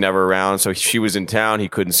then she's never around. So she was in town. He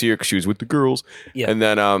couldn't see her because she was with the girls. Yeah. And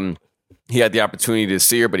then he had the opportunity to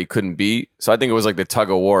see her, but he couldn't beat. So I think it was like the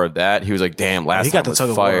tug of war of that. He was like, damn, last He time got the was tug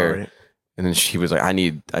of war fire. already. And then she was like, I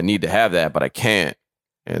need to have that, but I can't.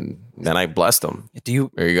 And then I blessed him.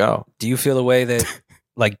 Do There you go. you feel the way that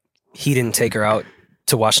like he didn't take her out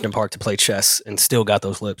to Washington Park to play chess and still got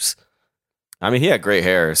those lips? I mean, he had great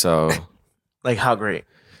hair, so Like how great?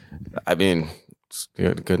 I mean, it's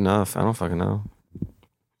good enough. I don't fucking know.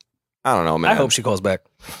 I don't know, man. I hope she calls back.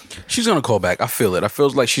 She's gonna call back. I feel it. I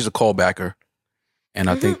feels like she's a callbacker, and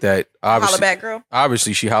I think that Holla obviously, back, girl.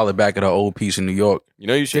 obviously, she hollered back at her old piece in New York. You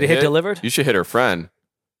know, you should Did it hit delivered? You should hit her friend.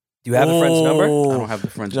 Do you have a friend's number? I Oh. don't have the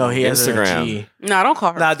friends. No, he has Instagram. a G. No, don't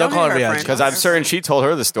call her. Nah, don't call her hit Rihanna. friend. Because I'm certain she told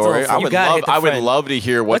her the story. So, you gotta hit the I would friend. love to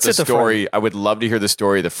hear what Let's the hit the story. I would love to hear the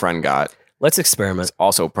story the friend got. Let's experiment.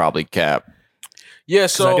 Also, probably Cap. Yeah,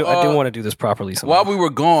 'Cause so I do want to do this properly. Somehow. while we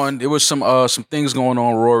were gone, there was some things going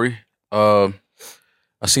on, Rory. I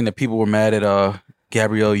seen that people were mad at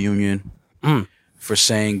Gabrielle Union for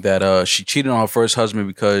saying that she cheated on her first husband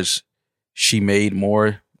because she made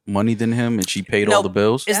more money than him and she paid all Nope. the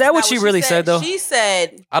bills. Is That's that not what she really said, though? She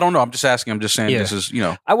said I don't know. I'm just asking. I'm just saying Yeah. this is,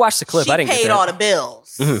 I watched the clip. she I didn't paid get that. all the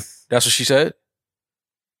bills. that's what she said.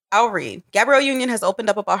 I'll read. Gabrielle Union has opened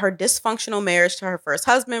up about her dysfunctional marriage to her first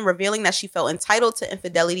husband, revealing that she felt entitled to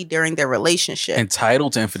infidelity during their relationship.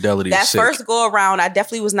 Entitled to infidelity. That is sick. first go around, I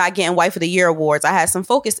definitely was not getting Wife of the Year awards. I had some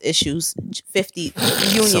focus issues. 50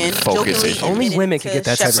 Union. focus jokingly issues. Only admitted women can to get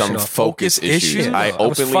that type of Shepard. Some shit off. focus issues. issues? I I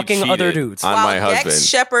was openly fucking cheated other dudes. on While my husband. Dex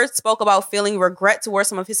Shepard spoke about feeling regret towards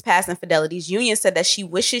some of his past infidelities, Union said that she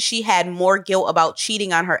wishes she had more guilt about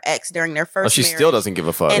cheating on her ex during their Oh, first she marriage. still doesn't give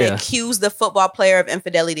a fuck. And Yeah. accused the football player of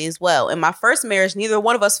infidelity as well. In my first marriage, neither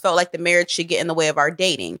one of us felt like the marriage should get in the way of our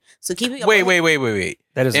dating. So keeping up Wait. with-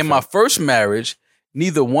 That is a In my fact. first marriage,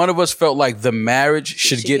 neither one of us felt like the marriage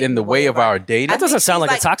should get in the way of our dating. That doesn't think sound she's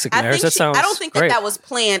like a toxic I marriage. think That sounds I don't think great. that was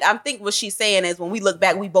planned. I think what she's saying is when we look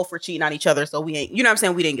back, we both were cheating on each other, so we ain't. You know what I'm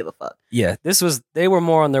saying? We didn't give a fuck. Yeah, they were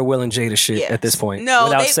more on their Will and Jada shit Yes. at this point. No,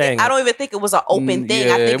 without saying I don't even think it was an open thing.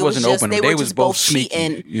 I think it was just they were just both sneaky.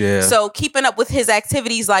 cheating. Yeah. So keeping up with his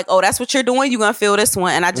activities, like, oh, that's what you're doing. You're gonna feel this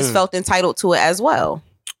one, and I just felt entitled to it as well.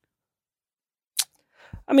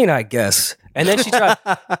 I mean, I guess. And then she tried.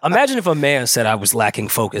 Imagine if a man said I was lacking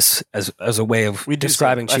focus as a way of We do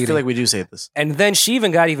describing say, cheating. I feel like we do say this. And then she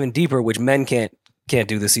even got even deeper, which men can't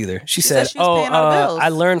do this either. She said, said she was paying all the bills. I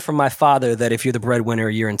learned from my father that if you're the breadwinner,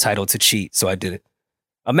 you're entitled to cheat. So I did it."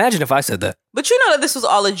 Imagine if I said that. But you know that this was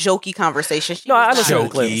all a jokey conversation. She No, I was understand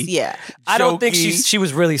not- the clip. Yeah. I don't think Jokey. she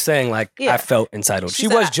was really saying like Yeah. I felt entitled. She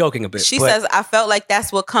said, was joking a bit. She but says, I felt like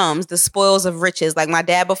that's what comes, the spoils of riches. Like my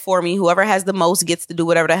dad before me, whoever has the most gets to do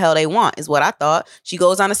whatever the hell they want, is what I thought. She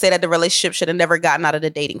goes on to say that the relationship should have never gotten out of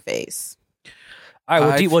the dating phase. all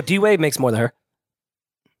right, I- well, D Wade makes more than her.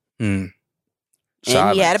 And he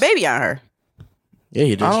had a baby on her. Yeah,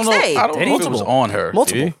 you did. I don't know. Say, I don't know if it multiple. was on her.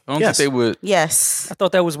 Multiple. I don't Yes. think they would. Yes. I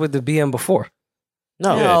thought that was with the BM before.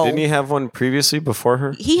 No. Yeah, No. didn't he have one previously before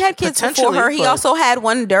her? He had kids before Potentially, her. He but- also had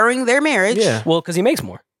one during their marriage. Yeah. Well, because he makes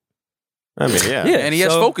more. I mean, yeah. Yeah. And he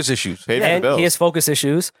has So- focus issues. Paid for the And bills. he has focus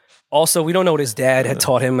issues. Also, we don't know what his dad had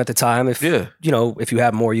taught him at the time. If Yeah. if you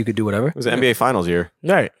have more, you could do whatever. It was the NBA Finals year.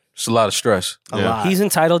 Right. It's a lot of stress. A Yeah. lot. He's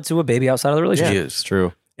entitled to a baby outside of the relationship. He It's is.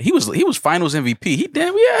 true. He was Finals MVP.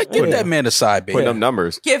 Give that man a side, baby. Putting up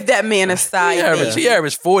numbers. Give that man a side. He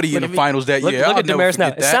averaged 40 in the finals that Look, year. look I'll at never Damaris now.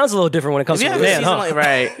 forget It that. sounds a little different when it comes Yeah, to the this man, season, huh? like,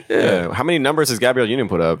 right. Yeah. How many numbers has Gabrielle Union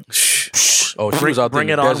put up? Oh, she Bring- was out there bring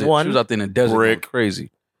in the it on desert. one. She was out there in the desert. Brick. Going crazy.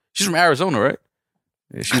 She's from Arizona, right?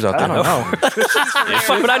 Yeah, she was out I there. don't know.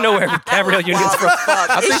 Fuck, but I know where Gabrielle Union's from.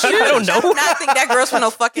 I think she is. I don't know. I do not think that girl's from no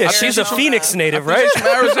fucking. Yeah, she's a Arizona. Phoenix native, I think right? she's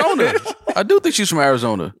from Arizona. I do think she's from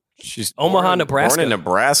Arizona. She's Omaha, born- Nebraska. Born in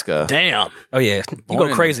Nebraska. Damn. Oh yeah, you Born go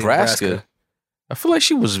in crazy, in Nebraska. I feel like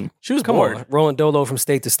she was Come born. on, rolling dolo from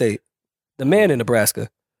state to state. The man in Nebraska.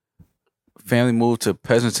 family moved to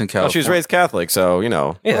Pleasanton, Oh, California. she was raised Catholic, so you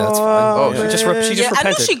know. Yeah, that's fine. Oh, She just I knew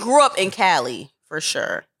repented. she grew up in Cali for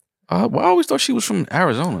sure. Well, I always thought she was from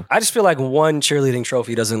Arizona. I just feel like one cheerleading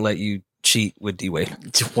trophy doesn't let you cheat with D-Wade.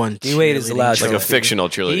 One D-Wade is allowed Like a trophy. fictional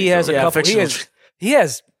cheerleader. He has a Yeah, couple. fictional. He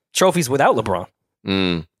has trophies without LeBron.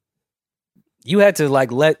 Mm. You had to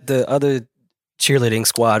like let the other cheerleading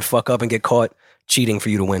squad fuck up and get caught cheating for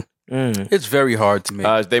you to win. It's very hard to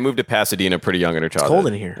make. They moved to Pasadena pretty young in her childhood. cold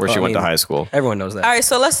in here. Where she I went to mean- high school. Everyone knows that. All right,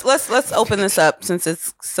 so let's open this up since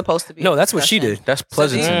it's supposed to be. No, a that's what she discussion. did. That's So, do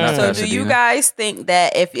Pleasanton, you, not so do Pasadena. you guys think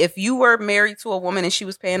that if you were married to a woman and she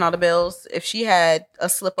was paying all the bills, if she had a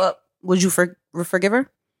slip up, would you forgive her?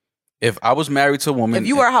 If I was married to a woman, If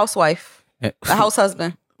you were a housewife, a house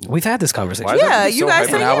husband, We've had this conversation. Why is yeah, that you so guys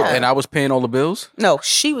hyper- say and, yeah. I was paying all the bills, No,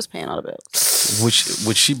 she was paying all the bills.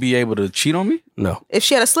 would she be able to cheat on me? No. If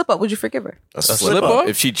she had a slip up, would you forgive her? A slip up?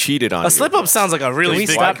 If she cheated on you. A slip up sounds like a really we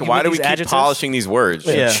big. stop? Why do we these keep adjectives? polishing these words?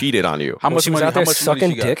 She Yeah. cheated on you. How When much she was money? out there How much money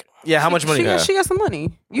sucking she got? dick. Yeah, how much money? She got some money.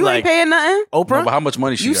 You Like- ain't paying nothing. No, Oprah? but how much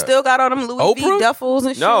money she You got? still got all them Louis V Oprah? duffels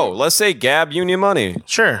and shit. No, let's say Gab Union Money.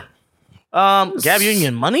 Sure. Gab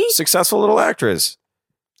Union money? Successful little actress.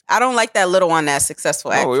 I don't like that little one that's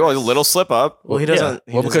successful. Oh, actress. a little slip up. Well, he doesn't.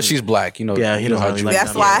 he Well, because doesn't- she's black, you know. Yeah, he you know doesn't how really Jews- like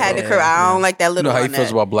That's that. why I had to. I don't like that You little know how he one. feels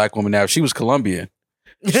that- about black women now. If she was Colombian,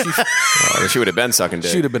 Oh, she would have been sucking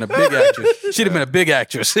dick. she'd have been a big actress. She'd have been a big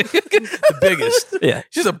actress, the biggest. Yeah.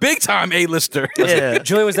 She's a big time A-lister. Yeah.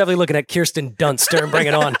 Julian was definitely looking at Kirsten Dunst during Bring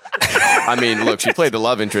It On. I mean, look, she played the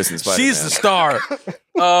love interest in Spider-Man. She's the star.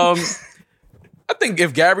 I think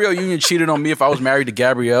if Gabrielle Union cheated on me, if I was married to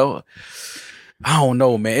Gabrielle, I don't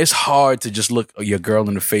know, man. It's hard to just look your girl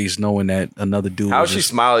in the face knowing that another dude. How was she just-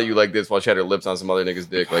 smile at you like this while she had her lips on some other nigga's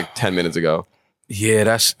dick like 10 minutes ago? Yeah,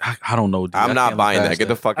 that's. I don't know. Dude. I I'm not can't buying look that. past Get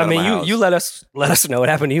the fuck out I mean, of my you house. you let us know what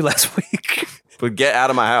happened to you last week. But get out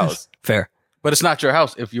of my house. Fair. But it's not your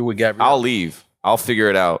house if you're with Gabrielle. I'll leave. I'll figure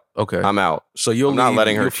it out. Okay. I'm out. So you'll I'm not leave,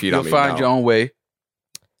 letting her you'll- cheat on me You'll find now. your own way.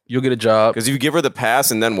 You'll get a job. Because if you give her the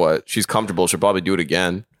pass and then what? She's comfortable. She'll probably do it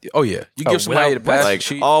again. Oh yeah, you give somebody the without- pass. Like,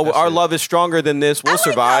 cheat, oh, that's our it. love is stronger than this. We'll I like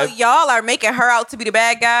survive. how y'all are making her out to be the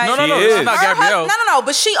bad guy. No, no, no. She This is. is not Her Gabrielle. no.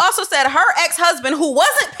 But she also said her ex-husband, who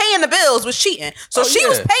wasn't paying the bills, was cheating. So Oh, she yeah.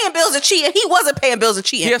 was paying bills and cheating. He wasn't paying bills and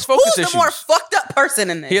cheating. He has focus Who's the more issues. fucked up person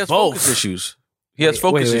in this? He has Both. focus issues. He has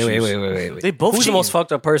focus issues. Wait. They both Who's the cheating. most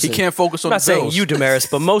fucked up person? He can't focus I'm on not the saying bills. you, Damaris,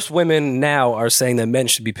 but most women now are saying that men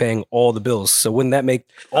should be paying all the bills. So wouldn't that make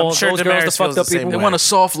all sure those Damaris girls the feels fucked up the same people? They way. want a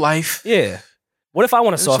soft life. Yeah. What if I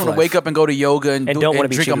want a They just soft want to life? wake up and go to yoga and, And don't wanna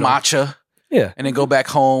be drink a cheated on. matcha Yeah. and then go back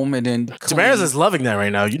home and then Damaris clean, is loving that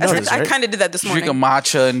right now. You know this, I right? kind of did that this drink morning. a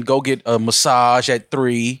matcha and go get a massage at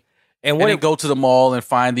 3 And and what then if, go to the mall and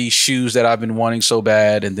find these shoes that I've been wanting so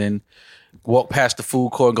bad and then walk past the food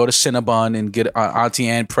court and go to Cinnabon and get Auntie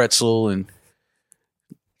Anne pretzel and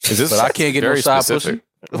Is this but I can't get no very side specific?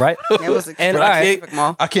 pussy. right? It was a And But I all right. specific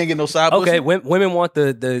mall. I can't get no side pussy. Okay, women want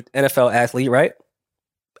the NFL athlete, right?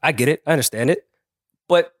 I get it. I understand it.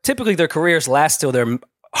 But typically their careers last till they're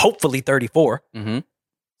hopefully 34. Mm-hmm. There's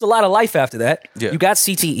a lot of life after that. Yeah. You got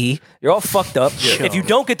CTE. You're all fucked up. If you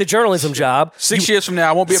don't get the journalism job, 6 years from now,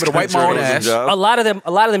 I won't be able to wipe my own Journalism ass. job. a lot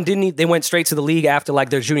of them didn't. They went straight to the league after like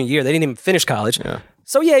their junior year. They didn't even finish college. Yeah.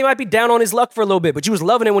 So yeah, he might be down on his luck for a little bit, but you was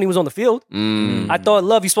loving it when he was on the field. I thought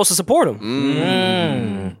love, you're supposed to support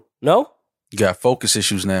him. No? You got focus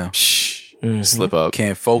issues now. Slip up.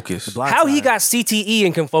 Can't focus. How he got CTE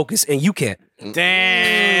and can focus and you can't? Damn.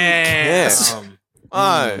 Yes.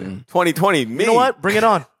 2020. Me. You know what? Bring it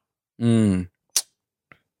on. Mm.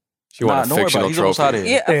 She won a don't worry about fictional it. He's almost out trophy. of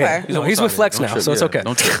here. Yeah, okay. No, he's with Flex now, so it's okay.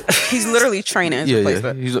 Don't trip. He's literally training. Yeah, Place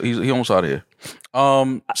yeah. that. He's almost out of here.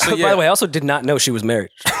 So yeah. By the way, I also did not know she was married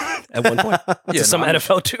at one point. Yeah, To some no, I knew-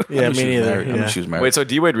 NFL too. Yeah, me she was neither. married. I knew Yeah. she was married. Wait, so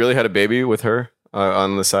D-Wade really had a baby with her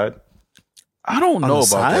on the side? I don't know the about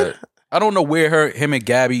side? that. I don't know where him and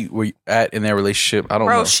Gabby were at in their relationship. I don't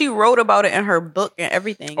Bro, know. she wrote about it in her book and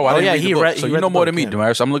everything. I didn't yeah, read the he book. read- So he you read know the more book, than me, yeah.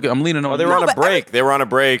 Damaris. I'm leaning on. Oh, they you. were on a break. They were on a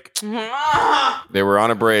break. They were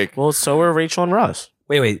on a break. Well, so were Rachel and Ross.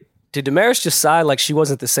 Wait. Did Damaris just sigh like she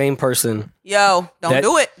wasn't the same person Yo, don't That-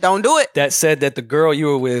 do it. Don't do it. that said that the girl you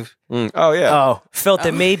were with Oh, yeah. Oh, felt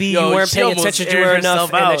that maybe Yo, you weren't she paying almost attention to aired her herself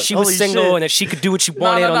enough and that out. she was Holy single shit. and that she could do what she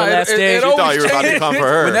wanted on the last day? She thought you were about to come for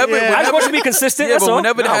her. Whenever, I just want you to be consistent. Yeah, that's but all.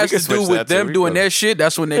 whenever it Nah, we has can to switch do that with too. them We doing can- their shit,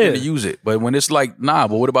 that's when they're Yeah. gonna use it. But when it's like, nah,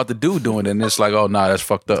 but what about the dude doing it? And it's like, oh, nah, that's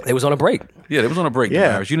fucked up. They was on a break. Yeah, they was on a break. Yeah.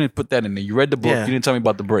 Damaris. You didn't put that in there. You read the book. Yeah. You didn't tell me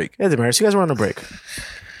about the break. yeah, Damaris, you guys were on a break.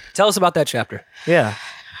 Tell us about that chapter. Yeah,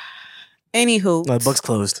 Anywho, the book's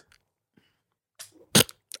closed.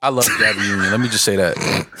 I love Gabby Union. Let me just say that.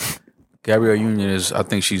 Gabrielle Union is. I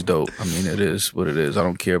think she's dope. I mean, it is what it is. I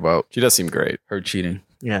don't care about She does seem great. her cheating.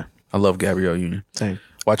 Yeah, I love Gabrielle Union. same.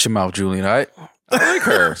 Watch your mouth, Julian. All right. I like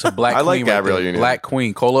her. It's a black. I like queen right Gabrielle there. Union. Black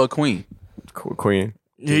queen. Call her a queen. Queen.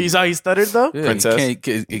 You saw he stuttered though. Yeah, Princess? You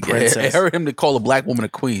can't, Princess. I heard him to call a black woman a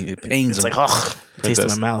queen. It pains It's him. like, oh, taste in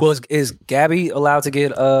my mouth. Well, is Gabby allowed to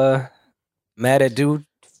get mad at dude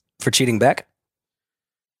for cheating back?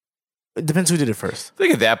 It depends who did it first. I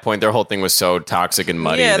think at that point, their whole thing was so toxic and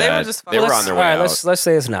muddy Yeah, they that were just they were fucking- on their All way right, out. let's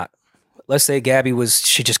say it's not. Let's say Gabby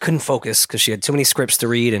she just couldn't focus because she had too many scripts to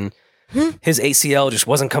read and his ACL just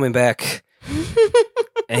wasn't coming back.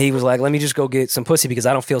 And he was like, let me just go get some pussy because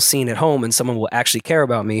I don't feel seen at home and someone will actually care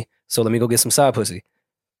about me. So let me go get some side pussy.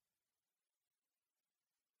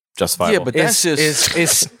 Justifiable. Yeah, but that's just.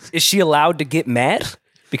 Is she allowed to get mad?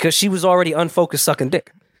 Because she was already unfocused sucking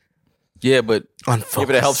dick. Yeah, but Yeah,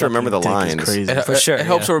 but it helps her remember the lines. Crazy. it, For sure, it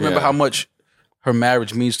helps yeah. her remember Yeah. how much her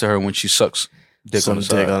marriage means to her when she sucks dick on the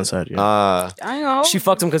Some dick side. on the side. Yeah. I know. She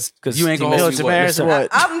fucked him because You ain't gonna Yo, hold me. Damaris, what?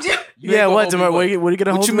 I'm just. You ain't Yeah, gonna what? hold me Demar, what are you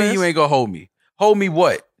gonna hold? What you mean you ain't gonna hold me? Hold me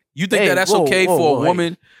what? You think Hey, that that's whoa, okay whoa, for a whoa,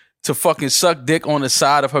 woman to fucking suck dick on the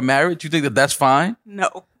side of her marriage? You think that that's fine?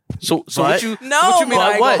 No. So But- what you No, what you mean? but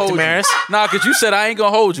I ain't what, gonna hold Damaris? you? Nah, because you said I ain't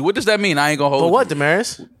gonna hold you. What does that mean? I ain't gonna hold But you. what,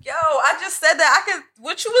 Damaris? Yo, I just said that I could.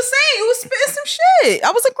 What you was saying? You was spitting some shit.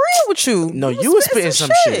 I was agreeing with you. No, you was spitting some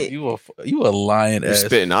shit. You a lying You're ass.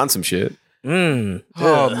 spitting on some shit. Mm.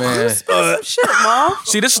 Oh man. Spitting some shit, mom.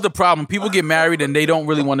 See, this is the problem. People get married and they don't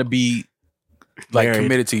really want to be like Married.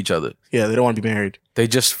 committed to each other. Yeah, they don't want to be married. They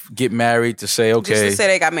just get married to say, Just okay, to say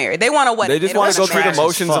they got married. They want a wedding. They just don't want to go wanna through the marry.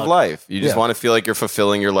 motions of Fuck. life. You just Yeah. want to feel like you're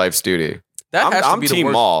fulfilling your life's duty. that has to I'm be the Team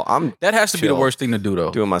worst. Mall. I'm That has to be the chill. worst thing to do, though.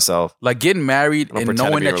 doing myself. Like getting married I don't and pretend to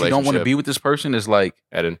knowing be in a that you don't want to relationship. be with this person is like,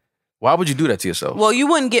 Eden. why would you do that to yourself? Well, you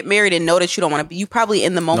wouldn't get married and know that you don't want to be. You probably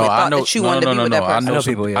in the moment thought that you wanted to be with that I person. know, know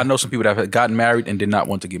some people, yeah. I know some people that have gotten married and did not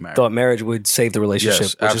want to get married. Thought marriage would save the relationship, Yes,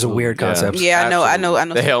 which is a absolutely. weird Yeah. concept. Yeah, I know. The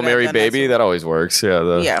some Hail people Mary that have done baby, that always works. Yeah.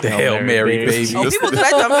 that. Yeah. The Hail Mary, baby. Oh, people do that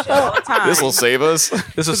dumb shit all the time. This will save us.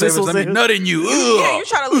 This will save us. Let me nut in you. Yeah, you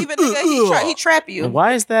try to leave a nigga, he trap you.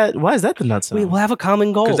 Why is that? Why is that the nuts? We'll have a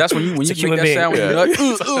common goal. Because that's when you It's a make human that being. sound when Yeah. you nut.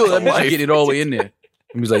 That means you get it all the way in there.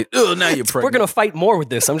 And he's like, now you're pregnant. We're gonna fight more with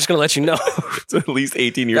this. I'm just gonna let you know. It's at least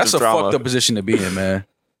 18 years That's a of trauma. fucked up position to be in, man.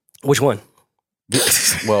 Which one?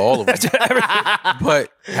 Well, all of them. But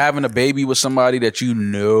having a baby with somebody that you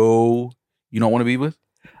know you don't want to be with,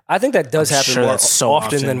 I think that does I'm happen sure more that's so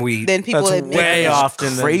often often. than we. Then people That's admit way it.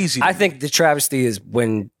 often. than- crazy. I think the travesty is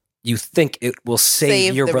when you think it will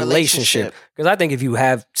save your the relationship. Because I think if you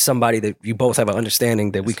have somebody that you both have an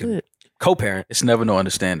understanding that we could co-parent. It's never no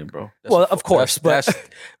understanding, bro. Well, of course, but- that's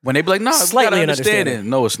when they be like, nah, Slightly slightly an understanding. understanding.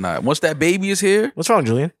 No, it's not. Once that baby is here, What's wrong,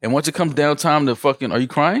 Julian? and once it comes down time to fucking, are you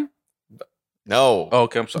crying? No. Oh,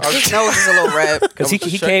 okay, I'm sorry. His nose is a little red. Because I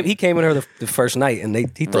was just he came in her the first night and he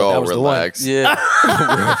thought Bro, that was relax. Yeah,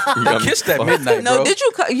 they kissed at midnight, No, bro. did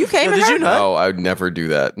you came No, in did her? you not? No, I would never do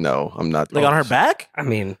that. No, I'm not. Like on her back? the one. I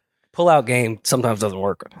mean, pull-out game sometimes doesn't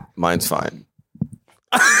work. Mine's fine.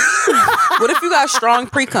 What if you got strong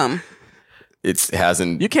pre-cum? It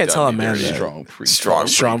hasn't. You can't done tell a me man dirty. that. Strong pre.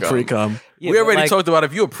 Strong pre-cum. Yeah, We but already like- talked about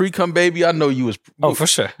if you a pre-cum baby, I know you was. Oh, for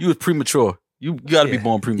sure. You was premature. You got to be Yeah.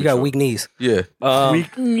 born You premature. got weak knees. Yeah,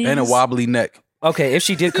 and a wobbly neck, Okay, if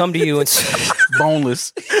she did come to you and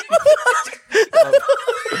boneless.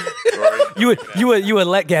 you would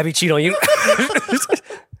let Gabby cheat on you.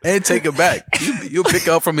 And take it back. You'll pick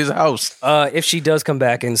her up from his house. If she does come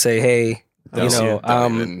back and say, "Hey, you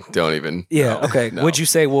know, Don't even. yeah, no, okay," no. would you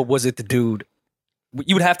say, "Well, was it the dude?"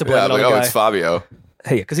 You would have to blame Yeah, another like, oh, guy. it's Fabio.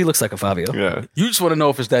 Hey, because he looks like a Fabio. Yeah. You just want to know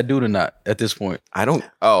if it's that dude or not at this point. I don't.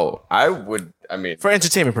 Oh, I would. I mean, For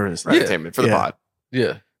entertainment purposes. for entertainment for the Yeah. pod.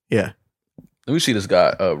 Yeah. Yeah. Let me see this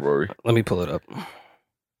guy, Rory. Let me pull it up.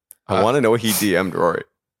 I want to know what he DM'd Rory.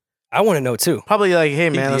 I want to know too. Probably like, hey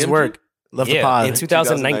man, let's DM'd work. Love the Yeah, pod. in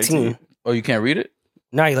 2019. Oh, you can't read it?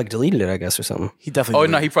 Nah, he like deleted it, I guess, or something. He definitely. Oh,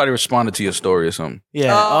 did. no, he probably responded to your story or something.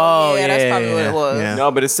 Yeah. Oh, yeah, that's probably what it was. Yeah. No,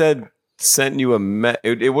 but it said sent you a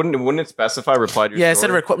it wouldn't it specify reply to your Yeah, it said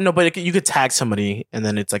story? request. No, but you could tag somebody and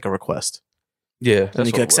then it's like a request. Yeah. And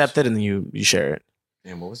you can accept it and then you share it.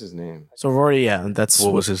 Damn, what was his name? So Rory, yeah, that's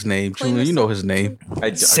What was his name? Julian, you know his name.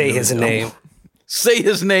 Say his name. Say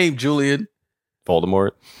his name, Julian.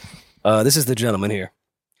 Voldemort. This is the gentleman here.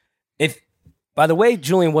 If, by the way,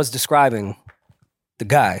 Julian was describing the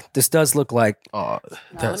guy, this does look like Now, let me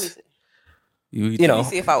That's see. you Let know me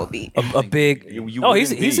see if I would be. a big. You He's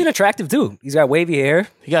wouldn't be. an attractive dude. He's got wavy hair.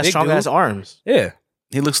 He got Big strong dude. ass arms. Yeah.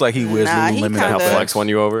 He looks like he wears Nah, he Lululemon. I'll kinda- flex one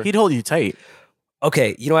you over. He'd hold you tight.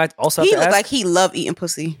 Okay. You know, I also have He to looked ask. like he loved eating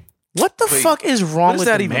pussy. What the fuck is wrong What does with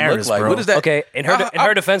that the even Maris, look like? bro? What is that? Okay, in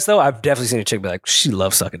her defense though, I've definitely seen a chick be like, she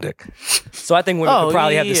loves sucking dick. So I think women could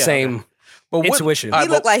probably have the same intuition. He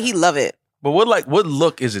look like he love it. But what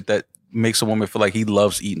look is it that makes a woman feel like he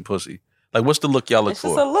loves eating pussy? Like, what's the look y'all look It's for?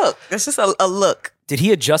 just a look. It's just a look. Did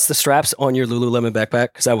he adjust the straps on your Lululemon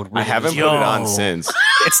backpack? Because I would. I haven't put it on since.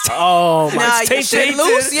 It's Oh my! Nah, it's your shit tainted.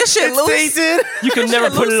 loose. Your shit loose. Tainted. you can never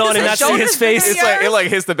put it on and not see his face. It's like it like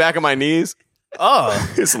hits the back of my knees. Oh,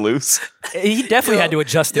 It's loose. He definitely had to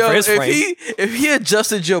adjust it for his frame. if he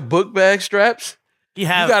adjusted your book bag straps, you you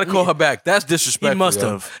gotta call her back. That's disrespectful. He must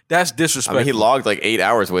yo. have. That's I disrespectful. mean, he logged like 8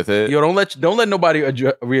 hours with it. Yo, don't let nobody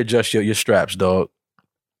readjust your straps, dog.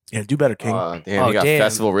 Yeah, do better, King. Damn, he got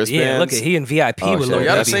festival wristbands. Yeah, look at he in VIP Oh, with shit, Lil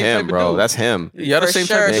y'all the that's same type him, of bro. dude. That's him. Y'all the For same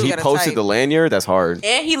sure. type. Man, You he got a posted type. the lanyard. That's hard.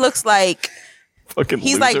 And he looks like Fucking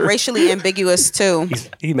he's loser. like racially ambiguous too.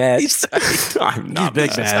 He mad. I'm not big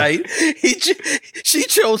mad. man. She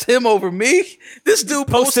chose him over me. This dude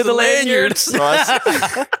posted the lanyards.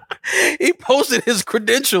 He posted his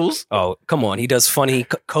credentials. Oh, come on. He does funny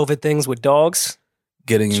COVID things with dogs.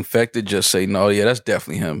 Getting infected, just say no. Yeah, that's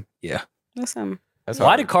definitely him. Yeah. That's him. That's Why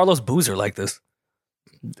hard. did Carlos Boozer like this?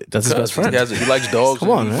 That's his best friend. He likes dogs. Come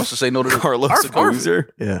and on, he man. wants to say no to Carlos Arf, arf.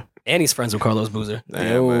 Boozer? Yeah. And he's friends with Carlos Boozer.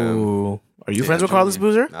 Damn, man. Ooh. Are you friends with Carlos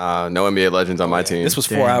Boozer? No NBA legends on my team. This was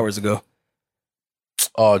 4 Damn. hours ago.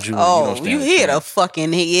 Oh, Julie, Oh, you you don't hear the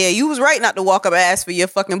fucking yeah. You was right not to walk up and ask for your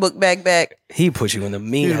fucking book bag back. He put you in the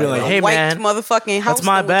mean. He'd be like, hell. hey, White man, motherfucking house. that's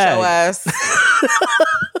my with your ass.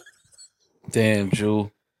 Damn,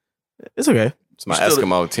 Jewel. It's okay. It's my Still-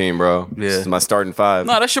 Eskimo team, bro. Yeah. This is my starting five.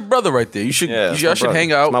 No, that's your brother right there. You should, yeah, y'all should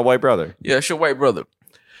hang out. It's my white brother. Yeah, it's your white brother.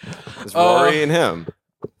 It's Rory and him.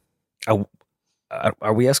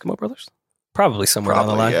 Are we Eskimo brothers? Probably somewhere down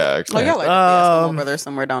the Probably, line. yeah. Oh, Actually. y'all like the Eskimo brother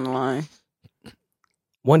somewhere down the line.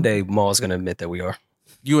 One day, Maul's going to admit that we are.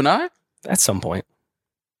 You and I? At some point.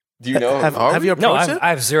 Do you know? Have you No, approached it? I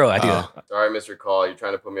have zero idea. Sorry, Mr. Call. You're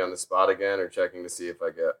trying to put me on the spot again, or checking to see if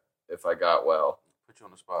I got well. Put you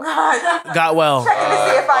on the spot. Got well.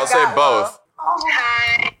 I'll say both.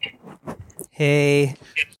 Hey.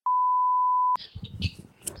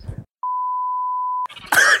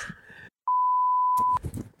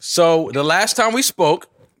 So the last time we spoke,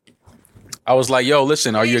 I was like, "Yo,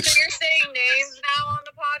 listen, are you?" You're saying names now on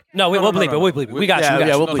the podcast? No, we'll believe it. We'll believe it. We got Yeah, you. We got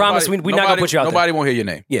yeah, you. we'll believe it. Promise, we're not going to put you out there. Nobody won't hear your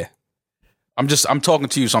name. Yeah. I'm talking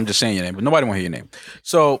to you, so I'm just saying your name, but nobody won't hear your name.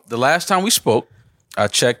 So the last time we spoke, I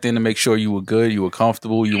checked in to make sure you were good, you were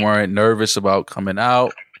comfortable, you weren't nervous about coming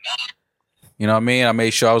out. You know what I mean? I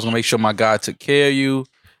was gonna make sure my guy took care of you,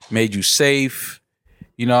 made you safe.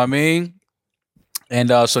 You know what I mean? And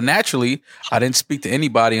so naturally, I didn't speak to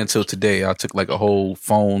anybody until today. I took like a whole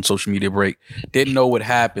phone, social media break. Didn't know what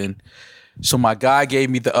happened. So my guy gave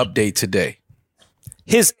me the update today.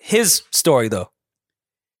 His story, though.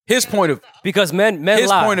 His point of Because men his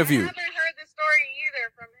lie. point of I view. haven't heard the story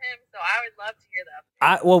either from him, so I would love to hear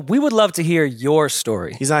that. Well, we would love to hear your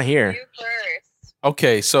story. He's not here. You first.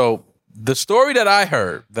 Okay, so the story that I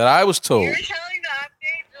heard, that I was told. You're telling the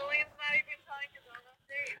update. Julian's not even telling his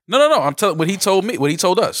own update. No. I'm telling what he told me, what he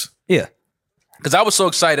told us. Yeah. Because I was so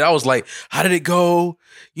excited. I was like, how did it go?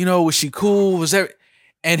 You know, was she cool? Was there?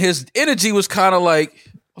 And his energy was kind of like,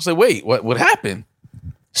 I was like, wait, what happened?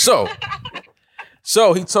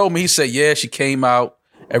 So he told me, he said, yeah, she came out.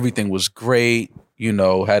 Everything was great. You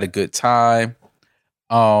know, had a good time.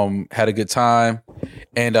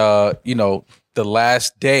 And, you know, the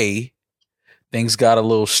last day, things got a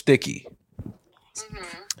little sticky.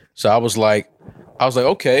 So I was like,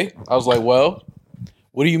 okay. I was like, well,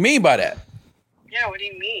 what do you mean by that? Yeah, what do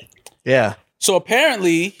you mean? Yeah. So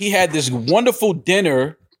apparently he had this wonderful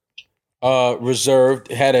dinner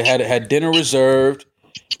reserved, had dinner reserved,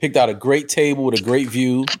 picked out a great table with a great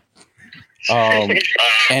view.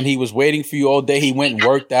 And he was waiting for you all day. He went and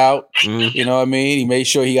worked out. You know what I mean? He made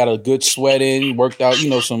sure he got a good sweat in, worked out, you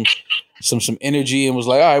know, some energy, and was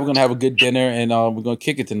like, all right, we're gonna have a good dinner and we're gonna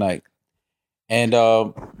kick it tonight. And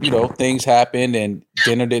you know, things happened and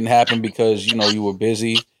dinner didn't happen because, you know, you were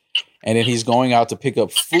busy. And then he's going out to pick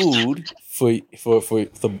up food for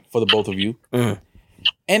the both of you.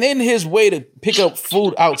 And in his way to pick up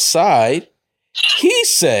food outside, he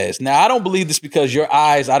says, now I don't believe this because your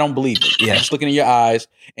eyes, I don't believe it. Yeah. I'm just looking in your eyes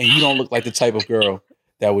and you don't look like the type of girl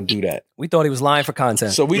that would do that. We thought he was lying for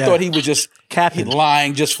content. So we thought he was just Capping.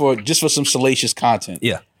 lying just for some salacious content.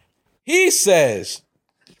 Yeah. He says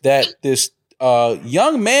that this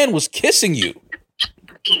young man was kissing you.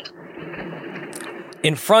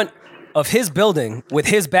 In front of his building with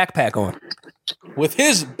his backpack on. With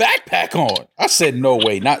his backpack on. I said, no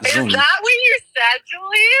way, not Is Zoom. that what you said,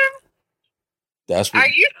 Julian? That's what Are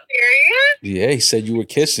you serious? Yeah, he said you were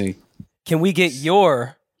kissing. Can we get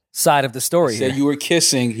your side of the story He said here? you were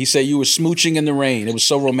kissing. He said you were smooching in the rain. It was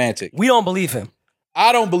so romantic. We don't believe him.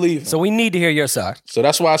 I don't believe him. So we need to hear your side. So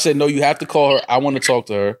that's why I said, no, you have to call her. I want to talk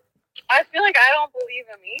to her. I feel like I don't believe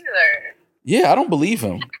him either. Yeah, I don't believe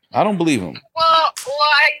him. I don't believe him. Well,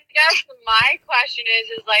 I guess my question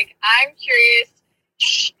is like, I'm curious,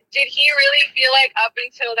 did he really feel like up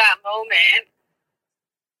until that moment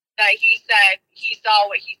that he said he saw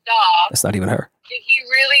what he saw, That's not even her. did he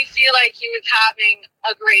really feel like he was having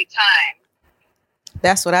a great time?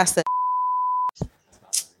 That's what I said.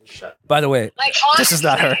 By the way, Like, honestly, This is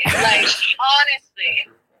not her. Like, honestly.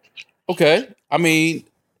 Okay. I mean,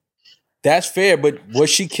 that's fair, but was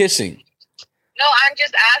she kissing? No, I'm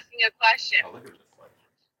just asking a question.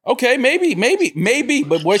 Okay, maybe,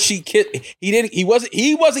 but was she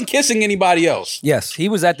he wasn't kissing anybody else. yes, he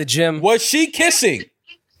was at the gym. Was she kissing? If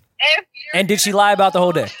you're And did she lie about the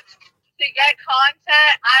whole day? to get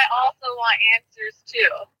content, I also want answers too.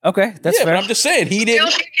 Okay, that's Yeah, fair. but I'm just saying he didn't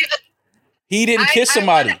kiss I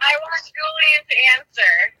somebody. want Julian to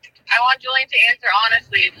answer. I want Julian to answer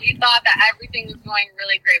honestly. If he thought that everything was going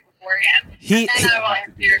really great beforehand, He- then I will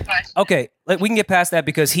answer your question. Okay, we can get past that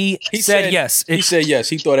because he said yes. He said yes.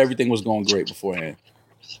 He thought everything was going great beforehand.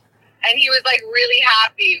 And he was like really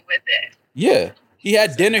happy with it. Yeah, he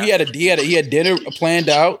had dinner. He had dinner planned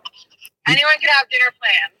out. Anyone can have dinner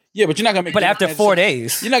plans. Yeah, but you're not gonna make. But dinner after plans 4 with-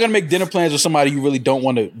 days, you're not gonna make dinner plans with somebody you really don't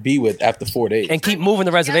want to be with after 4 days. and keep moving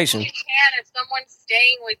the reservation. Yes, you can. If someone's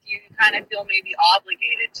staying with you, you kind of feel maybe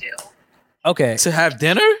obligated to. Okay, To have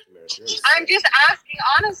dinner? I'm just asking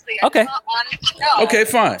honestly. Okay. I want honest to know. Okay,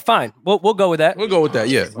 fine. fine. We'll go with that. We'll go with that.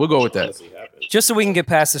 Yeah, we'll go with that. Just so we can get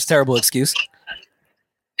past this terrible excuse.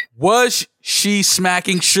 Was she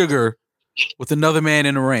smacking Sugar with another man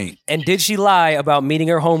in the rain? And did she lie about meeting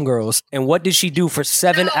her homegirls? And what did she do for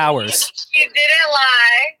 7 No, hours? She didn't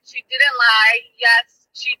lie. She didn't lie. Yes,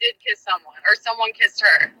 she did kiss someone, or someone kissed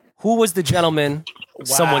her. Who was the gentleman?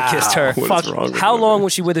 Someone kissed her. What is wrong with How you? long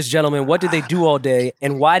was she with this gentleman? What did they do all day?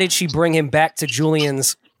 And why did she bring him back to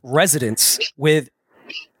Julian's residence with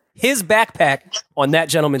his backpack on that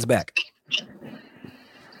gentleman's back?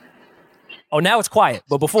 Oh, now it's quiet.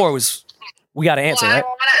 But before it was, we got to answer, Well, I right?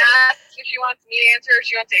 want to ask if she wants me to answer or if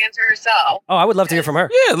she wants to answer herself. Oh, I would love to hear from her.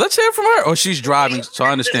 Yeah, let's hear from her. Oh, she's driving, so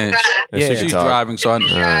I understand. Yeah, she yeah. can She's talk. driving, so I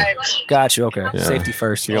understand. Got you. Okay. Yeah. Safety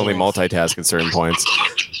first. She can only multitask at certain points.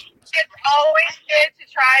 It's always good to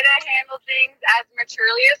try to handle things as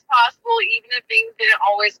maturely as possible, even if things didn't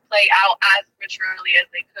always play out as maturely as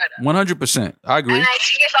they could have. 100%. I agree. And I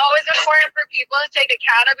think it's always important for people to take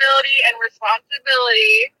accountability and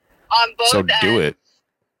responsibility on both So ends. do it.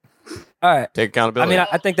 All right. Take I accountability. mean,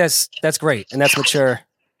 I think that's great and that's mature.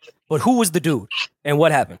 But who was the dude and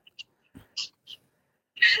what happened?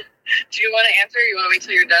 Do you want to answer or you want to wait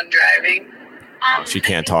till you're done driving? She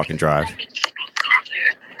can't talk and drive.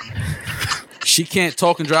 She can't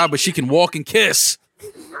talk and drive, but she can walk and kiss.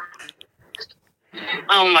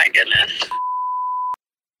 Oh my goodness.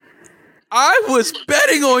 I was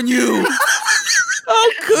betting on you. How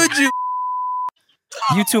could you?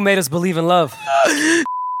 You two made us believe in love.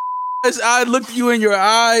 As I looked you in your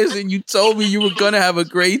eyes and you told me you were going to have a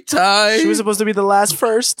great time. She was supposed to be the last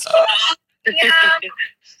first. Yeah,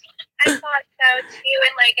 I thought so too,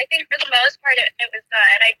 and like I think for the most part it was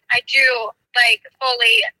good. I do like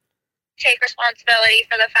fully take responsibility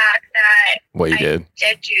for the fact that What you I did.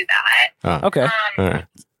 do that. Okay. All right.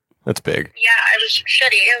 That's big. Yeah, it was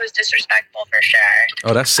shitty. It was disrespectful for sure.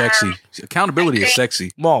 Oh, that's sexy. Accountability is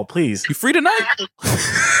sexy. Maul, please. You free tonight?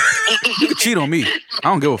 You can cheat on me. I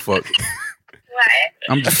don't give a fuck. What?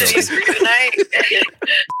 I'm just joking. Tonight.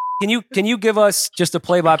 Can you give us just a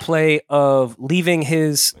play-by-play of leaving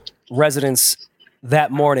his residence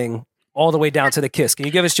that morning all the way down to the kiss? Can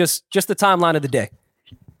you give us just the timeline of the day?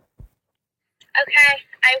 Okay,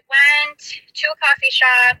 I went to a coffee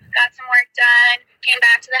shop, got some work done, came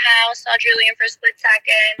back to the house, saw Julian for a split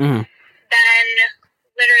second, Mhm. then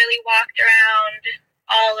literally walked around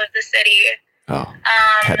all of the city. Oh,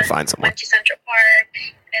 had to find someone. Went to Central Park,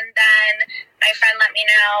 and then my friend let me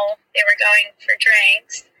know they were going for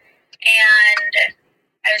drinks, and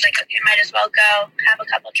I was like, okay, might as well go have a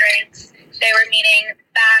couple drinks. They were meeting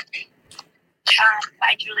back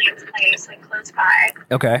by Julian's place, like close by.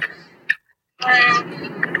 Okay.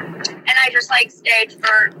 And I just like stayed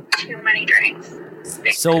for too many drinks.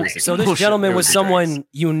 So basically. this gentleman was someone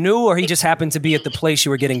you knew, or he just happened to be at the place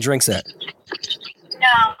you were getting drinks at?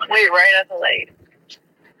 No, Wait, right at the light.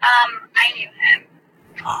 I knew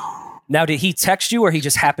him. Now, did he text you, or he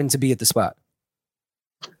just happened to be at the spot?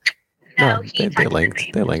 No, No, he they texted linked.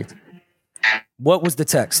 me. They linked. What was the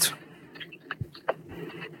text?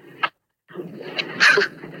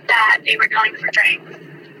 That they were going for drinks.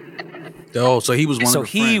 Oh, so he was one So of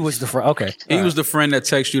the he friends. was the friend. Okay. He was the friend that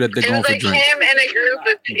texted you that they're It going was for like drinks. him and a group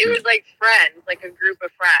of. It was like friends, like a group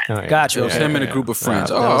of friends. Gotcha. It was him and a group of friends.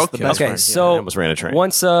 that Oh, was the okay. best Okay, friend. so I almost ran a train.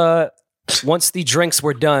 Once the drinks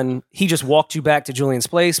were done, he just walked you back to Julian's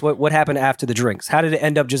place. What happened after the drinks? How did it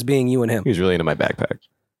end up just being you and him? He was really into my backpack.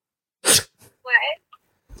 What?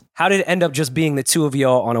 How did it end up just being the two of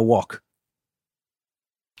y'all on a walk?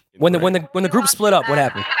 When the group split up, what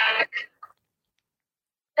happened?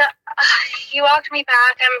 He walked me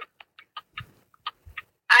back, and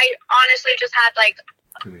I honestly just had like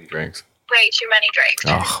Too many drinks. way too many drinks.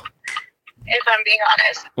 Oh, If I'm being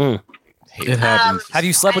honest. It happens. Have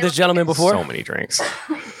you slept with this gentleman before? so many drinks.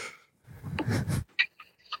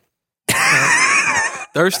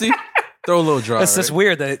 Thirsty? Throw a little dry. It's just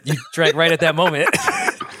weird that you drank right at that moment.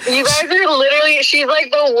 You guys are literally. She's like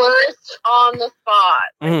the worst on the spot.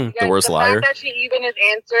 Mhm. You guys- worst the liar. Fact that she even is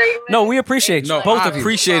answering. No, this, we appreciate you, No, both I of you.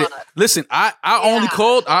 appreciate it. Listen, I only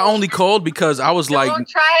called because I was like, Don't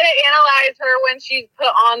try to analyze her when she's put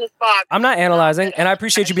on the spot. I'm not analyzing, and I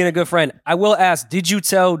appreciate you being a good friend. I will ask, did you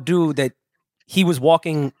tell dude that he was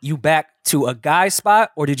walking you back to a guy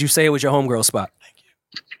spot, or did you say it was your homegirl spot?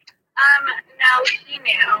 No, he knew. he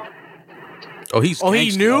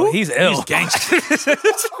knew? Oh, he's ill. He's gangster.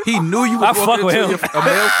 He knew you I was fuck walking with into him. a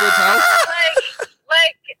male friend's house.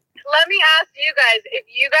 Like, let me ask you guys: if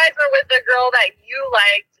you guys were with the girl that you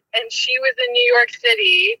liked, and she was in New York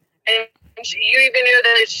City, and you even knew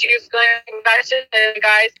that she was going back to the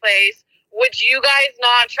guy's place, would you guys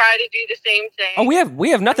not try to do the same thing? Oh, we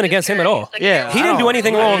have nothing against him at all. Like, Yeah, He didn't do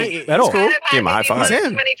anything wrong at all. Give him a high five. Too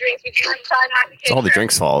many drinks, but you were trying not to It's all the kick her.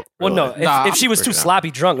 drinks' fault. Well, no, really. Nah, if she was too freaking out.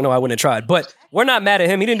 sloppy drunk, no, I wouldn't have tried. But we're not mad at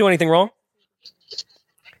him. He didn't do anything wrong.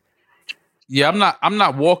 Yeah, I'm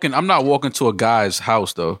not walking to a guy's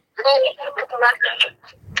house though.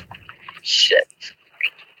 Shit.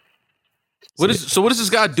 What does this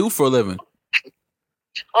guy do for a living?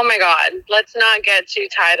 Oh my God. Let's not get too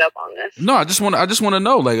tied up on this. No, I just want to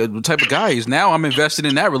know like what type of guy he is. Now I'm invested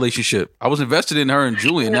in that relationship. I was invested in her and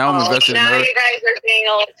Julian. Now I'm invested in Now her. you guys are saying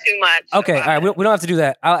a little too much. Okay, all right, we don't have to do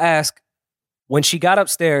that. I'll ask, when she got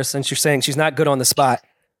upstairs, since you're saying she's not good on the spot,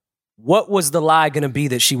 what was the lie going to be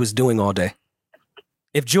that she was doing all day?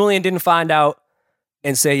 If Julian didn't find out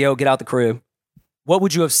and say, yo, get out the crib, what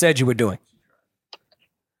would you have said you were doing?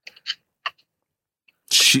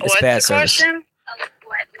 It's What's bad the service. question?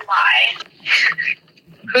 What lie?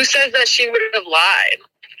 Who says that she would have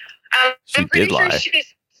lied? She I'm pretty did sure lie. she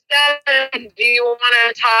said, do you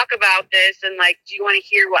want to talk about this? And like, do you want to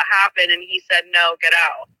hear what happened? And he said, no, get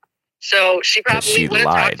out. So she probably she would have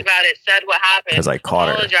lied. talked about it, said what happened. 'Cause I caught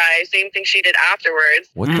her. Apologized. Same thing she did afterwards.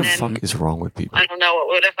 What And the then fuck is wrong with people? I don't know what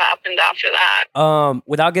would have happened after that.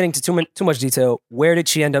 Without getting to too much detail, where did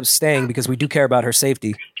she end up staying? Because we do care about her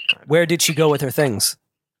safety. Where did she go with her things?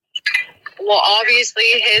 Well, obviously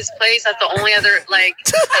his place. That's the only other like.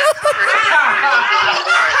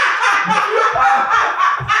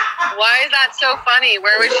 Why is that so funny?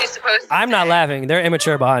 Where was she supposed to? I'm not laughing. They're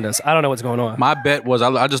immature behind us. I don't know what's going on. My bet was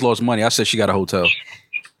I just lost money. I said she got a hotel.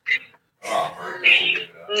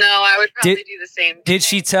 No, I would probably do the same. Did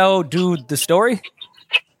she tell dude the story?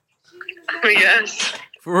 Yes.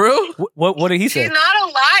 For real? What did he say? She's not a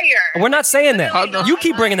liar. We're not saying that. You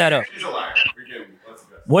keep bringing that up.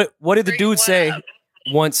 What did the dude say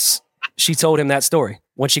once she told him that story?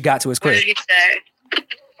 When she got to his What crib? did he say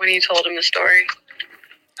when you told him the story?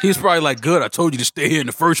 He was probably like, "Good, I told you to stay here in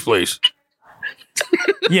the first place."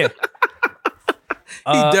 Yeah.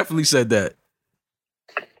 He definitely said that.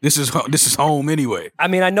 This is home anyway. I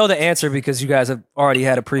mean, I know the answer because you guys have already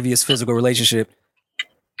had a previous physical relationship.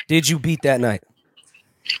 Did you beat that night?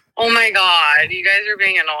 Oh my God, you guys are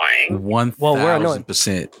being annoying.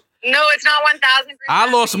 1,000%. No, it's not 1,000%.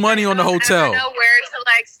 I lost money on the hotel. I don't know where to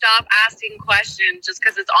like stop asking questions just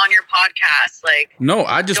because it's on your podcast. Like, No,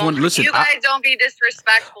 I just want to listen. You guys don't be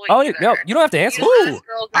disrespectful. Oh, either. no, you don't have to answer. You Ooh, ask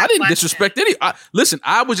girls I that didn't question. disrespect any. Listen,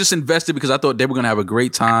 I was just invested because I thought they were gonna have a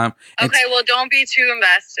great time. And, Okay, well, don't be too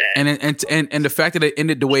invested. and the fact that it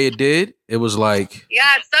ended the way it did, it was like, Yeah,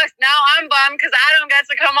 it sucks. Now I'm bummed because I don't get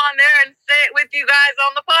to come on there and sit with you guys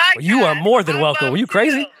on the podcast. You are more than I'm welcome. bummed you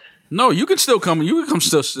crazy? too. no, you can still come. You can come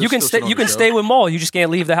still. You can stay. You can stay with Maul. You just can't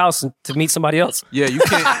leave the house to meet somebody else. Yeah, you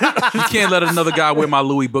can't. You can't let another guy wear my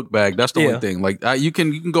Louis book bag. That's the Yeah. one thing. Like you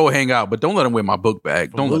can go hang out, but don't let him wear my book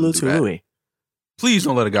bag. Don't let him do that. Please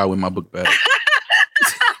don't let a guy wear my book bag.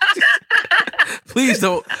 Please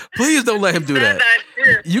don't let him do Said that.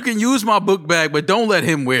 that too. You can use my book bag, but don't let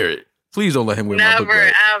him wear it. Please don't let him wear my book Never,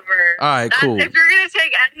 bag. ever. All right, cool. If you're gonna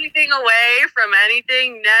take anything away from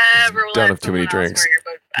anything, never Don't let have too many someone else drinks. wear your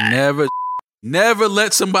book bag. Never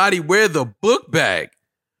let somebody wear the book bag.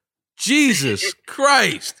 Jesus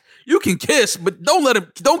Christ. You can kiss, but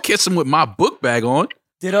don't kiss him with my book bag on.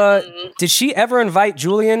 Did she ever invite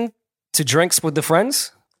Julian to drinks with the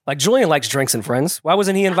friends? Like Julian likes drinks and friends. Why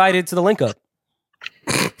wasn't he invited to the link up?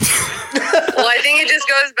 Well, I think it just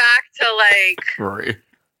goes back to like. Right.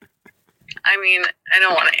 I mean, I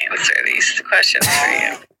don't want to answer these questions for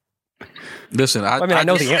you. Listen, I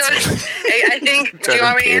know the answer. I think. Do you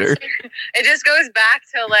want me to answer? It just goes back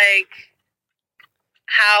to like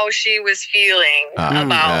how she was feeling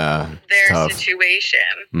about their tough. situation,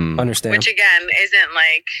 Understand. which again isn't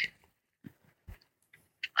like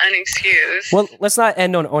an excuse. Well, let's not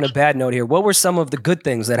end on a bad note here. What were some of the good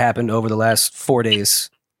things that happened over the last 4 days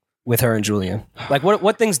with her and Julian? Like,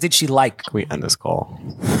 what things did she like? Can we end this call?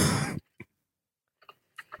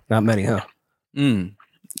 Not many, huh?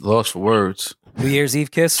 Lost for words. New Year's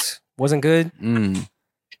Eve kiss wasn't good.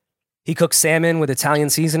 He cooked salmon with Italian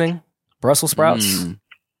seasoning, Brussels sprouts.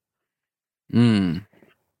 You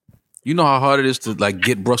know how hard it is to like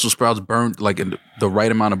get Brussels sprouts burned, like in the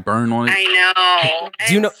right amount of burn on it. I know.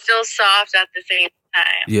 Do you know? Still soft at the same time.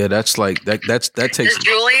 Yeah, that's like that takes. Does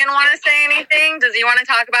Julian want to say anything? Does he want to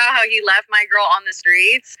talk about how he left my girl on the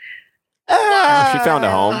streets? She found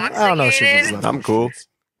a home. I don't know if she was. I'm cool.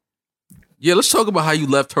 Yeah, let's talk about how you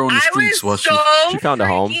left her on the streets. I was she found a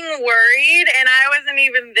home. worried, and I wasn't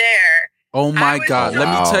even there. Oh my God. Let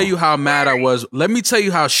me tell you how mad I was. Let me tell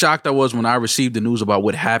you how shocked I was when I received the news about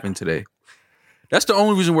what happened today. That's the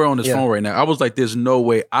only reason we're on this phone right now. I was like, there's no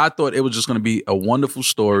way. I thought it was just going to be a wonderful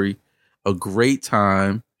story, a great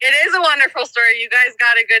time. It is a wonderful story. You guys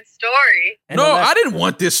got a good story. No, I didn't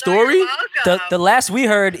want this story. The last we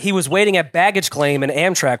heard, he was waiting at baggage claim and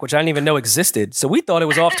Amtrak, which I didn't even know existed. So we thought it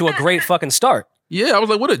was off to a great fucking start. Yeah, I was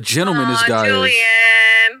like, what a gentleman this guy Julian. is.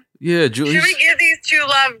 Yeah, Julian. Should we give these two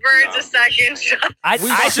lovebirds a second shot? I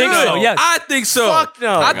think so, yes. I think so. Fuck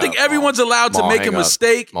no. I think everyone's allowed to make a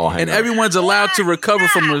mistake, and everyone's allowed to recover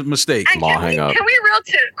from a mistake. And can we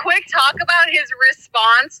quick talk about his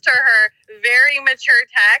response to her very mature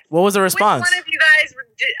text? What was the response? Which one of you guys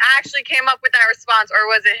actually came up with that response, or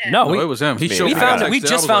was it him? No, it was him. He found it. We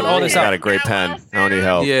just found all this out. I got a great pen. I don't need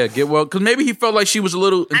help. Yeah, because maybe he felt like she was a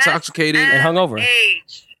little intoxicated and hungover.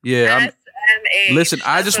 Yeah, listen,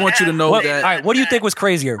 I just want you to know that. All right, what do you think was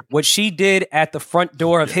crazier? What she did at the front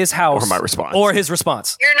door of his house, or my response, or his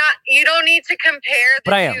response? You don't need to compare the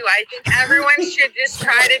But I am. two. I think everyone should just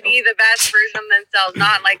try to be the best version of themselves,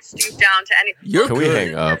 not like stoop down to any. Can we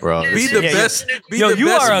hang up, bro? Be the best. Be Yo, the you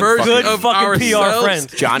best are a version good of fucking ourselves. PR friend.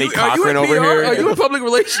 Johnny Are you in Cochran over PR? here. Are you in public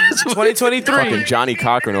relations? 2023. Fucking Johnny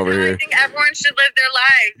Cochran over here. I think everyone should live their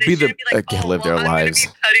lives. They shouldn't be like, live their I'm gonna lives.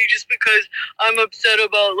 be petty just because I'm upset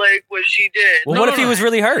about like what she did. Well, what if he was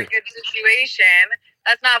really hurt? Good situation.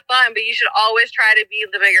 That's not fun, but you should always try to be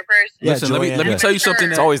the bigger person. Listen, let me tell you something.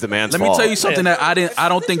 It's always the man's Let fault. me tell you something that I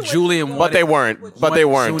don't think Julian. But they weren't.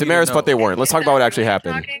 Damaris, but they weren't. Let's talk about what actually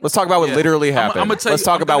happened. Let's talk about what literally happened. Let's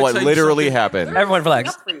talk about what literally happened. Everyone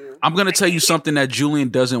relax. I'm going to tell you something that Julian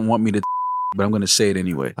doesn't want me to, but I'm going to say it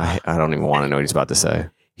anyway. I don't even want to know what he's about to say.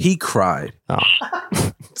 He cried.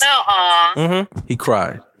 He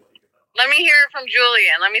cried. Let me hear it from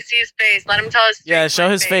Julian. Let me see his face. Let him tell us. Yeah, show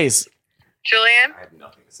his face. Julian? I have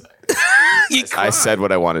nothing to say. I said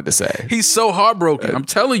what I wanted to say. He's so heartbroken. I'm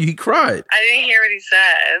telling you, he cried. I didn't hear what he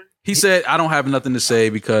said. He said, I don't have nothing to say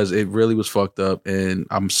because it really was fucked up and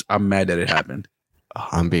I'm mad that it happened.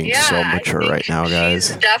 I'm being so mature right now, guys.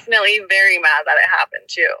 She's definitely very mad that it happened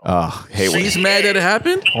too. She's mad that it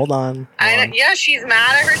happened? Hold on. Yeah, she's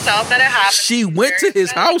mad at herself that it happened. She went to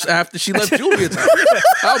his house after she left Julian's house.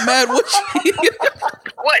 How mad was she?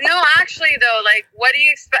 What? No, actually, though, like, what do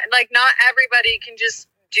you expect? Like, not everybody can just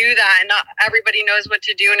do that, and not everybody knows what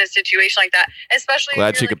to do in a situation like that. Especially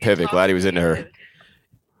Glad she could pivot. Glad he was into her.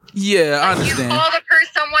 Yeah, I understand. You call the person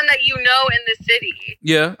someone that you know in the city.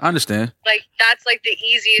 Yeah, I understand. Like, that's like the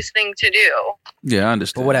easiest thing to do. Yeah, I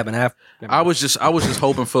understand. But what happened after? I was just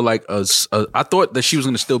hoping for like I thought that she was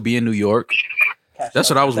going to still be in New York.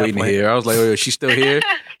 That's what I was waiting to hear. I was like, oh, she's still here.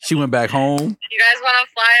 She went back home. You guys want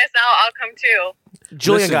to fly us out? I'll come too.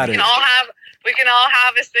 Julian got it. We can all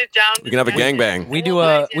have a sit down. We can have a gangbang. We do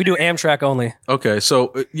Amtrak only. Okay,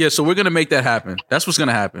 so so we're gonna make that happen. That's what's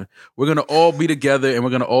gonna happen. We're gonna all be together and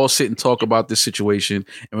we're gonna all sit and talk about this situation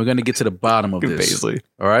and we're gonna get to the bottom of this. Paisley.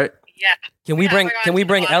 All right. Yeah. Can we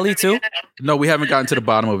bring Ellie too? No, we haven't gotten to the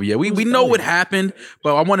bottom of it yet. We know what happened,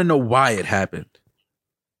 but I want to know why it happened.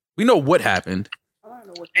 We know what happened.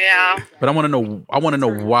 Yeah. But I want to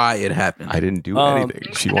know why it happened. I didn't do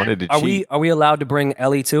anything. She wanted to cheat. Are we allowed to bring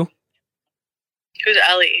Ellie too? Who's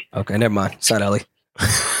Ellie? Okay, never mind. It's not Ellie.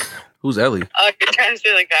 Who's Ellie? Oh, you're trying to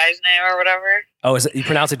say the guy's name or whatever? Oh, is it, you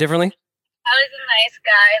pronounce it differently? I was a nice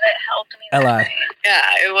guy that helped me. that L.I. night.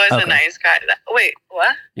 Yeah, it was Okay. a nice guy. Wait,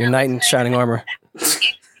 what? Your knight in shining armor.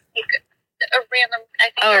 A random. I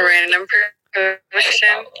think Oh, it a was random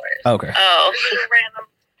person? Okay. Oh. It was a random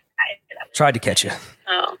guy that was- Tried to catch you.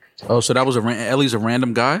 Oh. Oh, so that was Ellie's a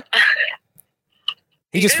random guy?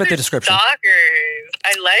 He just fit the You're description. Stalkers.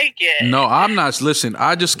 I like it. No, I'm not. Listen,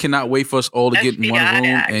 I just cannot wait for us all to get in one FBI room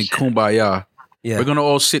and action. kumbaya. Yeah. We're gonna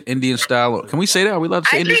all sit Indian style. Can we say that? Are we allowed to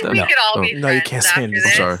say I Indian think style? we could all be No, you friends can't say after Indian.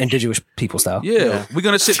 this. I'm sorry. Indigenous people style. Yeah, we're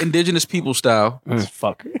gonna sit indigenous people style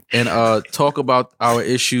Fuck. and talk about our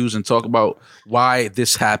issues and talk about why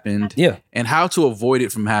this happened. Yeah. And how to avoid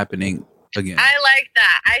it from happening again. I like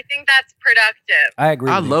that. I think that's productive. I agree.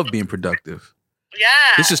 I with you. love being productive. Yeah.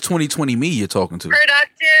 This is 2020 me you're talking to.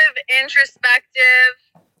 productive,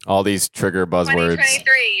 introspective. All these trigger buzzwords.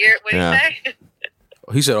 2023. What do you Yeah. say?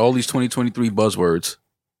 He said all these 2023 buzzwords.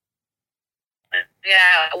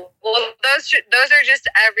 Yeah. Well, those are just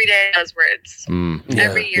everyday buzzwords.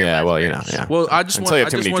 Every year. Yeah, well, buzzwords. yeah. Well, I just Until you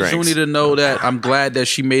want have too many drinks. Zuni to know that I'm glad that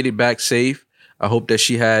she made it back safe. I hope that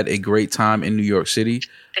she had a great time in New York City.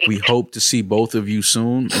 We hope to see both of you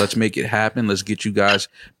soon. Let's make it happen. Let's get you guys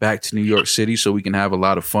back to New York City so we can have a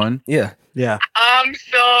lot of fun. Yeah. Yeah. I'm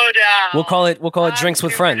so down. We'll call it Drinks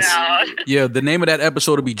with super Friends. down. Yeah, the name of that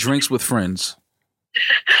episode will be Drinks with Friends.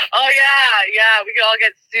 Oh yeah. We could all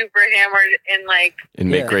get super hammered and like. And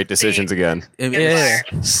make Yeah. great decisions again. Yeah.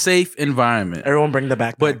 Safe environment. Everyone bring the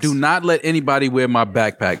backpacks. But do not let anybody wear my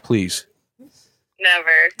backpack, please. Never.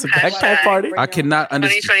 It's a backpack party. I cannot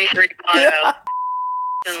understand. 2023 motto.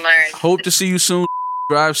 And learn. Hope to see you soon.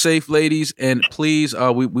 Drive safe, ladies, and please,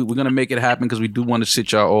 we're gonna make it happen because we do want to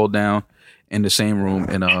sit y'all all down in the same room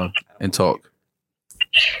and talk.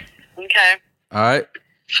 Okay. All right?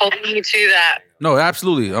 Hold me to that. No,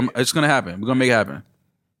 absolutely. It's gonna happen. We're gonna make it happen.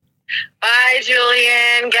 Bye,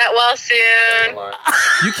 Julian. Get well soon.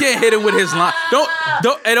 You can't hit him with his line. Don't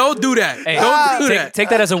do that. Hey, Don't do that. take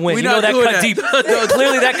that as a win. We You know not that doing cut that. deep. Don't-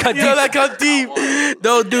 Clearly that cut deep. that cut deep.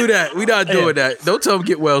 Don't do that. We're not doing that. Don't tell him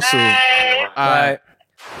get well soon. Bye. All right.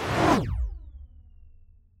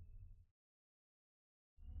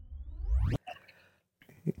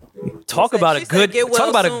 Talk She about said a good get well talk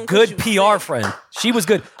about soon a 'cause good she PR was friend. She was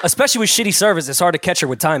good, especially with shitty service. It's hard to catch her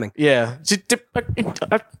with timing. Yeah.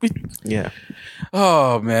 Yeah.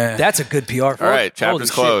 Oh man. That's a good PR friend. All right, chapter's Holy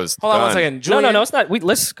shit. closed. Hold on one Done. second. Julian, No, it's not.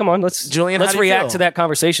 Let's come on. Let's Julian, Let's how do you react feel? to that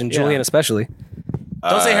conversation, Yeah. Julian especially.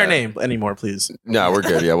 Don't say her name anymore, please. No, we're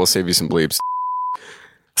good. Yeah, we'll save you some bleeps.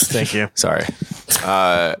 Thank you. Sorry.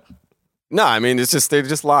 No, I mean it's just they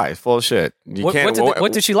just lie, full of shit. You can't.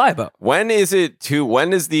 What did she lie about? When is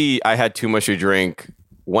the I had too much to drink?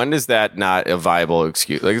 When is that not a viable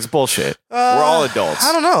excuse? Like it's bullshit. We're all adults.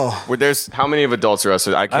 I don't know. There's how many of adults are us?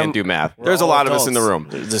 I can't do math. There's a lot of us in the room.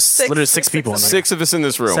 There's literally six people in there. 6 of us in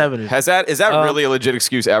this room. 7. Is that really a legit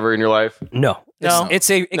excuse ever in your life? No. No. It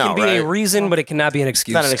No, can be a right? reason, but it cannot be an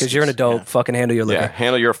excuse not an because you're an excuse, adult. yeah. Fucking handle your liquor. Yeah,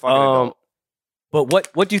 handle your fucking adult. But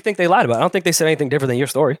what do you think they lied about? I don't think they said anything different than your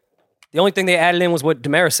story. The only thing they added in was what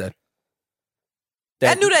Damaris said.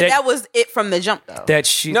 I knew that was it from the jump, though. That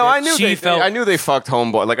she. No, that I knew she felt. I knew they fucked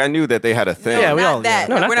homeboy. Like I knew that they had a thing. Yeah, we not all- that.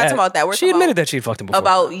 No, No, not we're not that. talking about that. We're She talking admitted about that she fucked him before.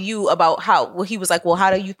 about how. Well, he was like, well,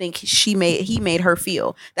 how do you think he made her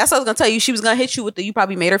feel? That's what I was gonna tell you. She was gonna hit you with you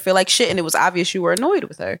probably made her feel like shit, and it was obvious you were annoyed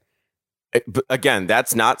with her. But again,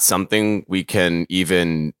 that's not something we can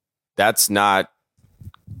even. That's not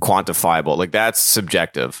quantifiable. Like that's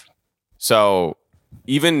subjective. So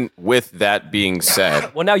even with that being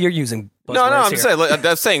said, Well, now you're using. no, buzzwords I'm here. saying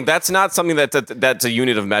that's saying that's not something that's a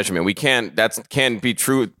unit of measurement. We can't. Can be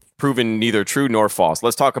true. Proven neither true nor false.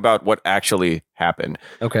 Let's talk about what actually happened.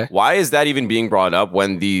 Okay. Why is that even being brought up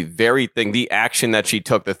when the very thing, the action that she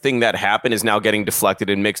took, the thing that happened is now getting deflected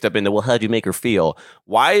and mixed up into, well, how'd you make her feel?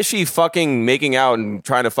 Why is she fucking making out and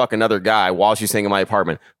trying to fuck another guy while she's staying in my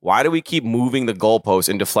apartment? Why do we keep moving the goalposts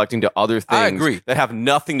and deflecting to other I things agree. that have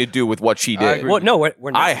nothing to do with what she did? agree. Well, no,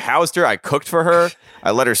 we're not. I housed her. I cooked for her.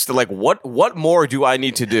 I let her what more do I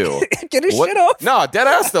need to do? Get his What- shit off. No, dead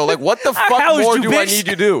ass though. Like, what the fuck housed more you, do I bitch. need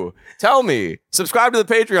to do? Tell me. Subscribe to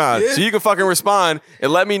the Patreon so you can fucking respond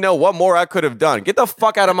and let me know what more I could have done. Get the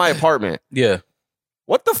fuck out of my apartment. Yeah.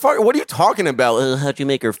 What the fuck? What are you talking about? How'd you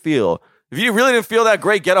make her feel? If you really didn't feel that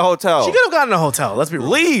great, get a hotel. She could have gotten a hotel. Let's be real.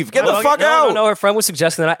 Leave. Get the fuck no, out. No, her friend was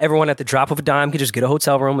suggesting that not everyone at the drop of a dime could just get a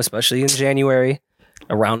hotel room, especially in January.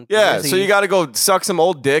 around. Yeah, Jersey. so you got to go suck some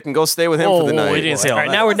old dick and go stay with him for the night. We didn't say all All right,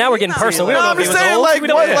 that. now we're getting personal. We don't No, know I'm if he just was saying, old. like, We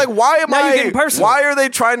don't what, know. like, why am Now you're I? getting personal. Why are they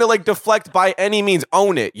trying to like deflect by any means?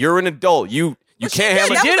 Own it. You're an adult. You can't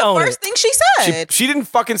handle. That did was own the it. first thing she said. She didn't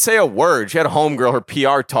fucking say a word. She had a homegirl, her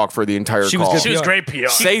PR talk for the entire She was call. good. She was great PR.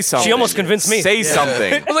 Say something. She almost convinced me. Say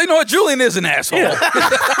something. I was like, you know what? Julian is an asshole.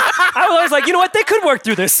 I was like, you know what? They could work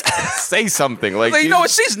through this. Say something. Like, Like, you know what?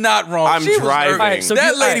 She's not wrong. I'm She was driving. nervous. All right, so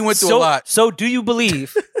that do- lady all right, went through so- a lot. So do you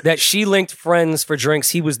believe that she linked friends for drinks?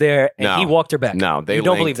 He was there and No. he walked her back. No, they you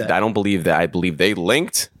don't linked. believe that. I don't believe that. I believe they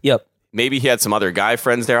linked. Yep. Maybe he had some other guy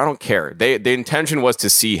friends there. I don't care. The intention was to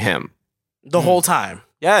see him. The whole time.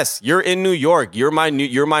 Yes, you're in New York. You're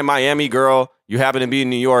my Miami girl. You happen to be in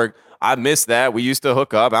New York. I miss that. We used to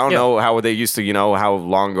hook up. I don't know how they used to, how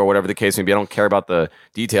long ago, whatever the case may be. I don't care about the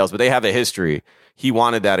details, but they have a history. He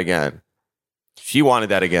wanted that again. She wanted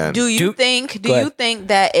that again. Do you think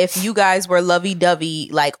that if you guys were lovey-dovey,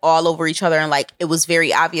 like all over each other, and like it was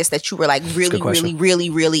very obvious that you were like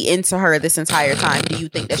really into her this entire time, do you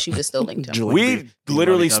think that she would still link him? We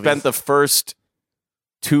literally spent the first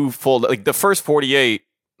the first 48.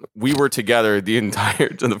 We were together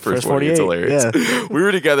the first 48. It's hilarious. Yeah. We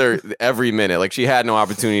were together every minute. Like she had no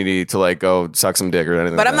opportunity to like go suck some dick or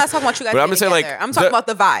anything. But like I'm that. not talking about you guys. But I'm being just saying, like, together. I'm talking about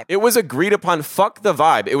the vibe. It was agreed upon. Fuck the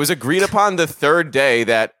vibe. It was agreed upon the third day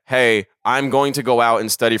that, hey, I'm going to go out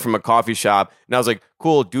and study from a coffee shop. And I was like,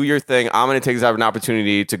 cool, do your thing. I'm going to take this as an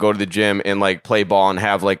opportunity to go to the gym and like play ball and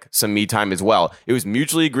have like some me time as well. It was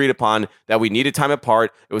mutually agreed upon that we needed time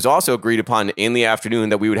apart. It was also agreed upon in the afternoon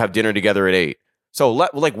that we would have dinner together at 8. So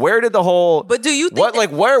where did the whole? But do you think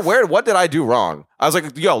what did I do wrong? I was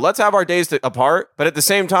like, yo, let's have our days apart, but at the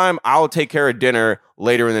same time, I'll take care of dinner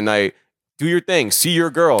later in the night. Do your thing, see your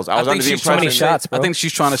girls. I was under the impression. I think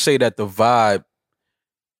she's trying to say that the vibe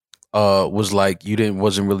was like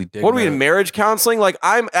wasn't really digging. What are we in marriage counseling? Like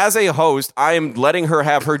I'm as a host, I am letting her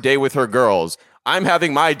have her day with her girls. I'm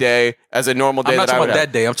having my day as a normal day. I'm not that I talking would about have.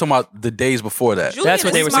 that day. I'm talking about the days before that. Julian That's what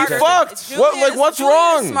is they were smarter suggesting. than- Fucked. What's Julian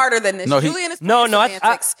wrong? is smarter than this. No, Julian is No, playing I-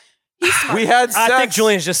 semantics. He's smart. We had sex. I think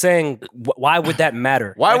Julian's just saying, why would that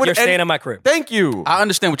matter? Why Like, would you're it- staying in my crib? Thank you. I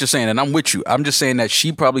understand what you're saying, and I'm with you. I'm just saying that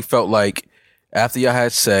she probably felt like after y'all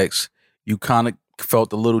had sex, you kind of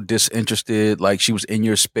felt a little disinterested, like she was in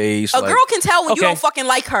your space. A like, girl can tell when you Okay. don't fucking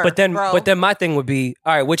like her. But then bro. my thing would be,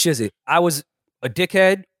 all right, which is it? I was a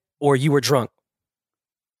dickhead or you were drunk?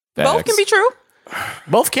 both can be true.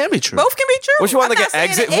 Both can be true. Both can be true. What she want, I'm like not an saying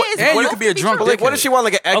exit? it What- is, and both you could be a can drunk But like, what does she want?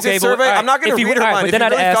 Like an exit Okay, but survey? all right, I'm not going if to you- read her all right, mind. but If then you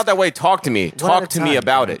I'd really ask- felt that way, talk to me. One Talk at a to me time,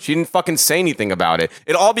 about bro. it. She didn't fucking say anything about it.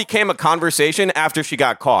 It all became a conversation after she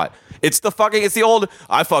got caught. It's the old,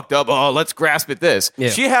 I fucked up. Oh, let's grasp at this. Yeah.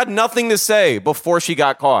 She had nothing to say before she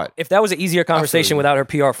got caught. If that was an easier conversation without her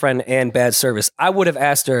PR friend and bad service, I would have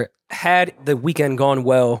asked her, had the weekend gone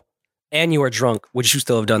well and you were drunk, would you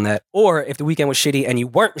still have done that? Or if the weekend was shitty and you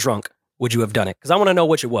weren't drunk, would you have done it? Because I want to know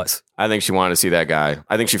which it was. I think she wanted to see that guy.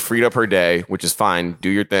 I think she freed up her day, which is fine. Do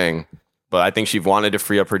your thing. But I think she wanted to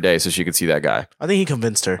free up her day so she could see that guy. I think he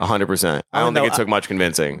convinced her. 100%. I I don't don't think know. it took much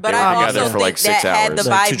convincing. But They were I together also for like think 6 that had hours. the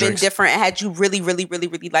Like 2 vibe been drinks. different, had you really, really, really,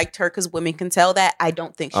 really liked her, because women can tell that. I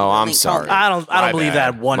don't think she Oh, would I'm link sorry. Tony. I don't My believe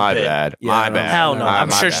bad. that one My bit. bad. Yeah, My no. bad. Hell no. I'm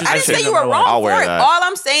My sure bad. she's- I I didn't say shouldn't you were have wrong I'll for wear it. that. All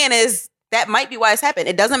I'm saying is that might be why it's happened.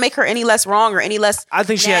 It doesn't make her any less wrong or any less. I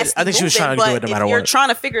think she had. I think she was trying to do it no matter If you're what. trying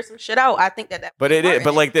to figure some shit out, I think that. But it is.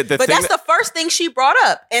 But like the But thing. that's the first thing she brought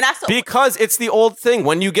up, and that's Because it's the old thing.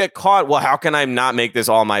 When you get caught, well, how can I not make this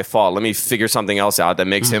all my fault? Let me figure something else out that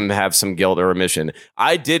makes him have some guilt or remission.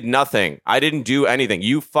 I did nothing. I didn't do anything.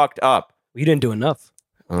 You fucked up. You didn't do enough.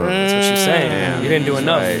 That's what she's saying. You didn't do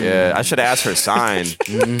enough. Right, yeah, I should have asked her sign.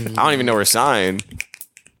 I don't even know her sign.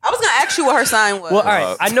 I was gonna ask you what her sign was. Well, all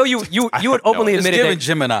right. I know you would openly It's admit giving that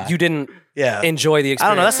Gemini. you didn't Yeah. enjoy the I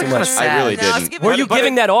don't know. experience That's too kind much. of sad. I really No, it's didn't. giving Were you but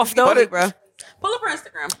giving that off though? but it- bro? Pull up her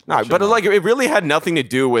Instagram. No, but like it really had nothing to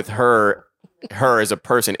do with her as a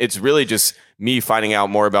person. It's really just me finding out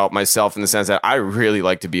more about myself in the sense that I really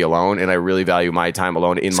like to be alone and I really value my time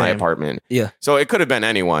alone in my Same. apartment. Yeah. So it could have been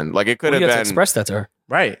anyone. Like it could Well, you have have to been. express that to her.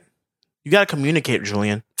 Right. You got to communicate,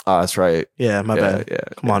 Julian. Oh, that's right. Yeah, my Yeah, bad. yeah,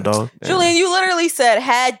 Come on, dog. Julian, you literally said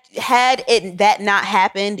had it that not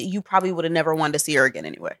happened, you probably would have never wanted to see her again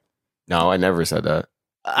anyway. No, I never said that.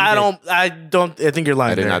 I don't. I think you're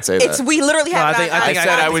lying. I did there. not say It's that. we literally have. No, it I on- think I on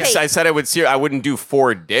said I would. tape. I said I would see. I wouldn't do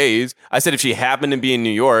 4 days. I said if she happened to be in New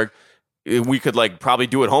York, we could like probably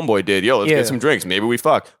do what Homeboy did. Yo, let's Yeah. get some drinks. Maybe we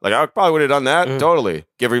fuck. Like I probably would have done that. Totally.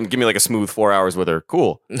 Give me like a smooth 4 hours with her.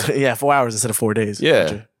 Cool. Yeah, 4 hours instead of 4 days. Yeah.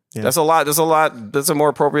 Gotcha. Yeah. That's a lot. That's a lot. That's a more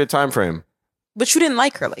appropriate time frame. But you didn't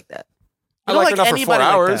like her like that. I You don't like her not for 4 anybody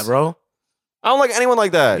like hours, that, bro. I don't like anyone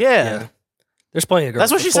like that. Yeah. There's plenty of girls.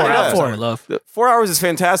 That's what she with 4 signed up hours for. I would love. 4 hours is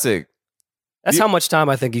fantastic. That's how much time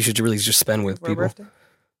I think you should really just spend with people.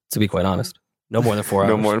 To be quite honest, no more than 4 hours.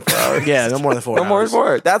 No more than 4 hours. Yeah, no more than 4 No more than 4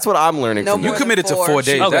 hours. That's what I'm learning No from more you. You committed to 4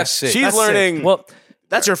 days. Okay. That's sick. She's That's learning. sick. Well,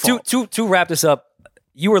 That's your fault. to wrap this up,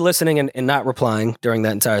 you were listening and not replying during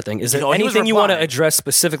that entire thing. Is there Oh, he was anything you want to replying. address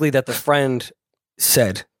specifically that the friend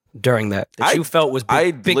said during that you felt was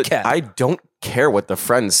big cat? I don't care what the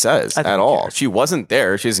friend says I at don't all. care. She wasn't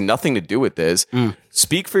there. She has nothing to do with this.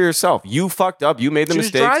 Speak for yourself. You fucked up. You made the She was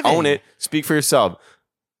mistakes. driving. Own it. Speak for yourself.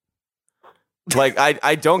 Like,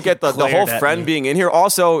 I don't get the Glared whole at friend me. being in here.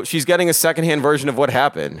 Also, she's getting a secondhand version of what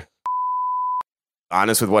happened.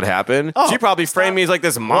 Honest with what happened. Oh, she probably framed me as like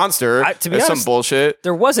this monster. to be as some honest- bullshit.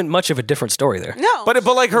 there wasn't much of a different story there. No. But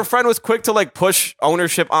like her friend was quick to like push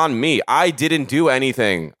ownership on me. I didn't do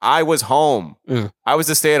anything. I was home. I was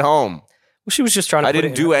to stay at home. Well, she was just trying to. I put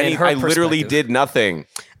didn't it do in any. her I literally perspective. did nothing.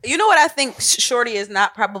 You know what I think Shorty is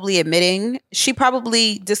not probably admitting? She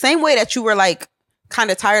probably, the same way that you were like kind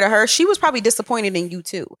of tired of her, she was probably disappointed in you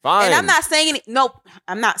too. Fine. And I'm not saying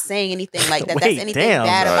I'm not saying anything like that. Wait, That's anything damn.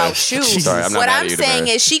 bad Sorry. about you. Sorry, I'm not what mad I'm at you, saying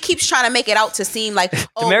Damaris. is she keeps trying to make it out to seem like,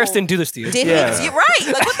 oh, Damaris didn't do this to you. did Yeah. he? You're right.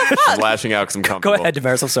 Like, what the She's fuck? lashing out because I'm Go comfortable. ahead,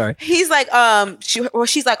 Damaris. I'm sorry. He's like,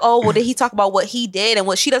 she's like, oh, well, did he talk about what he did? And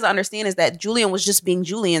what she doesn't understand is that Julian was just being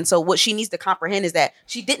Julian. So what she needs to comprehend is that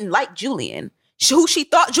she didn't like Julian. Who she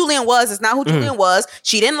thought Julian was is not who Julian was.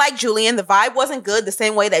 She didn't like Julian. The vibe wasn't good, the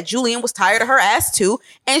same way that Julian was tired of her ass too.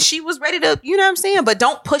 And she was ready to, you know what I'm saying? But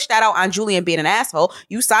don't push that out on Julian being an asshole.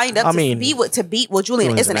 You signed up to beat what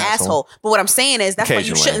Julian is an asshole. But what I'm saying is that's why you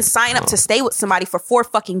Occasionally. shouldn't sign up to stay with somebody for 4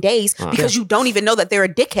 fucking days because you don't even know that they're a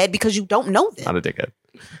dickhead because you don't know them. Not a dickhead.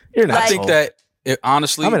 You're an Like- I think that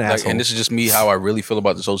honestly, I'm an like, asshole. and this is just me how I really feel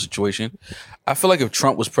about this whole situation. I feel like if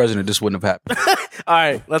Trump was president, this wouldn't have happened. All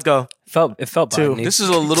right, let's go. It felt Two. Biden-y. This is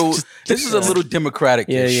a little democratic.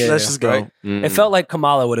 Yeah. Let's just go. It felt like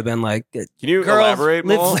Kamala would have been like, Can you Girl, elaborate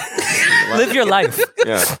more? live your life.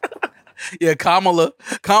 Yeah. Yeah,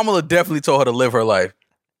 Kamala definitely told her to live her life.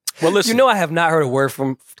 Well, listen, You know, I have not heard a word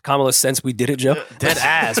from Kamala since we did it, Joe. Dead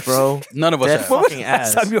ass, bro. none of us Dead have. fucking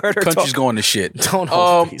ass. Last time you heard her Country's talk. going to shit. Don't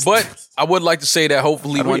hold these But things. I would like to say that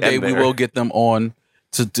hopefully How do we one day end we there? will get them on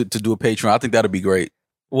to do a Patreon. I think that'd be great.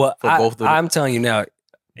 Well, For both of them. I'm telling you now,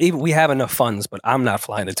 even we have enough funds, but I'm not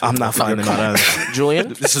flying to. I'm not finding out either.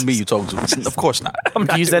 Julian, This is me you talking to. Of course not. I'm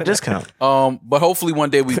not use doing that discount. But hopefully one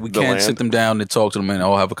day we The can land. sit them down and talk to them and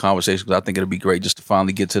all have a conversation because I think it'd be great just to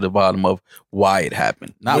finally get to the bottom of why it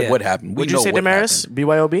happened, not Yeah. what happened. We Would you know say what Damaris? happened.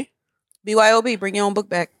 BYOB? BYOB, bring your own book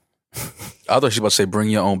back. I thought she was about to say bring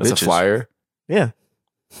your own It's bitches. a flyer. Yeah.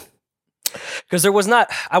 Because there was not.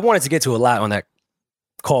 I wanted to get to a lot on that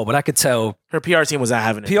call, but I could tell Her PR team was not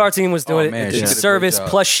having it. PR team was doing Oh, man, it. she It's did a great service. job.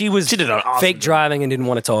 Plus, she was She did an awesome fake job. driving and didn't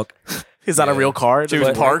want to talk. Is that a real car? She was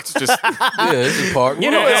But- parked. Just Yeah, this is park.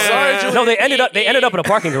 You know, no, they ended up in a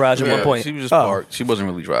parking garage at Yeah, one point. She was just Oh. parked. She wasn't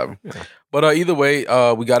really driving. But either way,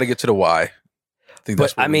 we got to get to the why. I think But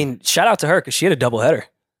that's what I mean, shout out to her because she had a double header.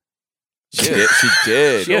 she did. She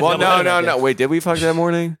did. She had Well, double no, header no, that no. day. Wait, did we fuck that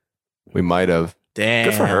morning? We might have. Damn.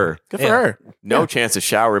 Good for her. Good for Yeah. her. No chance to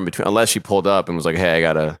shower in between, unless she pulled up and was like, "Hey, I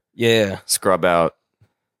gotta Yeah, scrub out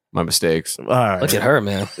my mistakes." All right. look at her,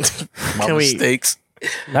 man. my Can we- mistakes.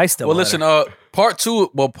 Nice double Well, listen, header. part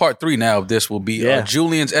 3 now of this will be Yeah.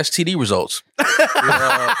 Julian's STD results.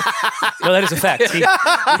 No, that is a fact.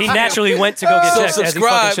 He naturally went to go get So checked as he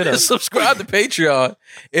fucking should have. subscribe to Patreon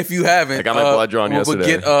if you haven't. I got my blood drawn we'll yesterday.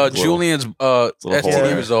 get Little- Julian's little STD hole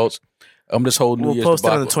there. results. This whole New We'll Year's post it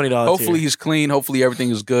on the debacle. $20 Hopefully tier. he's clean. Hopefully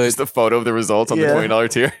everything is good. Just a photo of the results on the Yeah. $20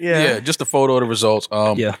 tier. Yeah, just a photo of the results.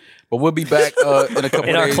 Yeah. But we'll be back in a couple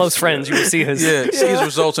In of our days. close friends, you will see his. Yeah, see his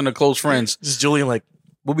results in the close friends. Just Julian, like,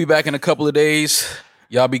 We'll be back in a couple of days.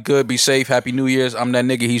 Y'all be good, be safe. Happy New Year's. I'm that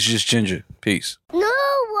nigga. He's just Ginger. Peace.